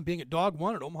them being at Dog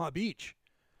One at Omaha Beach.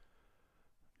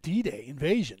 D-Day,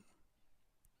 invasion.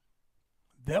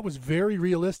 That was very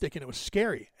realistic, and it was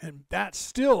scary. And that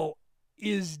still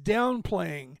is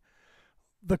downplaying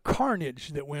the carnage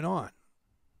that went on.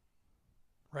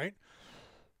 Right?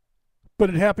 But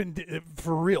it happened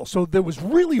for real. So that was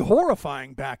really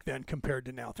horrifying back then compared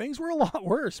to now. Things were a lot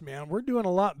worse, man. We're doing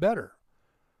a lot better.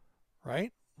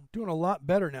 Right? Doing a lot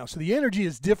better now. So the energy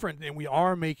is different, and we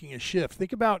are making a shift.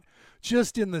 Think about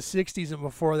just in the 60s and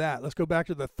before that. Let's go back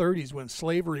to the 30s when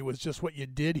slavery was just what you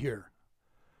did here.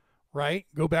 Right?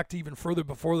 Go back to even further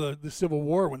before the Civil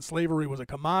War when slavery was a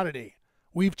commodity.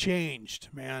 We've changed,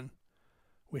 man.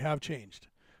 We have changed.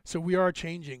 So we are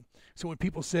changing. So when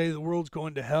people say the world's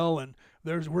going to hell and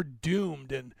we're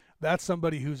doomed, and that's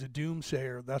somebody who's a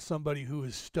doomsayer. That's somebody who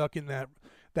is stuck in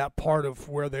that part of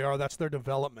where they are. That's their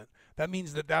development. That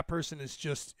means that person is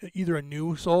just either a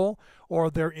new soul, or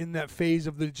they're in that phase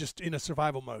of just in a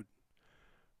survival mode.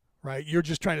 Right? You're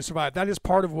just trying to survive. That is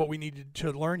part of what we needed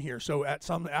to learn here. So at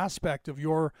some aspect of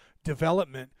your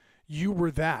development, you were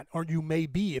that, or you may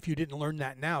be if you didn't learn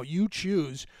that now. You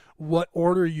choose what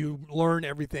order you learn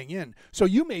everything in. So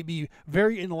you may be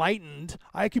very enlightened.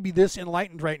 I could be this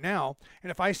enlightened right now, and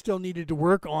if I still needed to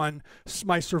work on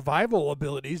my survival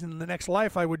abilities in the next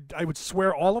life, I would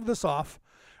swear all of this off,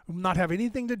 not have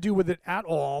anything to do with it at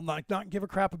all, not give a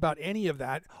crap about any of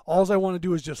that. All I want to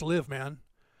do is just live, man.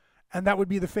 And that would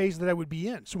be the phase that I would be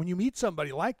in. So when you meet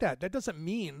somebody like that doesn't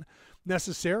mean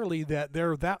necessarily that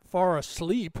they're that far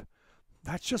asleep.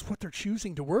 That's just what they're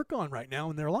choosing to work on right now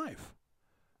in their life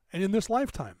and in this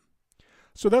lifetime.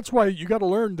 So that's why you got to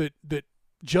learn that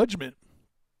judgment,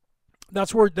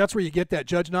 That's where you get that.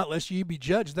 Judge not lest ye be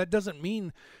judged. That doesn't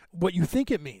mean what you think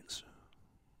it means.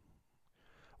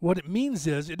 What it means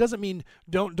is, it doesn't mean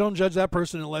don't judge that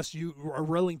person unless you are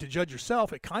willing to judge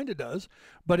yourself. It kind of does.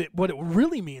 But what it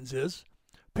really means is,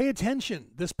 pay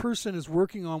attention. This person is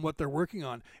working on what they're working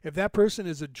on. If that person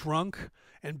is a drunk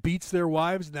and beats their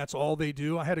wives and that's all they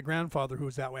do. I had a grandfather who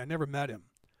was that way. I never met him.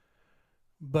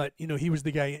 But, he was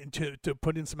the guy to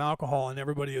put in some alcohol and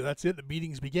everybody, that's it. The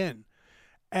beatings begin.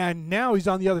 And now he's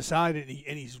on the other side, and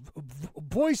he's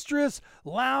boisterous,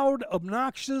 loud,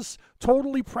 obnoxious,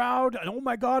 totally proud. And oh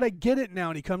my God, I get it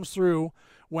now. And he comes through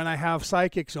when I have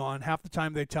psychics on. Half the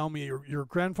time they tell me your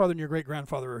grandfather and your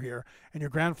great-grandfather are here. And your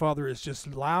grandfather is just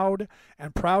loud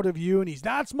and proud of you. And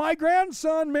that's my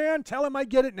grandson, man. Tell him I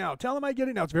get it now. Tell him I get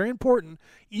it now. It's very important.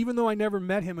 Even though I never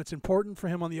met him, it's important for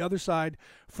him on the other side,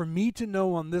 for me to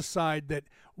know on this side that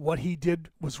what he did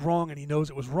was wrong and he knows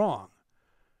it was wrong.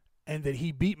 And that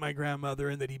he beat my grandmother,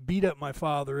 and that he beat up my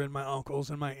father and my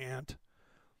uncles and my aunt,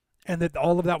 and that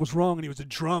all of that was wrong, and he was a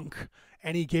drunk,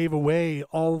 and he gave away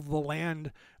all of the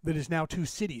land that is now 2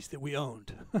 cities that we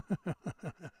owned.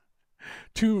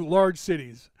 2 large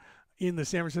cities in the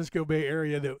San Francisco Bay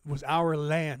Area that was our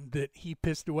land that he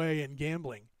pissed away in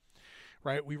gambling,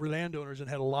 right? We were landowners and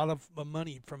had a lot of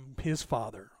money from his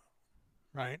father,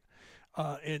 right?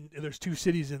 And there's 2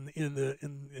 cities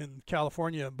in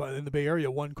California, but in the Bay Area,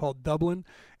 one called Dublin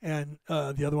and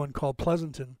the other one called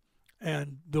Pleasanton,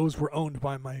 and those were owned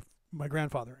by my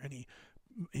grandfather, and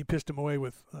he pissed him away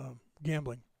with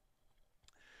gambling.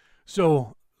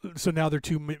 So now they're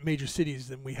 2 major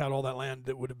cities, and we had all that land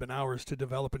that would have been ours to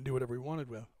develop and do whatever we wanted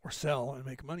with, or sell and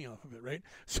make money off of it, right?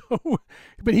 So,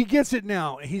 but he gets it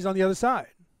now. He's on the other side,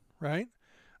 right?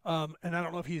 And I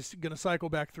don't know if he's going to cycle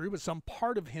back through, but some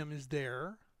part of him is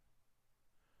there.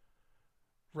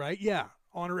 Right? Yeah.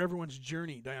 Honor everyone's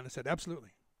journey, Diana said. Absolutely.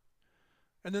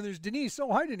 And then there's Denise.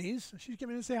 Oh, hi, Denise. She came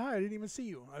in to say hi. I didn't even see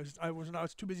you. I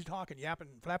was too busy talking, yapping,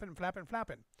 flapping.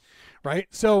 Right?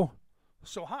 So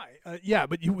hi. Yeah,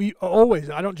 but we always,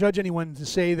 I don't judge anyone to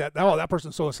say that, oh, that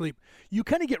person's so asleep. You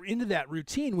kind of get into that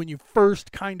routine when you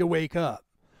first kind of wake up.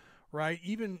 Right?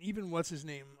 Even what's his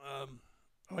name?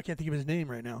 I can't think of his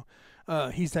name right now.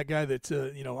 He's that guy that's,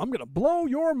 I'm going to blow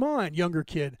your mind, younger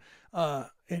kid.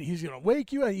 And he's going to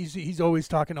wake you up. He's always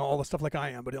talking all the stuff like I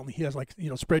am, but only he has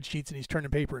spreadsheets and he's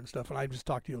turning paper and stuff. And I just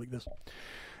talk to you like this.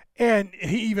 And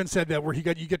he even said that where you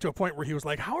get to a point where he was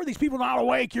like, how are these people not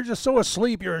awake? You're just so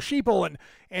asleep. You're a sheeple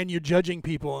and you're judging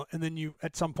people. And then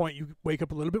at some point you wake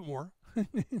up a little bit more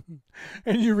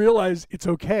and you realize it's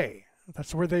okay.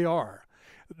 That's where they are.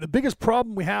 The biggest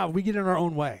problem we have, we get in our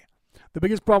own way. The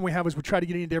biggest problem we have is we try to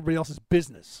get into everybody else's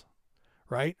business,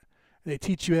 right? They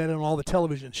teach you that on all the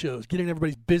television shows, getting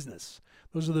everybody's business.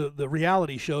 Those are the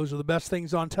reality shows are the best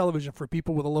things on television for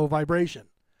people with a low vibration.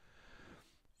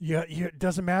 Yeah, it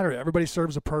doesn't matter. Everybody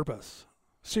serves a purpose.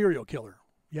 Serial killer,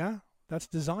 yeah? That's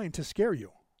designed to scare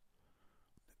you.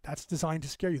 That's designed to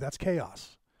scare you. That's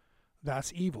chaos.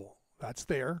 That's evil. That's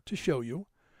there to show you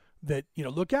that,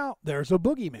 look out, there's a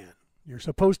boogeyman. You're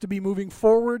supposed to be moving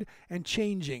forward and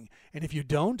changing. And if you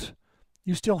don't,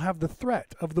 you still have the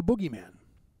threat of the boogeyman.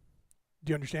 Do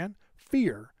you understand?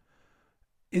 Fear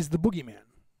is the boogeyman,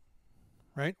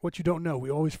 right? What you don't know.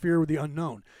 We always fear the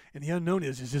unknown. And the unknown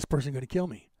is this person going to kill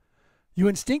me? You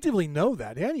instinctively know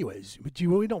that anyways, but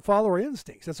we don't follow our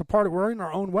instincts. That's a part of, we're in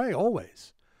our own way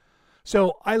always.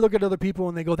 So I look at other people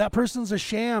and they go, that person's a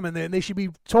sham and they should be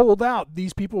told out.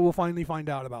 These people will finally find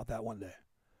out about that one day.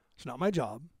 It's not my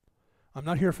job. I'm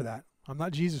not here for that. I'm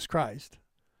not Jesus Christ,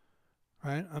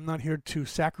 right? I'm not here to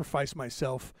sacrifice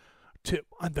myself to,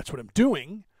 that's what I'm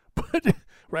doing, but,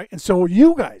 right? And so are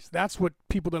you guys. That's what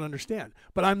people don't understand.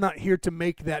 But I'm not here to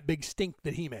make that big stink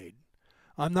that he made.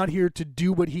 I'm not here to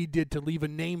do what he did to leave a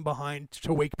name behind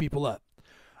to wake people up.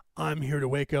 I'm here to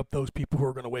wake up those people who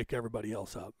are going to wake everybody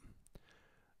else up.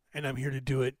 And I'm here to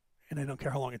do it, and I don't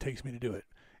care how long it takes me to do it.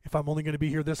 If I'm only going to be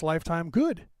here this lifetime,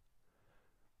 good.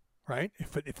 Right?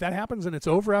 If that happens and it's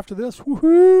over after this,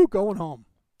 woohoo, going home.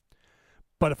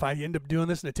 But if I end up doing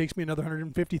this and it takes me another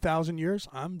 150,000 years,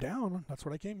 I'm down. That's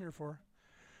what I came here for.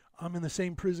 I'm in the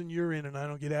same prison you're in, and I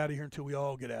don't get out of here until we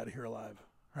all get out of here alive.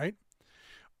 Right?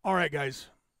 All right, guys.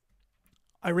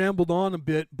 I rambled on a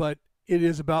bit, but it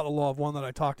is about the law of one that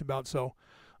I talked about, so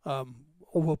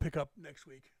we'll pick up next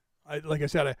week. Like I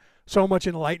said, so much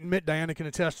enlightenment. Diana can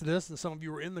attest to this, and some of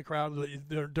you were in the crowd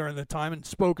during the time and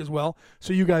spoke as well,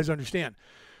 so you guys understand.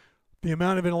 The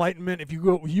amount of enlightenment, if you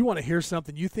want to hear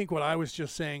something, you think what I was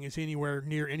just saying is anywhere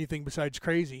near anything besides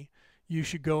crazy, you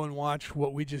should go and watch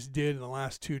what we just did in the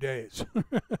last 2 days.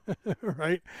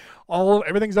 Right?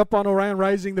 Everything's up on Orion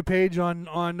Rising, the page on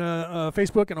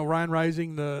Facebook, and Orion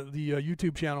Rising, the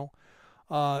YouTube channel.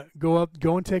 Go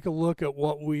and take a look at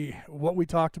what we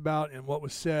talked about and what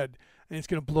was said, and it's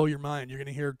going to blow your mind. You're going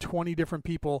to hear 20 different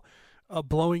people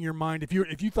blowing your mind. If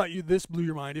you thought this blew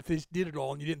your mind, if they did it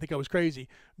all and you didn't think I was crazy,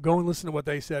 go and listen to what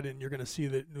they said, and you're going to see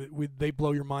that they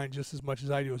blow your mind just as much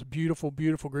as I do. It's a beautiful,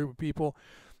 beautiful group of people.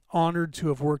 Honored to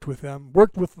have worked with them.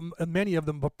 Worked with many of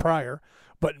them prior,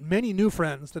 but many new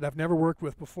friends that I've never worked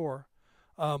with before.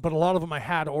 But a lot of them I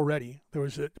had already. There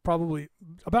was probably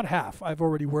about half I've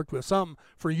already worked with. Some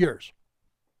for years.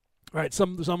 Right,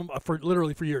 some for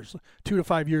literally for years, 2 to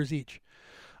 5 years each.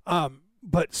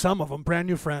 But some of them brand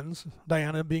new friends.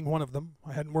 Diana being one of them.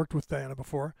 I hadn't worked with Diana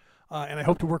before, and I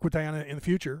hope to work with Diana in the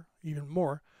future even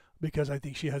more, because I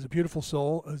think she has a beautiful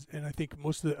soul, and I think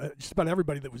most of just about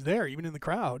everybody that was there, even in the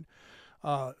crowd,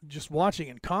 just watching,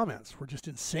 and comments were just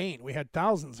insane. We had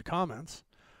thousands of comments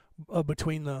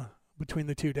between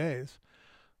the 2 days.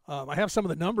 I have some of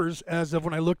the numbers as of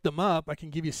when I looked them up. I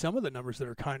can give you some of the numbers that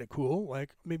are kind of cool.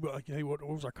 Like maybe hey, what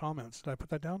was our comments? Did I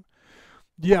put that down?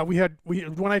 Yeah, we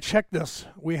when I checked this,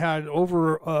 we had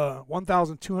over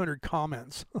 1,200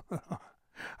 comments.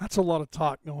 That's a lot of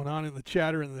talk going on in the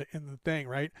chatter in the thing,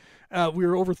 right? We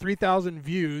were over 3,000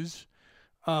 views.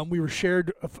 We were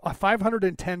shared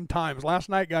 510 times. Last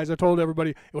night, guys, I told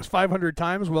everybody it was 500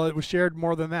 times. Well, it was shared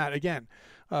more than that again,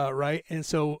 right? And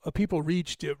so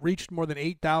it reached more than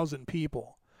 8,000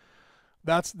 people.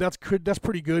 That's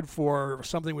pretty good for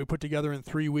something we put together in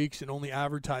 3 weeks and only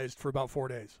advertised for about 4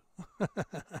 days.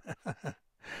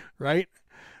 Right?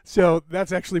 So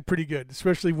that's actually pretty good,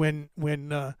 especially when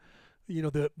you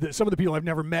know, some of the people I've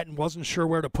never met and wasn't sure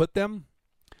where to put them,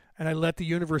 and I let the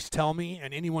universe tell me,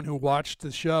 and anyone who watched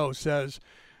the show says,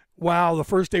 wow, the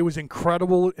first day was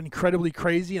incredibly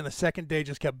crazy, and the second day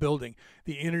just kept building.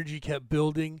 The energy kept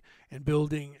building and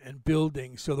building and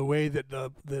building, so the way that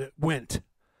it went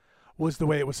was the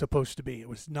way it was supposed to be. It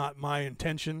was not my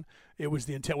intention. It was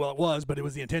the intent. Well, it was, but it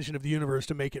was the intention of the universe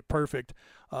to make it perfect,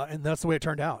 and that's the way it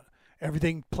turned out.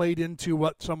 Everything played into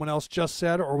what someone else just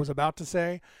said or was about to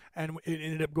say, and it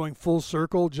ended up going full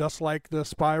circle, just like the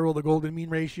spiral, the golden mean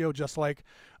ratio, just like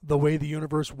the way the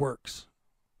universe works,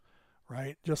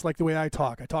 right? Just like the way I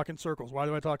talk. I talk in circles. Why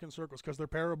do I talk in circles? Because they're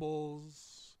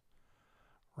parables,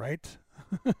 right?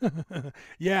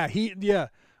 Yeah,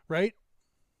 right?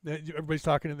 Everybody's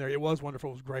talking in there. It was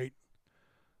wonderful. It was great,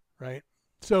 right?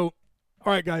 So,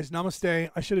 all right, guys,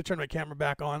 namaste. I should have turned my camera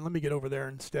back on. Let me get over there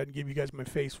instead and give you guys my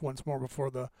face once more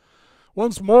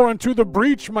into the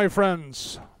breach, my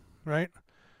friends, right?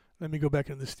 Let me go back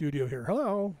into the studio here.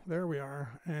 Hello, there we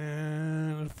are.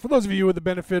 And for those of you with the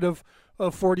benefit of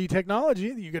 4D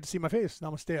technology, you get to see my face.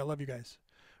 Namaste, I love you guys.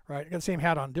 All right, I got the same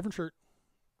hat on, different shirt.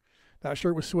 That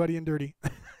shirt was sweaty and dirty.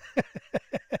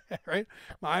 Right?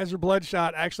 My eyes are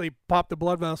bloodshot. I actually popped a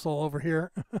blood vessel over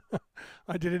here.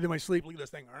 I did it in my sleep. Look at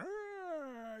this thing.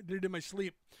 I did it in my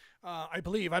sleep. I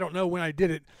believe. I don't know when I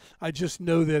did it. I just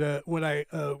know that when I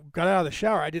got out of the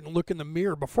shower, I didn't look in the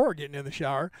mirror before getting in the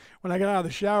shower. When I got out of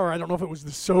the shower, I don't know if it was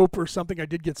the soap or something. I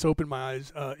did get soap in my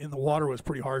eyes. In the water was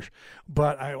pretty harsh.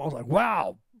 But I was like,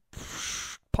 wow,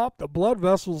 popped a blood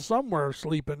vessel somewhere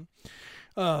sleeping.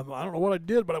 I don't know what I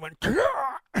did, but I went,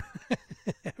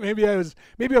 maybe I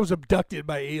was abducted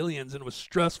by aliens and it was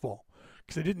stressful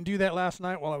because I didn't do that last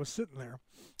night while I was sitting there.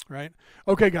 Right?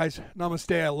 Okay, guys,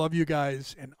 namaste. I love you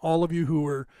guys, and all of you who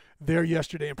were there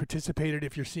yesterday and participated.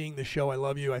 If you're seeing the show, I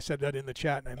love you. I said that in the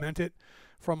chat, and I meant it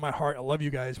from my heart. I love you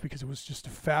guys because it was just a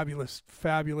fabulous,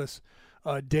 fabulous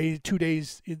 2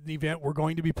 days in the event. We're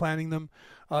going to be planning them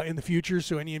in the future.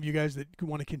 So any of you guys that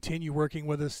want to continue working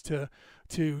with us to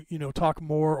talk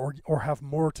more or have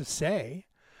more to say.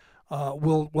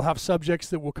 We'll have subjects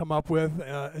that we'll come up with,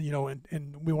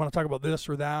 and we want to talk about this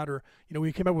or that, or,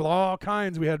 we came up with all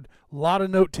kinds. We had a lot of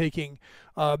note taking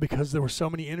because there were so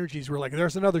many energies. We're like,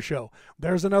 there's another show,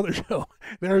 there's another show,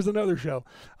 there's another show.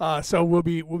 So we'll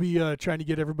be trying to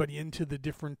get everybody into the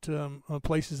different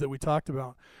places that we talked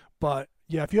about. But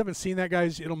yeah, if you haven't seen that,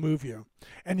 guys, it'll move you.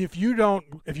 And if you're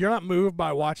not moved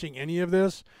by watching any of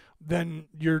this, then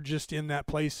you're just in that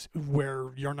place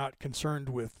where you're not concerned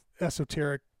with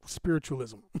esoteric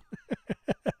spiritualism.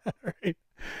 All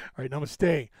right,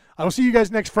 namaste. I will see you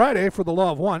guys next Friday for the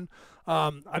Law of One.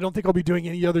 I don't think I'll be doing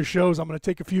any other shows. I'm going to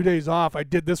take a few days off. I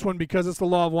did this one because it's the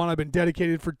Law of One. I've been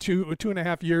dedicated for two and a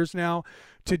half years now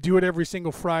to do it every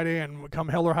single Friday, and come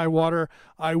hell or high water,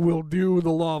 I will do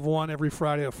the Law of One every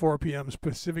Friday at 4 p.m.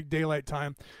 Pacific Daylight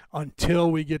Time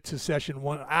until we get to session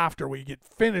 1. After we get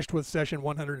finished with session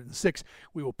 106,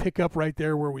 we will pick up right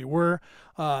there where we were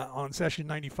on session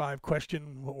 95.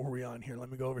 Question, what were we on here? Let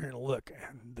me go over here and look,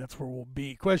 and that's where we'll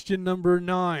be. Question number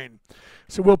 9.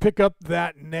 So we'll pick up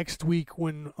that next week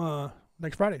when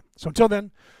next Friday. So until then,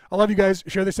 I love you guys.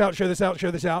 Share this out, share this out,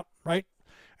 share this out, right?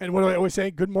 And what do I always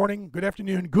say? Good morning, good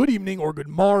afternoon, good evening, or good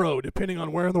morrow, depending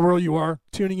on where in the world you are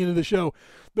tuning into the show.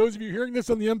 Those of you hearing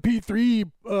this on the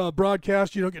MP3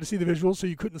 broadcast, you don't get to see the visuals, so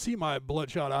you couldn't see my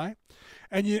bloodshot eye.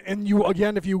 And you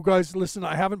again, if you guys listen,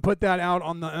 I haven't put that out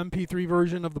on the MP3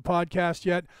 version of the podcast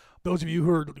yet. Those of you who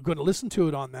are going to listen to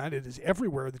it on that, it is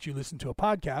everywhere that you listen to a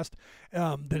podcast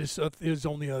that is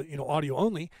only audio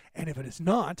only. And if it is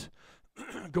not,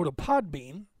 go to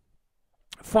Podbean.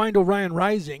 Find Orion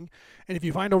Rising, and if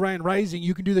you find Orion Rising,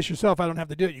 you can do this yourself. I don't have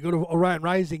to do it. You go to Orion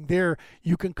Rising there.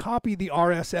 You can copy the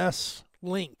RSS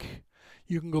link.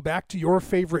 You can go back to your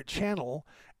favorite channel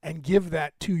and give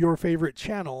that to your favorite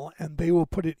channel, and they will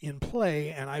put it in play,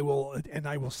 and I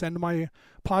will send my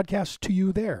podcast to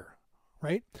you there.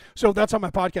 Right? So that's how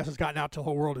my podcast has gotten out to the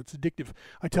whole world. It's addictive.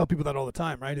 I tell people that all the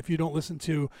time, right? If you don't listen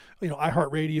to,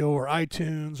 iHeartRadio or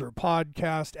iTunes or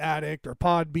Podcast Addict or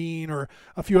Podbean or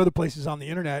a few other places on the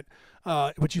internet,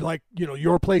 but you like,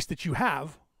 your place that you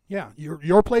have,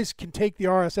 your place can take the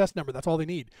RSS number. That's all they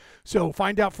need. So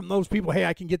find out from those people, hey,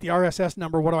 I can get the RSS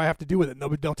number. What do I have to do with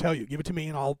it? They'll tell you. Give it to me,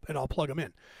 and I'll plug them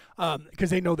in, because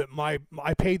they know that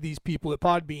I paid these people at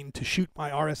Podbean to shoot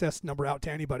my RSS number out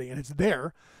to anybody, and it's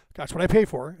there. That's what I pay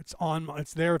for.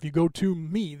 It's there. If you go to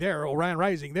me there, Orion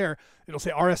Rising there, it'll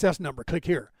say RSS number. Click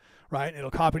here, right? And it'll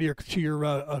copy to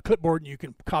your clipboard, and you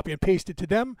can copy and paste it to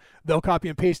them. They'll copy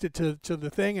and paste it to the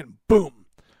thing, and boom,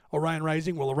 Orion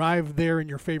Rising will arrive there in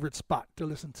your favorite spot to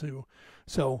listen to.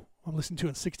 So I'm listening to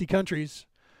in 60 countries.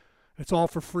 It's all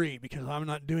for free because I'm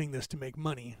not doing this to make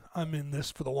money. I'm in this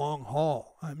for the long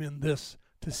haul. I'm in this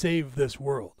to save this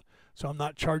world. So I'm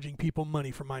not charging people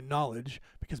money for my knowledge,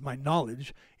 because my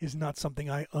knowledge is not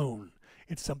something I own.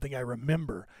 It's something I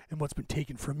remember. And what's been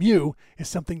taken from you is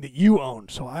something that you own.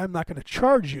 So I'm not going to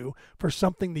charge you for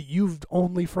something that you've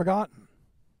only forgotten.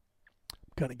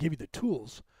 I'm going to give you the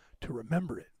tools to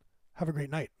remember it. Have a great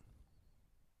night.